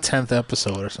 That's like the 10th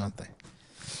episode or something.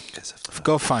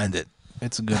 Go find it.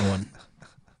 It's a good one.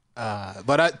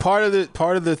 But part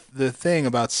of the thing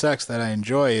about sex that I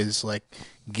enjoy is like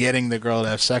getting the girl to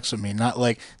have sex with me, not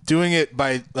like doing it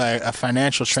by like a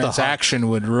financial transaction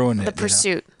would ruin it. The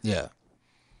pursuit. Yeah.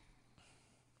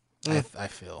 I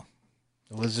feel.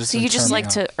 It was just So you just like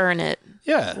turning to earn it.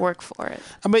 Yeah. Work for it.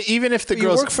 But even if the You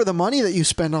girl's work for the money that you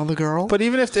spend on the girl. But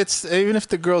even if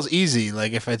the girl's easy,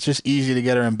 like if it's just easy to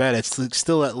get her in bed, it's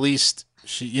still at least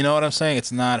she. You know what I'm saying?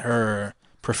 It's not her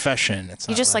profession. It's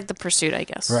You not just like the pursuit, I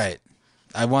guess. right.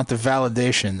 I want the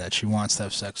validation that she wants to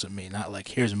have sex with me, not like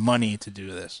here's money to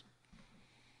do this.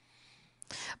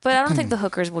 But I don't think the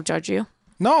hookers will judge you.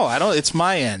 No, I don't. It's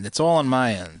my end. It's all on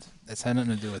my end. It's had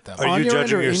nothing to do with them. Are On you your end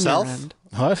judging or in your yourself? end?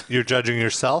 What? You're judging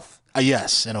yourself?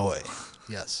 Yes, in a way.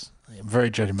 Yes, I'm very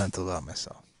judgmental about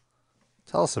myself.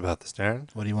 Tell us about this, Darren.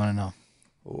 What do you want to know?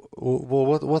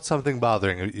 Well, what's something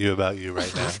bothering you about you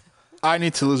right now? I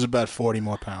need to lose about 40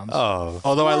 more pounds. Oh.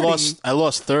 Although I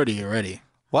lost 30 already.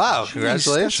 Wow,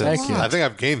 congratulations. Thank you. I think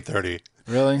I've gained 30.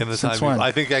 Really? In the Since time when?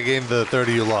 I think I gained the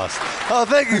 30 you lost. Oh,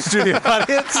 thank you, studio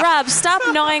audience. Rob, stop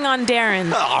gnawing on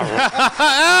Darren.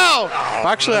 Ow!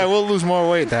 Actually, I will lose more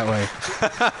weight that way.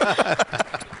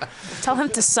 Tell him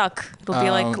to suck. It'll be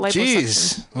like liposuction.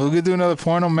 Jeez. We're going to do another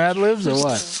porno Mad Libs or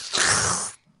what?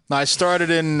 No, I started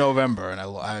in November, and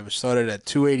I started at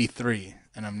 283,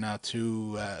 and I'm now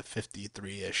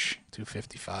 253-ish,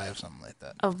 255, something like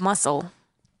that. Of muscle.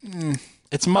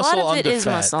 It's muscle lot of under it is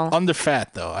fat. muscle. Under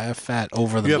fat, though. I have fat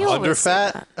over the You have muscle. under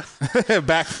fat?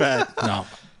 Back fat. No.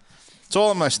 It's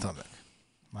all in my stomach.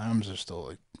 My arms are still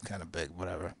like, kind of big,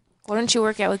 whatever. Why don't you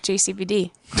work out with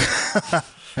JCVD?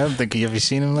 I don't think, have you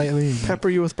seen him lately? Pepper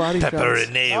you with body shots.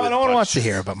 No, no one wants to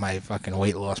hear about my fucking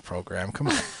weight loss program. Come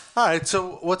on. All right,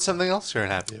 so what's something else you're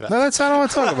unhappy about? No, I don't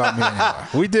want to talk about me anymore.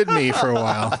 We did me for a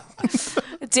while.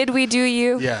 Did we do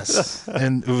you? Yes.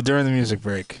 And during the music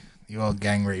break, you all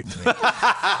gang raped me.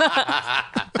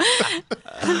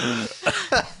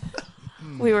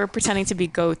 We were pretending to be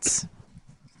goats.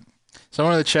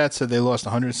 Someone in the chat said they lost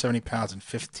 170 pounds in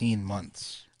 15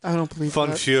 months. I don't believe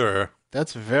Fun that. Führer.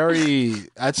 That's very...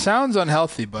 That sounds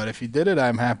unhealthy, but if you did it,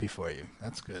 I'm happy for you.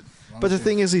 That's good. But the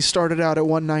thing is, he started out at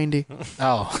 190.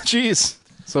 Oh, jeez.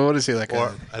 So what is he, like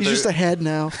He's just ahead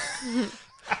now.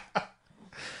 I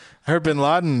heard Bin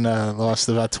Laden lost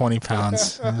about 20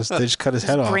 pounds. They just cut his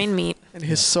head off. Brain meat. And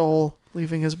his soul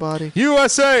leaving his body.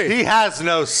 USA! He has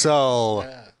no soul.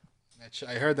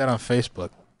 I heard that on Facebook.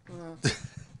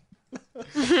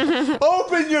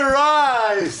 Open your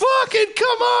eyes! Fucking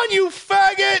come on, you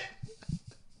faggot!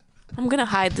 I'm going to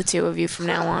hide the two of you from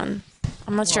now on.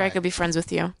 I'm not sure I Why? could be friends with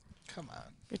you. Come on.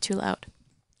 You're too loud.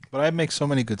 But I make so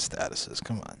many good statuses.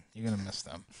 Come on. You're going to miss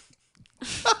them.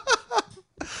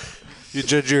 You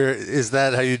judge is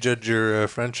that how you judge your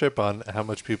friendship, on how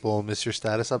much people miss your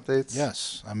status updates?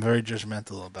 Yes. I'm very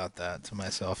judgmental about that to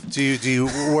myself. Do you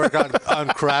work on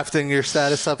crafting your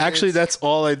status updates? Actually, that's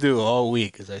all I do all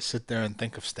week is I sit there and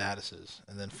think of statuses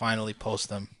and then finally post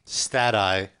them. Stat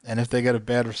eye. And if they get a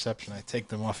bad reception, I take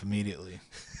them off immediately.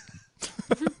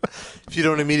 If you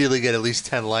don't immediately get at least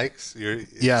 10 likes,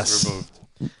 it's removed.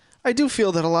 I do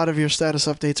feel that a lot of your status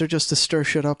updates are just to stir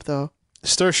shit up, though.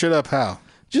 Stir shit up how?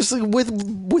 Just like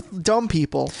with dumb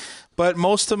people. But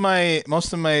most of my they're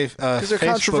Facebook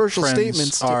controversial friends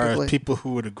statements, are typically. people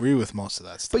who would agree with most of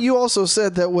that stuff. But you also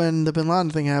said that when the Bin Laden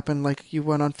thing happened, like you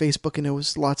went on Facebook and it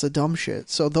was lots of dumb shit.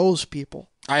 So those people.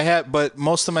 But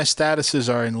most of my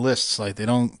statuses are in lists. Like they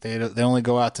only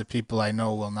go out to people I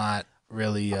know will not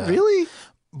really. Really?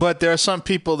 But there are some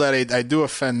people that I do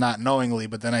offend not knowingly,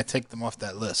 but then I take them off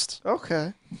that list.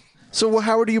 Okay. So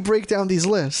how do you break down these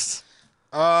lists?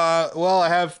 Well, I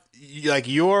have like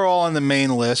you're all on the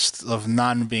main list of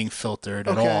non being filtered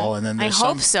at Okay. all, and then I there's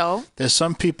hope so. There's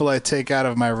some people I take out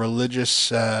of my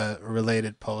religious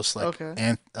related posts, like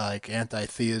Okay. like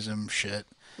anti-theism shit,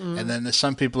 Mhm. and then there's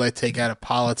some people I take out of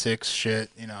politics shit,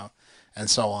 and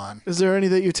so on. Is there any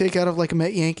that you take out of like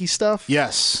Met Yankee stuff?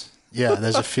 Yes, yeah.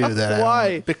 There's a few that I Why?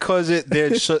 don't, because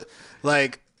they're so,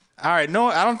 like. All right, no,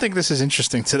 I don't think this is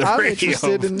interesting to the I'm radio.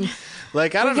 interested in.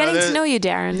 Like I We're don't know. getting to know you,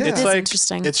 Darren. It's It's like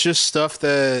interesting. it's just stuff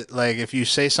that like if you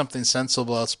say something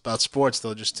sensible about sports,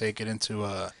 they'll just take it into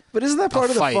a. But isn't that part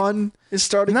of the fight. fun? Is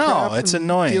starting? No, crap it's and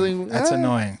annoying. dealing- That's Eh,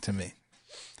 annoying to me.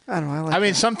 I don't know. I like I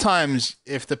mean, that. sometimes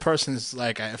if the person's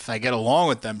like, if I get along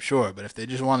with them, sure. But if they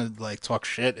just want to like talk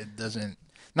shit, it doesn't.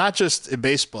 Not just in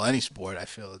baseball, any sport. I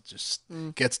feel it just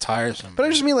gets tiresome. But I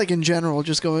just mean like in general,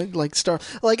 just going like start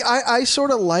like I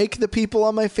sort of like the people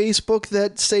on my Facebook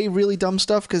that say really dumb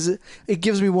stuff because it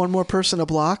gives me one more person to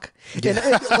block. And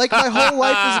like my whole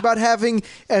life is about having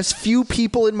as few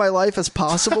people in my life as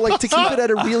possible, like to keep it at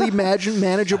a really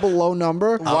manageable low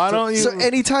number. Why don't you? So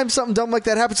anytime something dumb like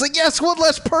that happens, like yes, one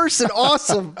less person,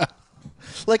 awesome.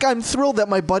 Like I'm thrilled that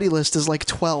my buddy list is like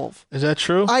 12. Is that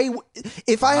true?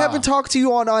 If I haven't talked to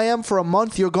you on IM for a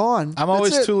month, you're gone. I'm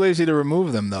always That's it. too lazy to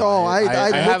remove them, though. Oh, I look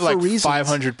have for like reasons.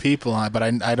 500 people on it, but I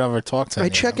never talk to. I any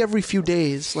of check them. every few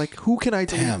days. Like, who can I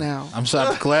delete Damn. now? I'm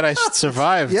glad I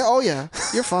survived. Yeah, oh yeah.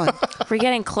 You're fine. We're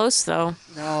getting close, though.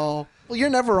 No. Well, you're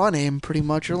never on AIM, pretty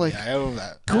much. You're like I have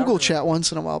that. Google chat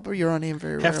once in a while, but you're on AIM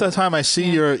very Half rarely. the time I see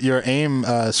your AIM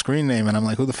screen name and I'm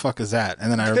like, who the fuck is that? And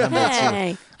then I remember it's you.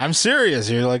 Hey. I'm serious.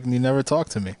 You're like, you never talk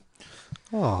to me.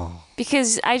 Oh.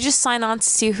 Because I just sign on to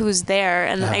see who's there,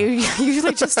 and I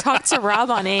usually just talk to Rob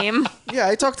on AIM. Yeah,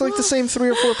 I talked to like the same 3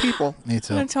 or 4 people. Me I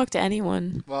too. don't talk to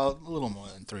anyone. Well, a little more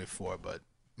than 3 or 4, but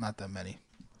not that many.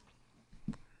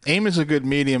 AIM is a good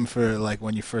medium for like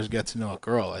when you first get to know a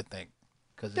girl, I think,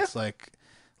 because it's like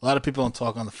A lot of people don't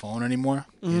talk on the phone anymore,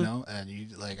 you Mhm. know, and you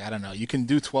I don't know, you can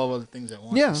do 12 other things at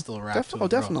once Yeah, and still rap to a girl.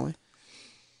 definitely.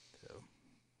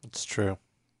 It's true.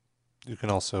 You can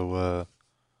also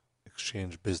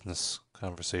exchange business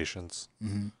conversations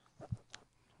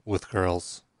with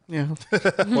girls. Yeah.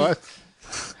 What?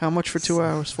 How much for 2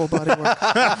 hours full body work?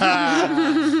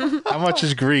 How much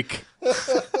is Greek?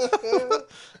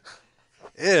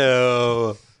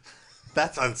 Ew.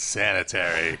 That's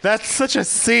unsanitary. That's such a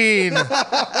scene.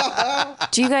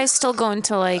 Do you guys still go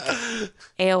into like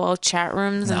AOL chat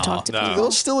rooms and talk to people?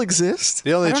 Those still exist?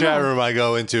 The only I don't chat know. room I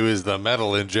go into is the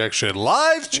Metal Injection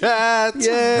live chat.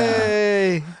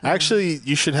 Yay! Actually,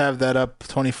 you should have that up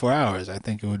 24 hours. I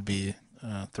think it would be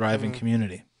a thriving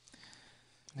community.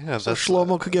 Yeah, So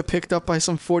Shlomo could get picked up by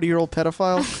some 40-year-old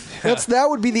pedophile. That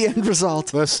would be the end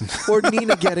result. Listen, or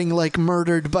Nina getting like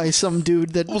murdered by some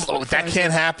dude that. That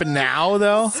can't happen now,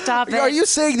 though. Stop it. Are you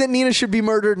saying that Nina should be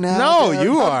murdered now? No, Dan?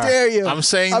 you How are. dare you? I'm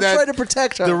saying I'm that trying to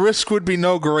protect her. the risk would be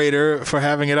no greater for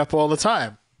having it up all the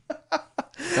time.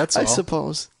 That's all. I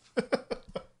suppose.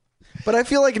 But I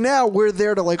feel like now we're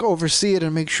there to like oversee it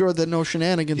and make sure that no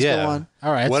shenanigans go on.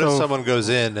 All right. What if so someone goes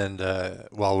in and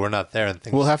while we're not there and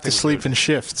things? we'll have to things sleep go- in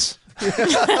shifts.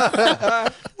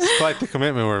 It's quite the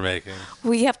commitment we're making.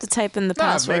 We have to type in the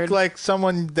Nah, password. make like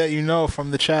someone that you know from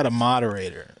the chat a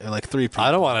moderator. Like 3 people. I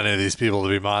don't want any of these people to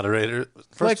be moderators.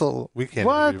 First Like, of all, we can't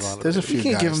what? even be moderators. There's a few You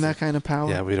can't give guys them that kind of power.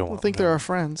 Yeah, we don't I want think them. they're our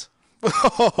friends.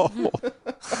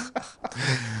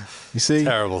 You see?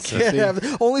 Terrible. Yeah,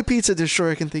 only Pizza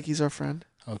Destroyer can think he's our friend.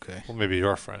 Okay. Well, maybe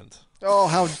your friend. Oh,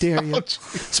 how dare you!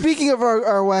 Speaking of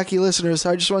our wacky listeners,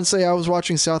 I just want to say I was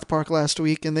watching South Park last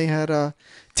week, and they had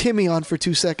Timmy on for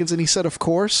 2 seconds, and he said, "Of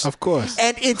course, Of course.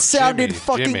 and it sounded Jimmy,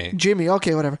 fucking Jimmy.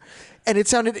 Okay, whatever. And it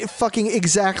sounded fucking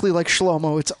exactly like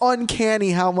Shlomo. It's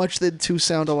uncanny how much the two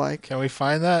sound alike. Can we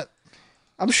find that?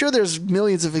 I'm sure there's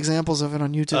millions of examples of it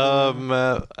on YouTube.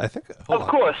 I think. Hold Of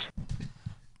on. course.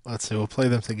 Let's see. We'll play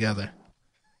them together.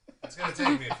 It's gonna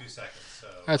take me a few seconds. So.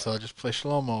 That's all. Just play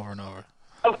Shlomo over and over.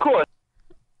 Of course.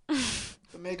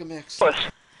 The Mega Mix.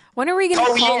 When are we going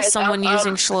to Oh, call yeah, someone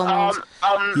using Shlomo?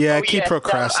 Yeah, I oh, keep yes,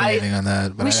 procrastinating on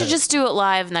that. But we I should have- just do it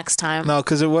live next time. No,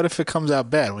 because what if it comes out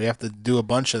bad? We have to do a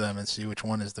bunch of them and see which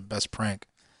one is the best prank.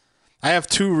 I have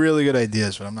 2 really good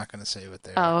ideas, but I'm not going to say what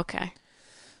they are. Oh, okay.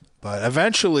 But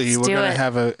eventually, Let's we're do going to it.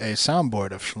 have a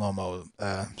soundboard of Shlomo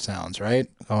sounds, right?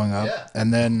 Going up.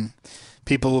 And then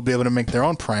people will be able to make their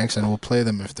own pranks, and we'll play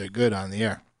them if they're good on the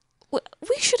air.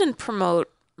 We shouldn't promote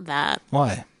that.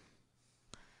 Why?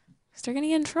 Because they're going to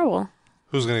get in trouble.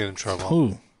 Who's gonna get in trouble?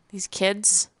 Who? These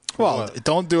kids. Well,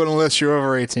 don't do it unless you're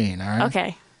over 18, all right?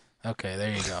 Okay. Okay,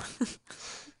 there you go.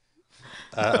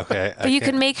 Okay. But you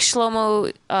can make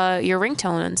Shlomo your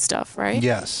ringtone and stuff, right?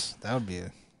 Yes, that would be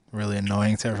really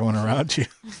annoying to everyone around you.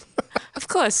 Of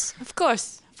course. Of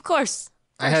course. Of course.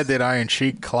 I had that Iron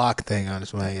Sheik clock thing on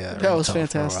my That was ringtone for a while.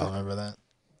 fantastic. Remember that?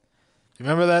 You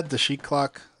remember that? The Sheik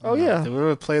clock? Oh, yeah. Did we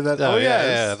ever play that? Oh, yeah.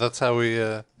 yeah. That's how we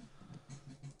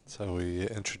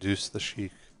introduced the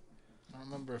Sheik. I don't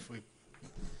remember if we...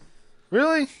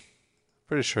 Really?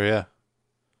 Pretty sure, yeah.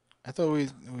 I thought we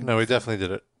No, we definitely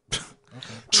did it.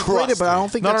 Played it, but I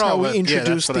don't think that's how we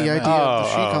introduced the idea of the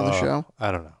Sheik on the show.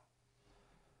 I don't know.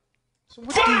 So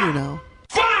what do you know?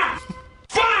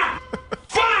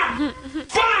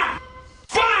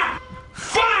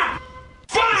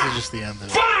 This is just the end of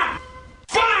it.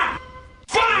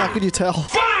 How could you tell?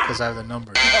 Because I have the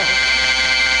numbers.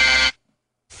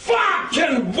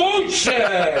 Fucking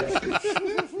bullshit!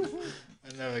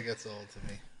 It never gets old to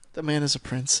me. The man is a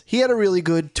prince. He had a really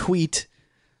good tweet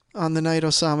on the night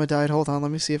Osama died. Hold on,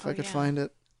 let me see if I could find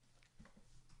it.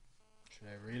 Should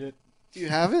I read it? Do you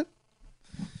have it?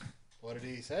 What did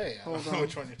he say? I Hold don't know on.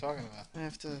 which one you're talking about. I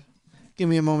have to give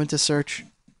me a moment to search.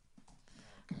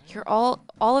 You're all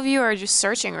of you are just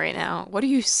searching right now. What are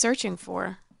you searching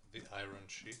for? The Iron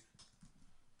Sheik.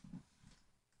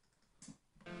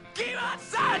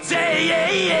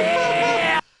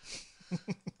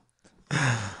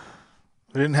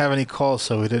 We didn't have any calls,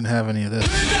 so we didn't have any of this.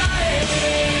 That's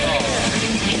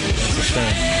a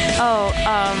shame. Oh,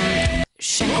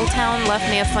 Shingletown left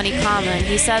me a funny comment.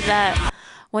 He said that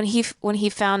when he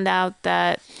found out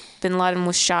that Bin Laden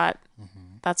was shot,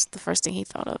 that's the first thing he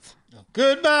thought of.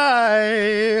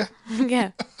 Goodbye.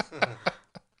 Yeah.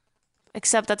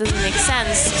 Except that doesn't make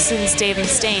sense since Dave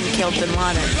Mustaine killed Bin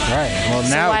Laden. Right. Well, So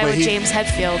now why but would he, James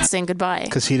Hetfield sing goodbye?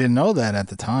 Because he didn't know that at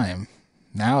the time.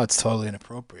 Now it's totally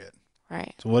inappropriate.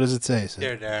 Right. So what does it say? Sid?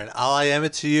 Here, Darren. I'll IM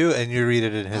it to you, and you read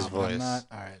it in his voice. not-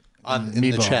 all right. In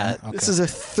the Meatball, chat. okay. This is a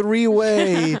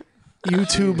 3-way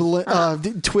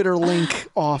YouTube Twitter link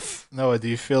off. Noah, do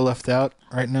you feel left out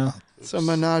right now? It's a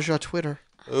menage a Twitter.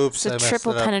 Oops. It's a I messed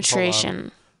triple it up.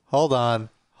 penetration. Hold on.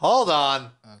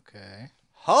 Okay.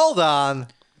 Hold on.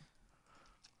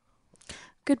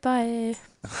 Goodbye.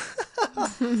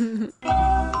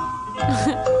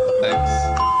 Thanks.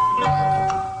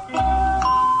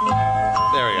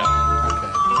 There we go.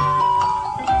 Okay.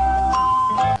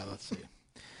 All right, let's see.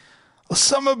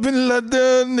 Osama bin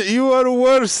Laden, you are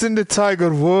worse than the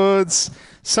Tiger Woods,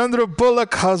 Sandra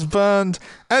Bullock husband,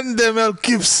 and Mel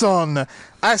Gibson.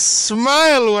 I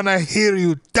smile when I hear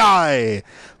you die.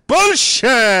 Bullshit!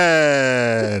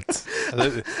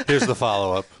 Here's the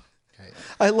follow-up.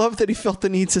 I love that he felt the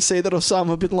need to say that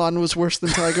Osama bin Laden was worse than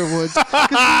Tiger Woods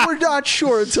because we were not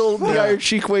sure until the Iron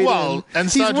Sheik weighed in. And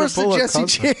He's Sandra worse than Bullock Jesse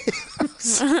husband.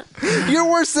 James. You're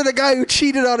worse than a guy who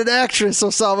cheated on an actress,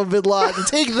 Osama bin Laden.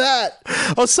 Take that.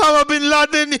 Osama bin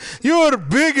Laden, you're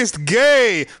biggest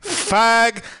gay,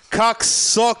 fag,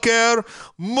 cocksucker,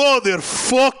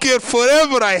 motherfucker,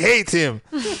 forever I hate him.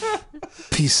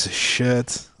 Piece of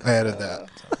shit. I added that.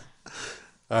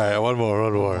 All right, one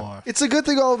more. It's a good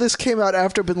thing all this came out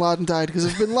after bin Laden died because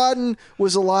if bin Laden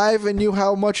was alive and knew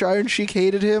how much Iron Sheik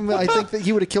hated him, I think that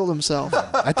he would have killed himself.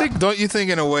 Don't you think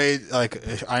in a way, like,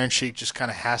 Iron Sheik just kind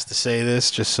of has to say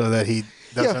this just so that he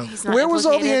doesn't... Where was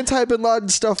all the anti-bin Laden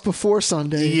stuff before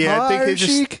Sunday? Yeah, I think Iron they're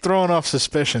just Sheik? throwing off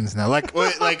suspicions now. Like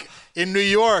in New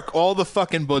York, all the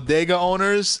fucking bodega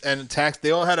owners and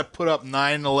they all had to put up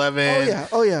 9/11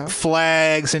 Oh yeah.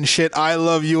 flags and shit. I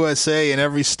love USA in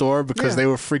every store because Yeah. they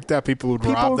were freaked out. People would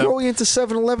People rob were them. going into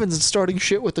 7-Elevens and starting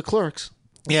shit with the clerks.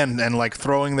 Yeah, and like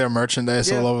throwing their merchandise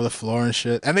Yeah. all over the floor and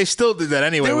shit. And they still did that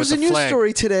anyway. There with was a the news flag.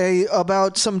 story today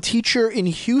about some teacher in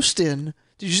Houston.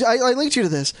 Did you? I linked you to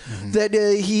this. That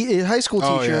he, a high school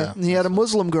Oh, teacher, yeah. and he had a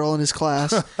Muslim girl in his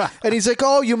class, and he's like,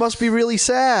 "Oh, you must be really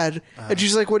sad." And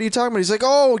she's like, "What are you talking about?" He's like,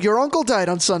 "Oh, your uncle died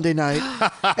on Sunday night."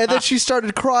 And then she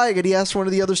started crying, and he asked one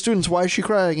of the other students, "Why is she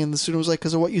crying?" And the student was like,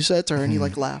 "Because of what you said to her," and he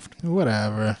like laughed.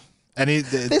 Whatever. And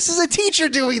This is a teacher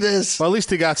doing this. Well, at least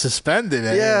he got suspended.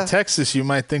 Yeah. In Texas, you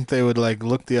might think they would like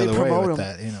look the They other way promote with him.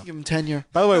 that. You know. Give him tenure.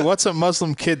 By the way, what's a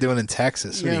Muslim kid doing in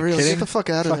Texas? Yeah, Are you really, kidding? get the fuck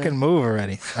out of there. Fucking move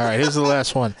already. All right, here's the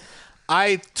last one.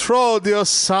 I throw the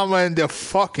Osama in the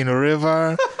fucking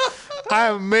river.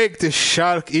 I make the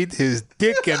shark eat his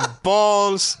dick and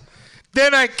balls.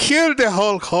 Then I kill the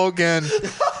Hulk Hogan,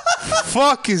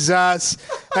 fuck his ass,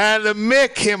 and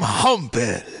make him humble.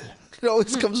 It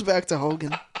always comes back to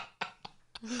Hogan.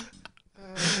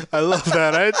 I love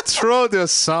that. I throw the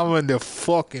Osama in the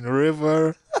fucking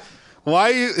river. Why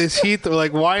is he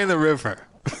why in the river?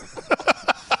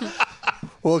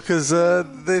 Well, because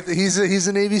he's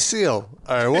a Navy SEAL.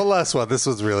 All right, one last one. This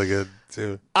one's really good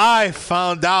too. I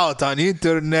found out on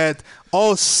internet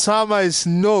Osama is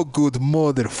no good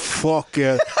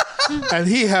motherfucker. And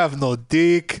he have no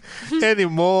dick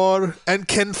anymore and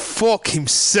can fuck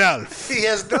himself. He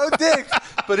has no dick,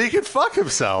 but he can fuck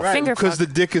himself. Right, because the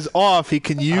dick is off, he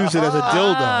can use it as a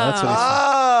dildo. That's what he said.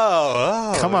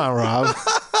 Oh. Come on, Rob.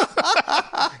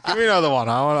 Give me another one.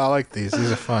 I like these.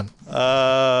 These are fun.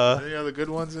 Any other good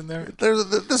ones in there?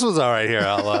 This one's all right here.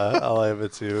 I'll have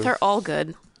it too. They're all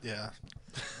good. Yeah.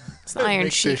 It's the Iron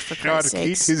Make Sheik, the for shark Christ's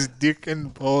eat sakes. his dick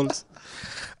and balls.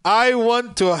 I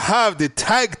want to have the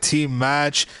tag team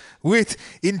match with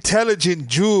intelligent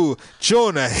Jew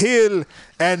Jonah Hill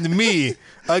and me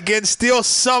against the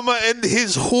Osama and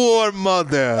his whore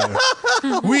mother.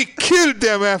 We killed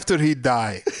them after he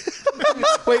died.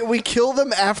 Wait, we kill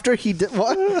them after he did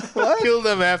what? What? Kill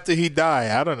them after he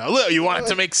died. I don't know. Look, you want it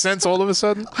to make sense all of a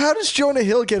sudden? How does Jonah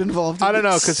Hill get involved? I don't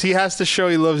know, because he has to show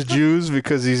he loves Jews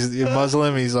because he's a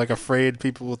Muslim. He's like afraid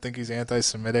people will think he's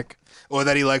anti-Semitic or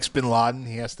that he likes Bin Laden.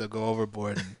 He has to go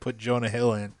overboard and put Jonah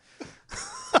Hill in.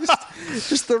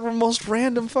 Just the most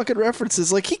random fucking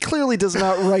references. Like he clearly does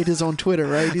not write his own Twitter,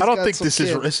 right? He's I don't got think some this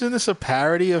kid. isn't this a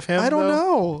parody of him? I don't though?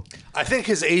 know. I think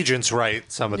his agents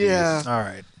write some of Yeah. these. All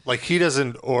right. Like he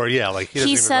doesn't, or yeah, like he doesn't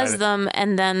He even says write it. them,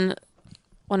 and then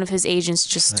one of his agents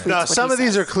just tweets No, what some he of these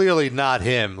says. are clearly not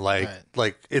him. Like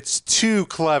it's too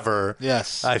clever.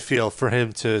 Yes. I feel for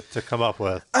him to come up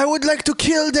with. I would like to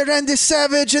kill the Randy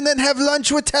Savage and then have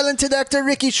lunch with talented actor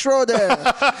Ricky Schroeder.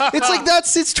 It's like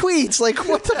that's his tweets. Like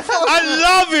what the fuck?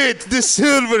 I love it. The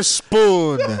silver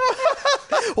spoon.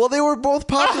 Well, they were both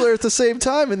popular at the same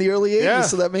time in the early 80s, Yeah.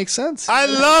 so that makes sense. I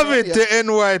love it. The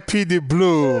NYPD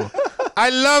blue. I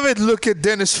love it. Look at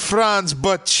Dennis Franz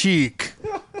butt cheek.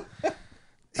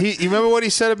 You remember what he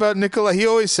said about Nikolai? He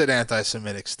always said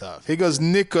anti-Semitic stuff. He goes,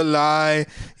 Nikolai,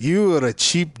 you are a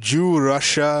cheap Jew,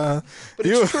 Russia. But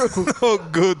You're it's true. no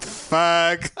good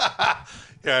fag.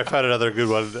 Yeah, I found another good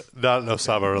one, not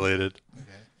Osama related.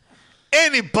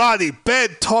 anybody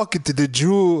bad talking to the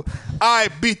Jew, I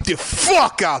beat the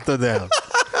fuck out of them.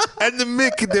 And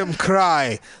make them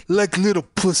cry like little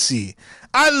pussy.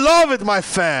 I love it, my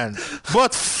fan.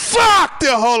 But fuck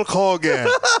the Hulk Hogan.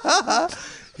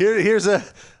 Here's a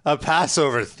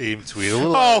Passover theme tweet.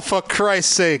 Oh, for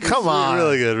Christ's sake. Come on.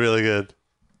 Really good, really good.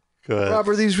 Go ahead. Rob,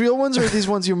 are these real ones or are these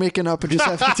ones you're making up and just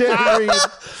have to read?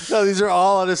 No, these are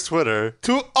all on his Twitter.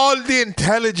 To all the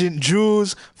intelligent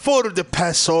Jews for the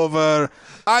Passover,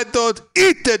 I don't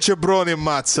eat the jabroni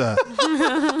matzah.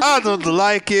 I don't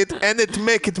like it, and it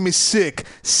makes me sick.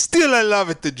 Still, I love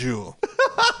it, the Jew.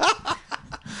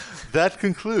 That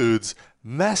concludes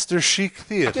Master Chic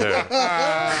Theater.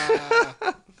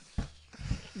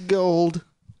 Gold.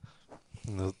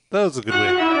 That was a good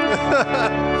way.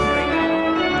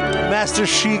 Master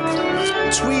Chic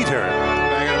Tweeter.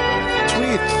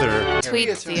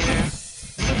 Tweet theater.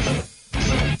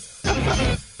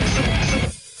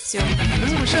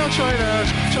 This is Michelle China.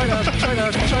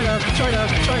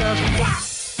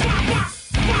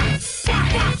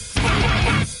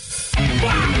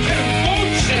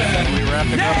 Are we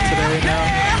wrapping up today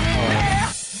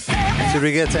now? Did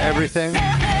we get to everything?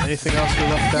 Anything else we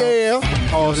left out? Yeah.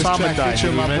 Oh, This Osama track died.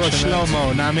 featured My my bro bro Shlomo, know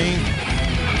what I mean?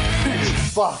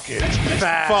 Fucking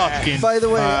Fucking By the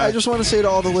way, bad. I just want to say to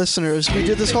all the listeners, we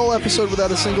did this whole episode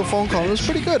without a single phone call. It was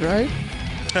pretty good, right?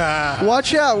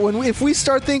 Watch out if we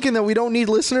start thinking that we don't need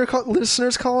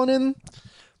listeners calling in.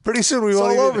 Pretty soon we It's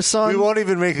won't all even, over, son. We won't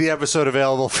even make the episode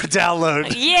available for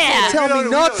download. Yeah. Tell me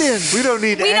nothing. We don't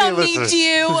need We any don't listeners. need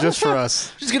you. It's just for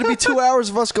us. It's going to be 2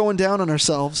 hours of us going down on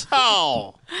ourselves.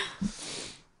 Oh.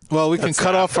 Well, we can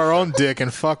cut off our own dick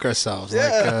and fuck ourselves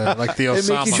like the And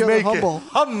make each other Osama. humble.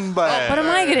 Humble. What am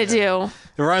I gonna do?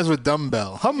 It rhymes with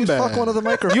dumbbell. Humble. Fuck one of the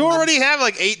microphones. You already have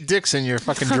like 8 dicks in your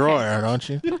fucking drawer, don't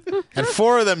you? And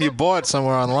 4 of them you bought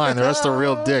somewhere online. The rest are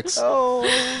real dicks. Oh,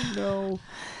 no.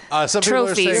 Some people are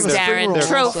Trophies, saying Darren. they're-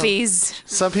 Trophies.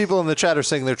 Some people in the chat are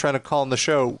saying they're trying to call in the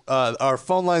show. Our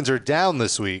phone lines are down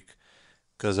this week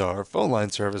because our phone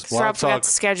line service, Blog Rob forgot Talk to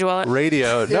schedule it.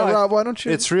 Radio. Yeah, Rob, why don't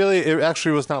you? It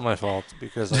actually was not my fault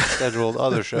because I scheduled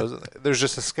other shows. There's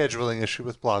just a scheduling issue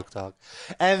with Blog Talk.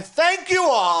 And thank you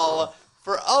all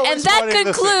for always And that wanting to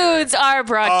concludes our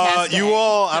broadcast. You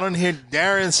all, I don't hear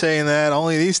Darren saying that.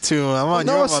 Only these two. I'm on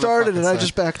your Noah started it. motherfucking I side.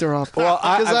 just backed her up. Well,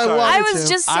 because I'm I sorry. wanted I was to.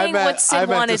 just saying what Sid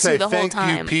wanted say to the whole thank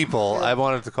time. you people. I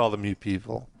wanted to call them you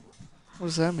people. What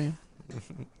does that mean?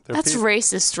 They're That's people.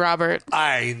 racist, Robert.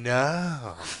 I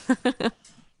know.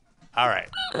 All right,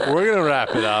 we're gonna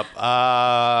wrap it up.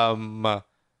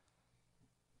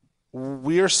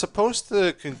 We are supposed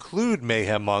to conclude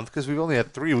Mayhem Month because we've only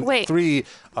had three.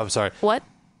 I'm sorry. What?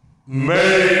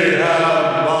 Mayhem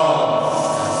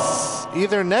Month.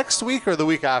 Either next week or the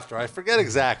week after. I forget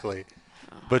exactly.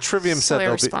 But Trivium So said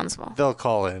irresponsible. they'll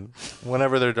call in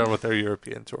whenever they're done with their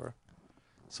European tour.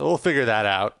 So we'll figure that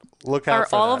out. Look out Are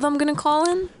for all that. of them going to call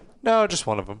in? No, just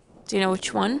one of them. Do you know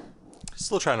which one?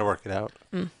 Still trying to work it out.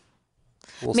 We'll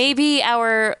see. Maybe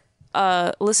our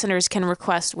listeners can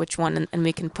request which one, and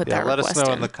we can put that Let request us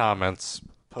know in. in the comments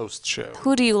post show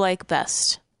Who do you like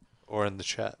best? or in the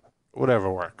chat, whatever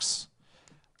works.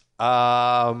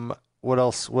 What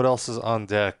else? What else is on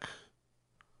deck?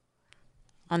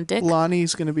 On Dick?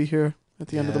 Lonnie's going to be here at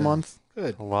the end of the Yeah. month.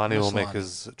 Good. Lonnie Miss will make Lonnie.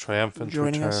 his triumphant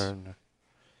Joining us. return,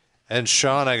 and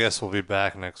Sean, I guess, will be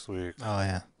back next week. Oh,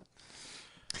 yeah.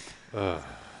 Ugh.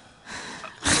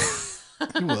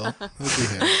 He will. He'll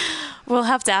be here. We'll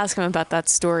have to ask him about that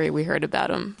story we heard about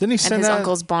him. Didn't he and send his that-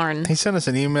 uncle's barn. He sent us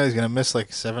an email. He's going to miss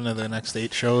like 7 of the next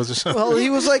 8 shows or something. Well, he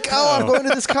was like, "Oh, I'm going to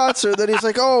this concert." Then he's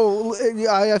like, "Oh,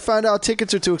 I found out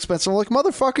tickets are too expensive." I'm like,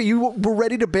 "Motherfucker, you were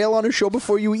ready to bail on a show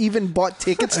before you even bought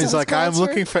tickets." To He's this like, I'm concert?"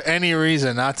 looking for any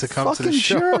reason not to come to the Fucking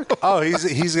show. jerk. Oh,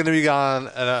 he's going to be gone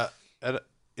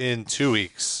in 2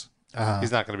 weeks.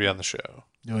 He's not going to be on the show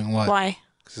Doing what? Why?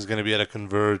 because he's going to be at a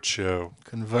Converge show.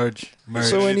 Converge. Merge.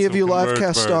 So any of you Converge live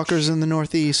cast merch. stalkers in the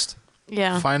Northeast,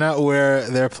 Yeah. Find out where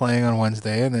they're playing on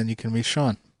Wednesday, and then you can meet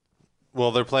Sean.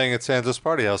 Well, they're playing at Santa's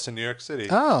Party House in New York City.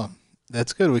 Oh,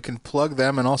 that's good. We can plug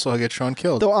them and also get Sean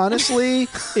killed. though honestly,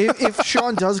 if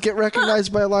Sean does get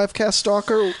recognized by a live cast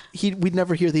stalker, we'd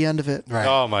never hear the end of it. Right.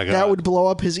 Oh my god, That would blow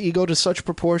up his ego to such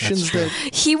proportions that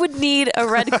He would need a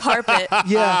red carpet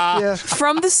yeah.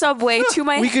 from the subway to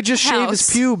my We could just shave his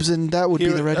house. pubes and that would be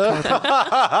the red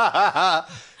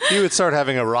carpet. he would start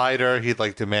having a rider. He'd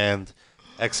like demand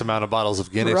X amount of bottles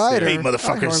of Guinness. Rider? Hey, I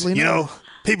motherfuckers. hardly You know. know,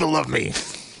 people love me.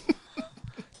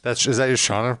 Is that your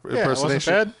Sean Yeah, it wasn't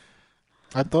impersonation? bad.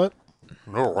 I thought.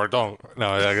 No, I don't. No,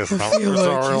 I guess not. His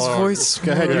voice.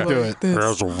 Go ahead, you do it.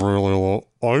 There's a really low.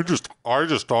 I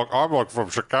just talk. I'm like from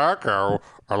Chicago,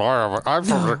 and I'm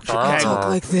from Chicago. Talk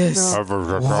like this. I'm from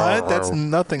Chicago. What? That's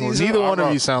nothing. Neither one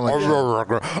of you sound like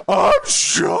that. I'm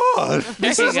Sean.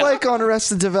 This is like on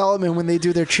Arrested Development when they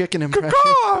do their chicken impression.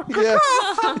 Yeah.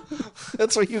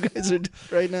 That's what you guys are doing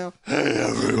right now. Hey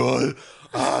everyone,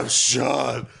 I'm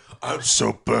Sean. I'm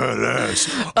so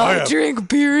badass. I drink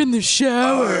beer in the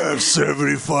shower. I have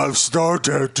 75 star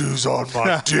tattoos on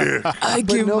my dick. I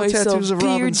give no myself tattoos of beer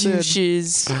Robin Sid.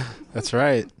 douches. That's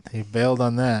right. He bailed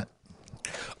on that.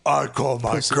 I call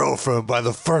my girlfriend by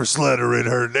the first letter in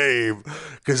her name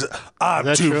because I'm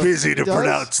That too true? busy to Does?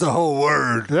 pronounce the whole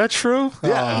word. Is that true?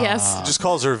 Yeah. Yes. Just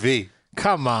calls her V.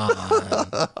 Come on.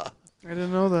 I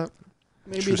didn't know that.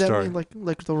 Maybe True that story. mean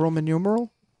like the Roman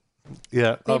numeral.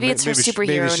 Yeah. Maybe it's her superhero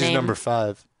Maybe she's name. number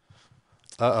 5.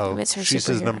 Uh-oh. Maybe it's her She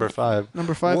says superhero number name. 5.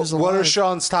 Number 5 is What are alive.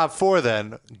 Sean's top 4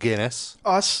 then? Guinness.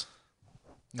 Us.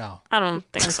 No. I don't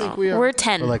think so. think we are. We're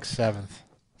 10. We're like 7th.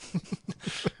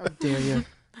 How dare you?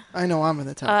 I know I'm in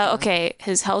the top. Okay,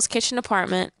 his Hell's Kitchen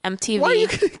apartment, MTV. Why are you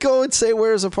gonna go and say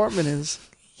where his apartment is?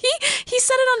 He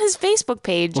said it on his Facebook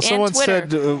page Well, and someone Twitter.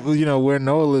 said, where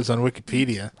Noah lives on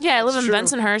Wikipedia. Yeah, I live in true.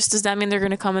 Bensonhurst. Does that mean they're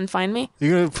going to come and find me?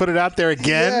 You're going to put it out there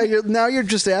Yeah, again? now you're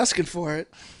just asking for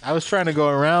it. I was trying to go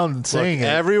around and saying Look,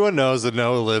 it. everyone knows that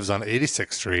Noah lives on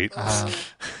 86th Street. I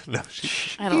No, don't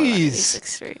live on Jeez. 86th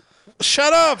Street.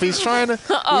 Shut up. He's trying to.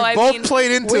 Oh, we I both mean-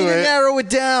 played into Way to it. narrow it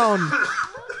down.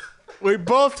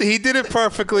 He did it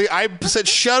perfectly. I said,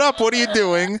 shut up. What are you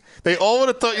doing? They all would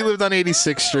have thought you lived on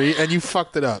 86th Street, and you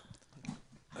fucked it up.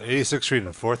 86th Street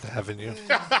and 4th Avenue.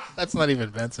 That's not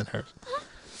even Bensonhurst.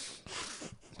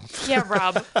 Yeah,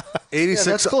 Rob. 86,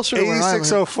 that's closer to where I live.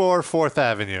 8604 4th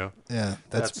Avenue. Yeah,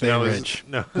 that's Bay Bay Ridge. Ridge.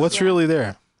 No. What's really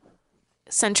there?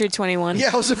 Century 21. Yeah,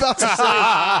 I was about to say.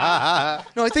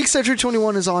 No, I think Century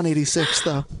 21 is on 86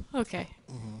 though. Okay.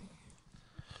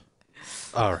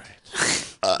 All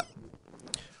right.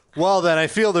 Well, then, I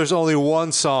feel there's only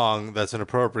one song that's an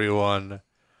appropriate one.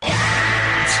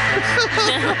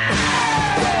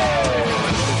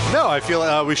 No, I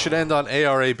feel we should end on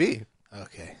ARAB.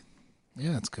 Okay.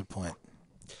 Yeah, that's a good point.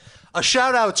 A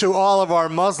shout out to all of our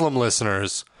Muslim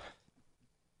listeners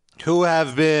who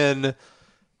have been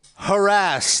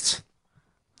harassed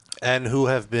and who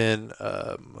have been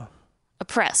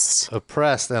Oppressed.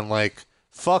 oppressed and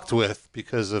fucked with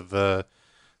because of that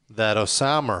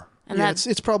Osama. And Yeah, that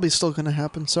it's probably still gonna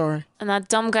happen. Sorry. and that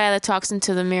dumb guy that talks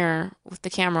into the mirror with the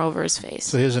camera over his face.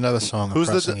 So here's another song Who's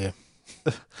the oppressing you.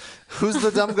 Who's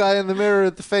the dumb guy in the mirror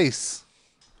at the face?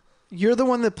 You're the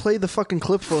one that played the fucking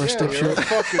clip for us,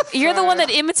 dipshit. You're the one that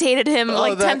imitated him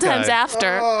like that 10 times guy.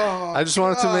 after. I just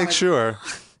wanted to make sure.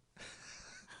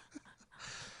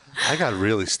 I got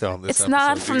really stoned this It's episode.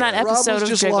 not from that Rob episode was of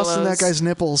just lost in that Gigolos. guy's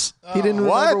nipples. He didn't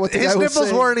What? remember what the His guy was nipples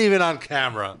saying. weren't even on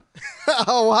camera.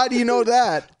 Oh, how do you know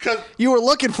that? 'Cause You were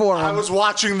looking for him. I was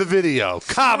watching the video.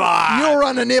 Come on. You were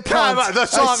on a nip Come hunt. on. The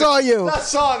song, I saw you. The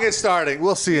song is starting.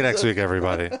 We'll see you next week,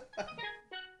 everybody.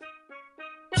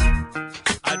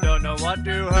 I don't know what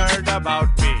you heard about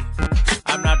me.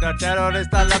 I'm not a terrorist,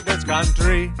 I love this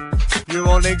country. You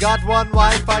only got one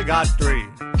wife, I got 3.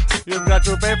 You've got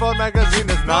to pay for magazine,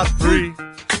 it's not free.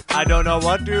 I don't know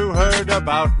what you heard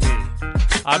about me.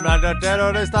 I'm not a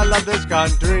terrorist, I love this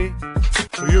country.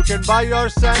 You can buy your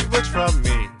sandwich from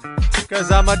me,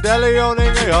 'cause I'm a deli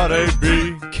owning a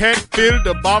R.A.B. Can't build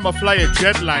a bomber, fly a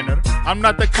jetliner. I'm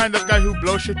not the kind of guy who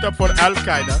blows shit up for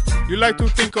Al-Qaeda. You like to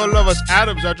think all of us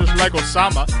Arabs are just like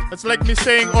Osama. That's like me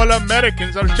saying all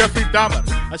Americans are Jeffrey Dahmer.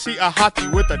 I see a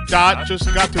hottie with a dot,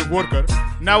 just got to work her.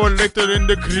 An hour later in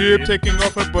the crib, taking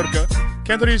off her burqa.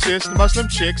 Can't resist Muslim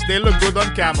chicks, they look good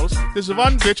on camels. This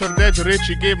one bitch, her dad's rich,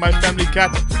 she gave my family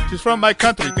cattle. She's from my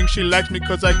country, thinks she likes me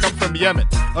cause I come from Yemen.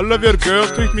 All of your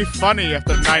girls treat me funny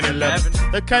after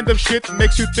 9/11. That kind of shit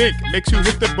makes you think, makes you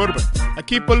hit the bourbon. I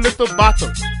keep a little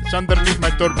bottle, it's underneath my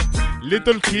turban.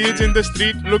 Little kids in the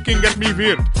street looking at me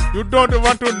weird. You don't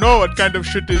want to know what kind of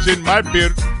shit is in my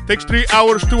beard. Takes 3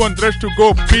 hours to undress to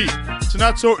go pee. It's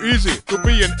not so easy to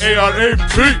be an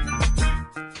ARAB.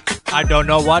 I don't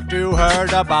know what you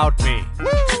heard about me.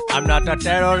 I'm not a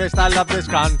terrorist, I love this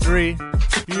country.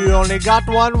 You only got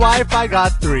one wife, I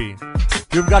got 3.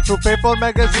 You've got to pay for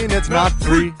magazine, it's not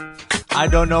free. I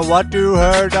don't know what you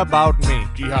heard about me.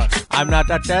 Jihad. I'm not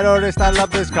a terrorist, I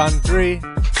love this country.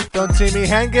 Don't see me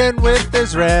hanging with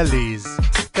Israelis,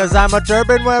 'cause I'm a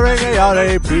turban wearing a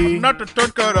R.A.B. I'm not a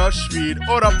Turk or a Swede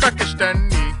or a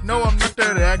Pakistani. No, I'm not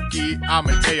Iraqi, I'm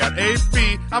an Arab.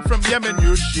 I'm from Yemen,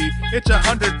 you see. It's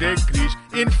 100 degrees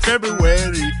in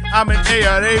February. I'm an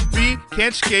Arab.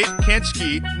 Can't skate, can't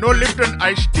ski. No Lipton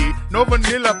iced tea, no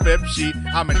vanilla Pepsi.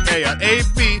 I'm an Arab.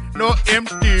 No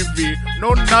MTV, no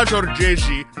Nas or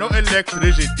Jay-Z, no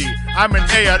electricity. I'm an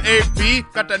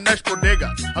Arab. Got a nice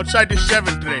bodega outside the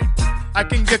 7 train. I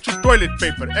can get you toilet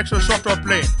paper, extra soft or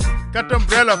plain. Got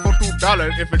umbrella for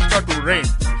 $2 if it start to rain.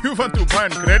 You want to buy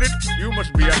on credit? You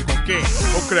must be on cocaine.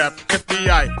 Oh crap,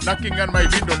 FBI knocking on my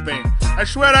window pane. I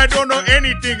swear I don't know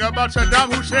anything about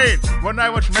Saddam Hussein. When I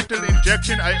watch Mental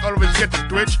Injection, I always get a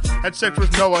twitch. Had sex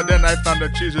with Noah, then I found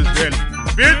that she's Israeli.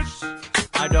 Bitch!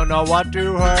 I don't know what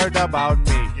you heard about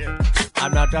me. Yeah.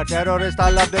 I'm not a terrorist, I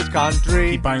love this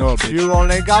country. Keep buying all, bitch. You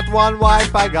only got one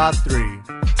wife, I got 3.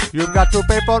 You've got to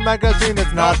pay for magazine,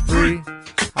 it's not free.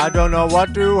 I don't know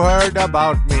what you heard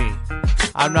about me.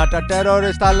 I'm not a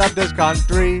terrorist, I love this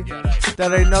country.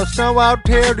 There ain't no snow out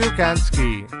here, you can't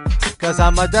ski. Cause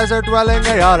I'm a desert dwelling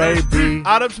Arab.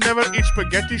 Arabs never eat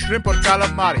spaghetti, shrimp or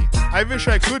calamari. I wish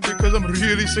I could because I'm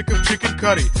really sick of chicken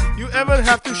curry. You ever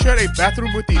have to share a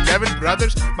bathroom with 11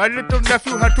 brothers? My little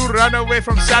nephew had to run away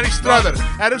from Sally Strother.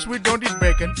 Arabs, we don't eat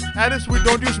bacon. Arabs, we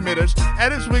don't use mirrors.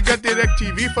 Arabs, we got direct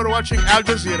TV for watching Al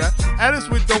Jazeera. Arabs,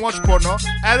 we don't watch porno.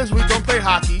 Arabs, we don't play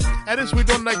hockey. Arabs, we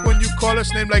don't like when you call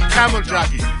us name like camel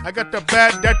jockey. I got the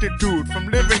bad attitude from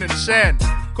living in sand.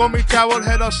 Call me towel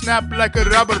head, I'll snap like a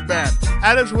rubber band.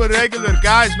 Arabs were regular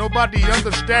guys, nobody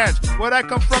understands. Where I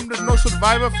come from, there's no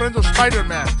Survivor, Friends, or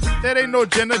Spider-Man. There ain't no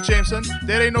Jenna Jameson,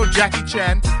 there ain't no Jackie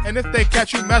Chan. And if they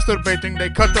catch you masturbating, they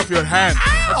cut off your hand.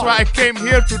 That's why I came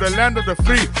here to the land of the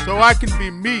free, so I can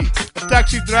be me, a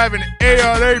taxi driving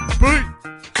Arab.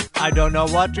 I don't know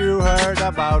what you heard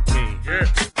about me. Yeah.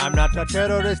 I'm not a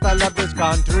terrorist, I love this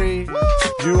country. Woo!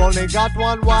 You only got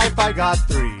one wife, I got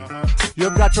 3.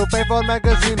 You've got to pay for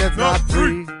magazine, it's not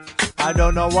free. I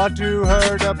don't know what you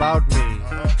heard about me.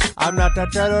 I'm not a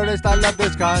terrorist, I love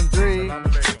this country.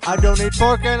 I don't eat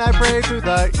pork and I pray to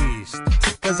the east.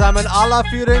 Cause I'm an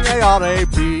Allah-fearing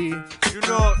Arab. You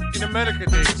know, in America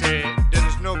they say there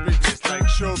is no business like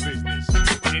show business.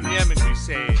 In Yemen we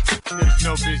say there's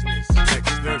no business like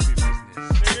slurpy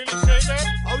business. They really say that?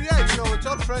 Oh yeah, you know, it's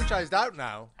all franchised out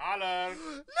now. Holler.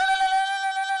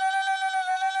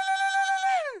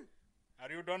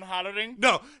 Are you done hollering?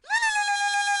 No.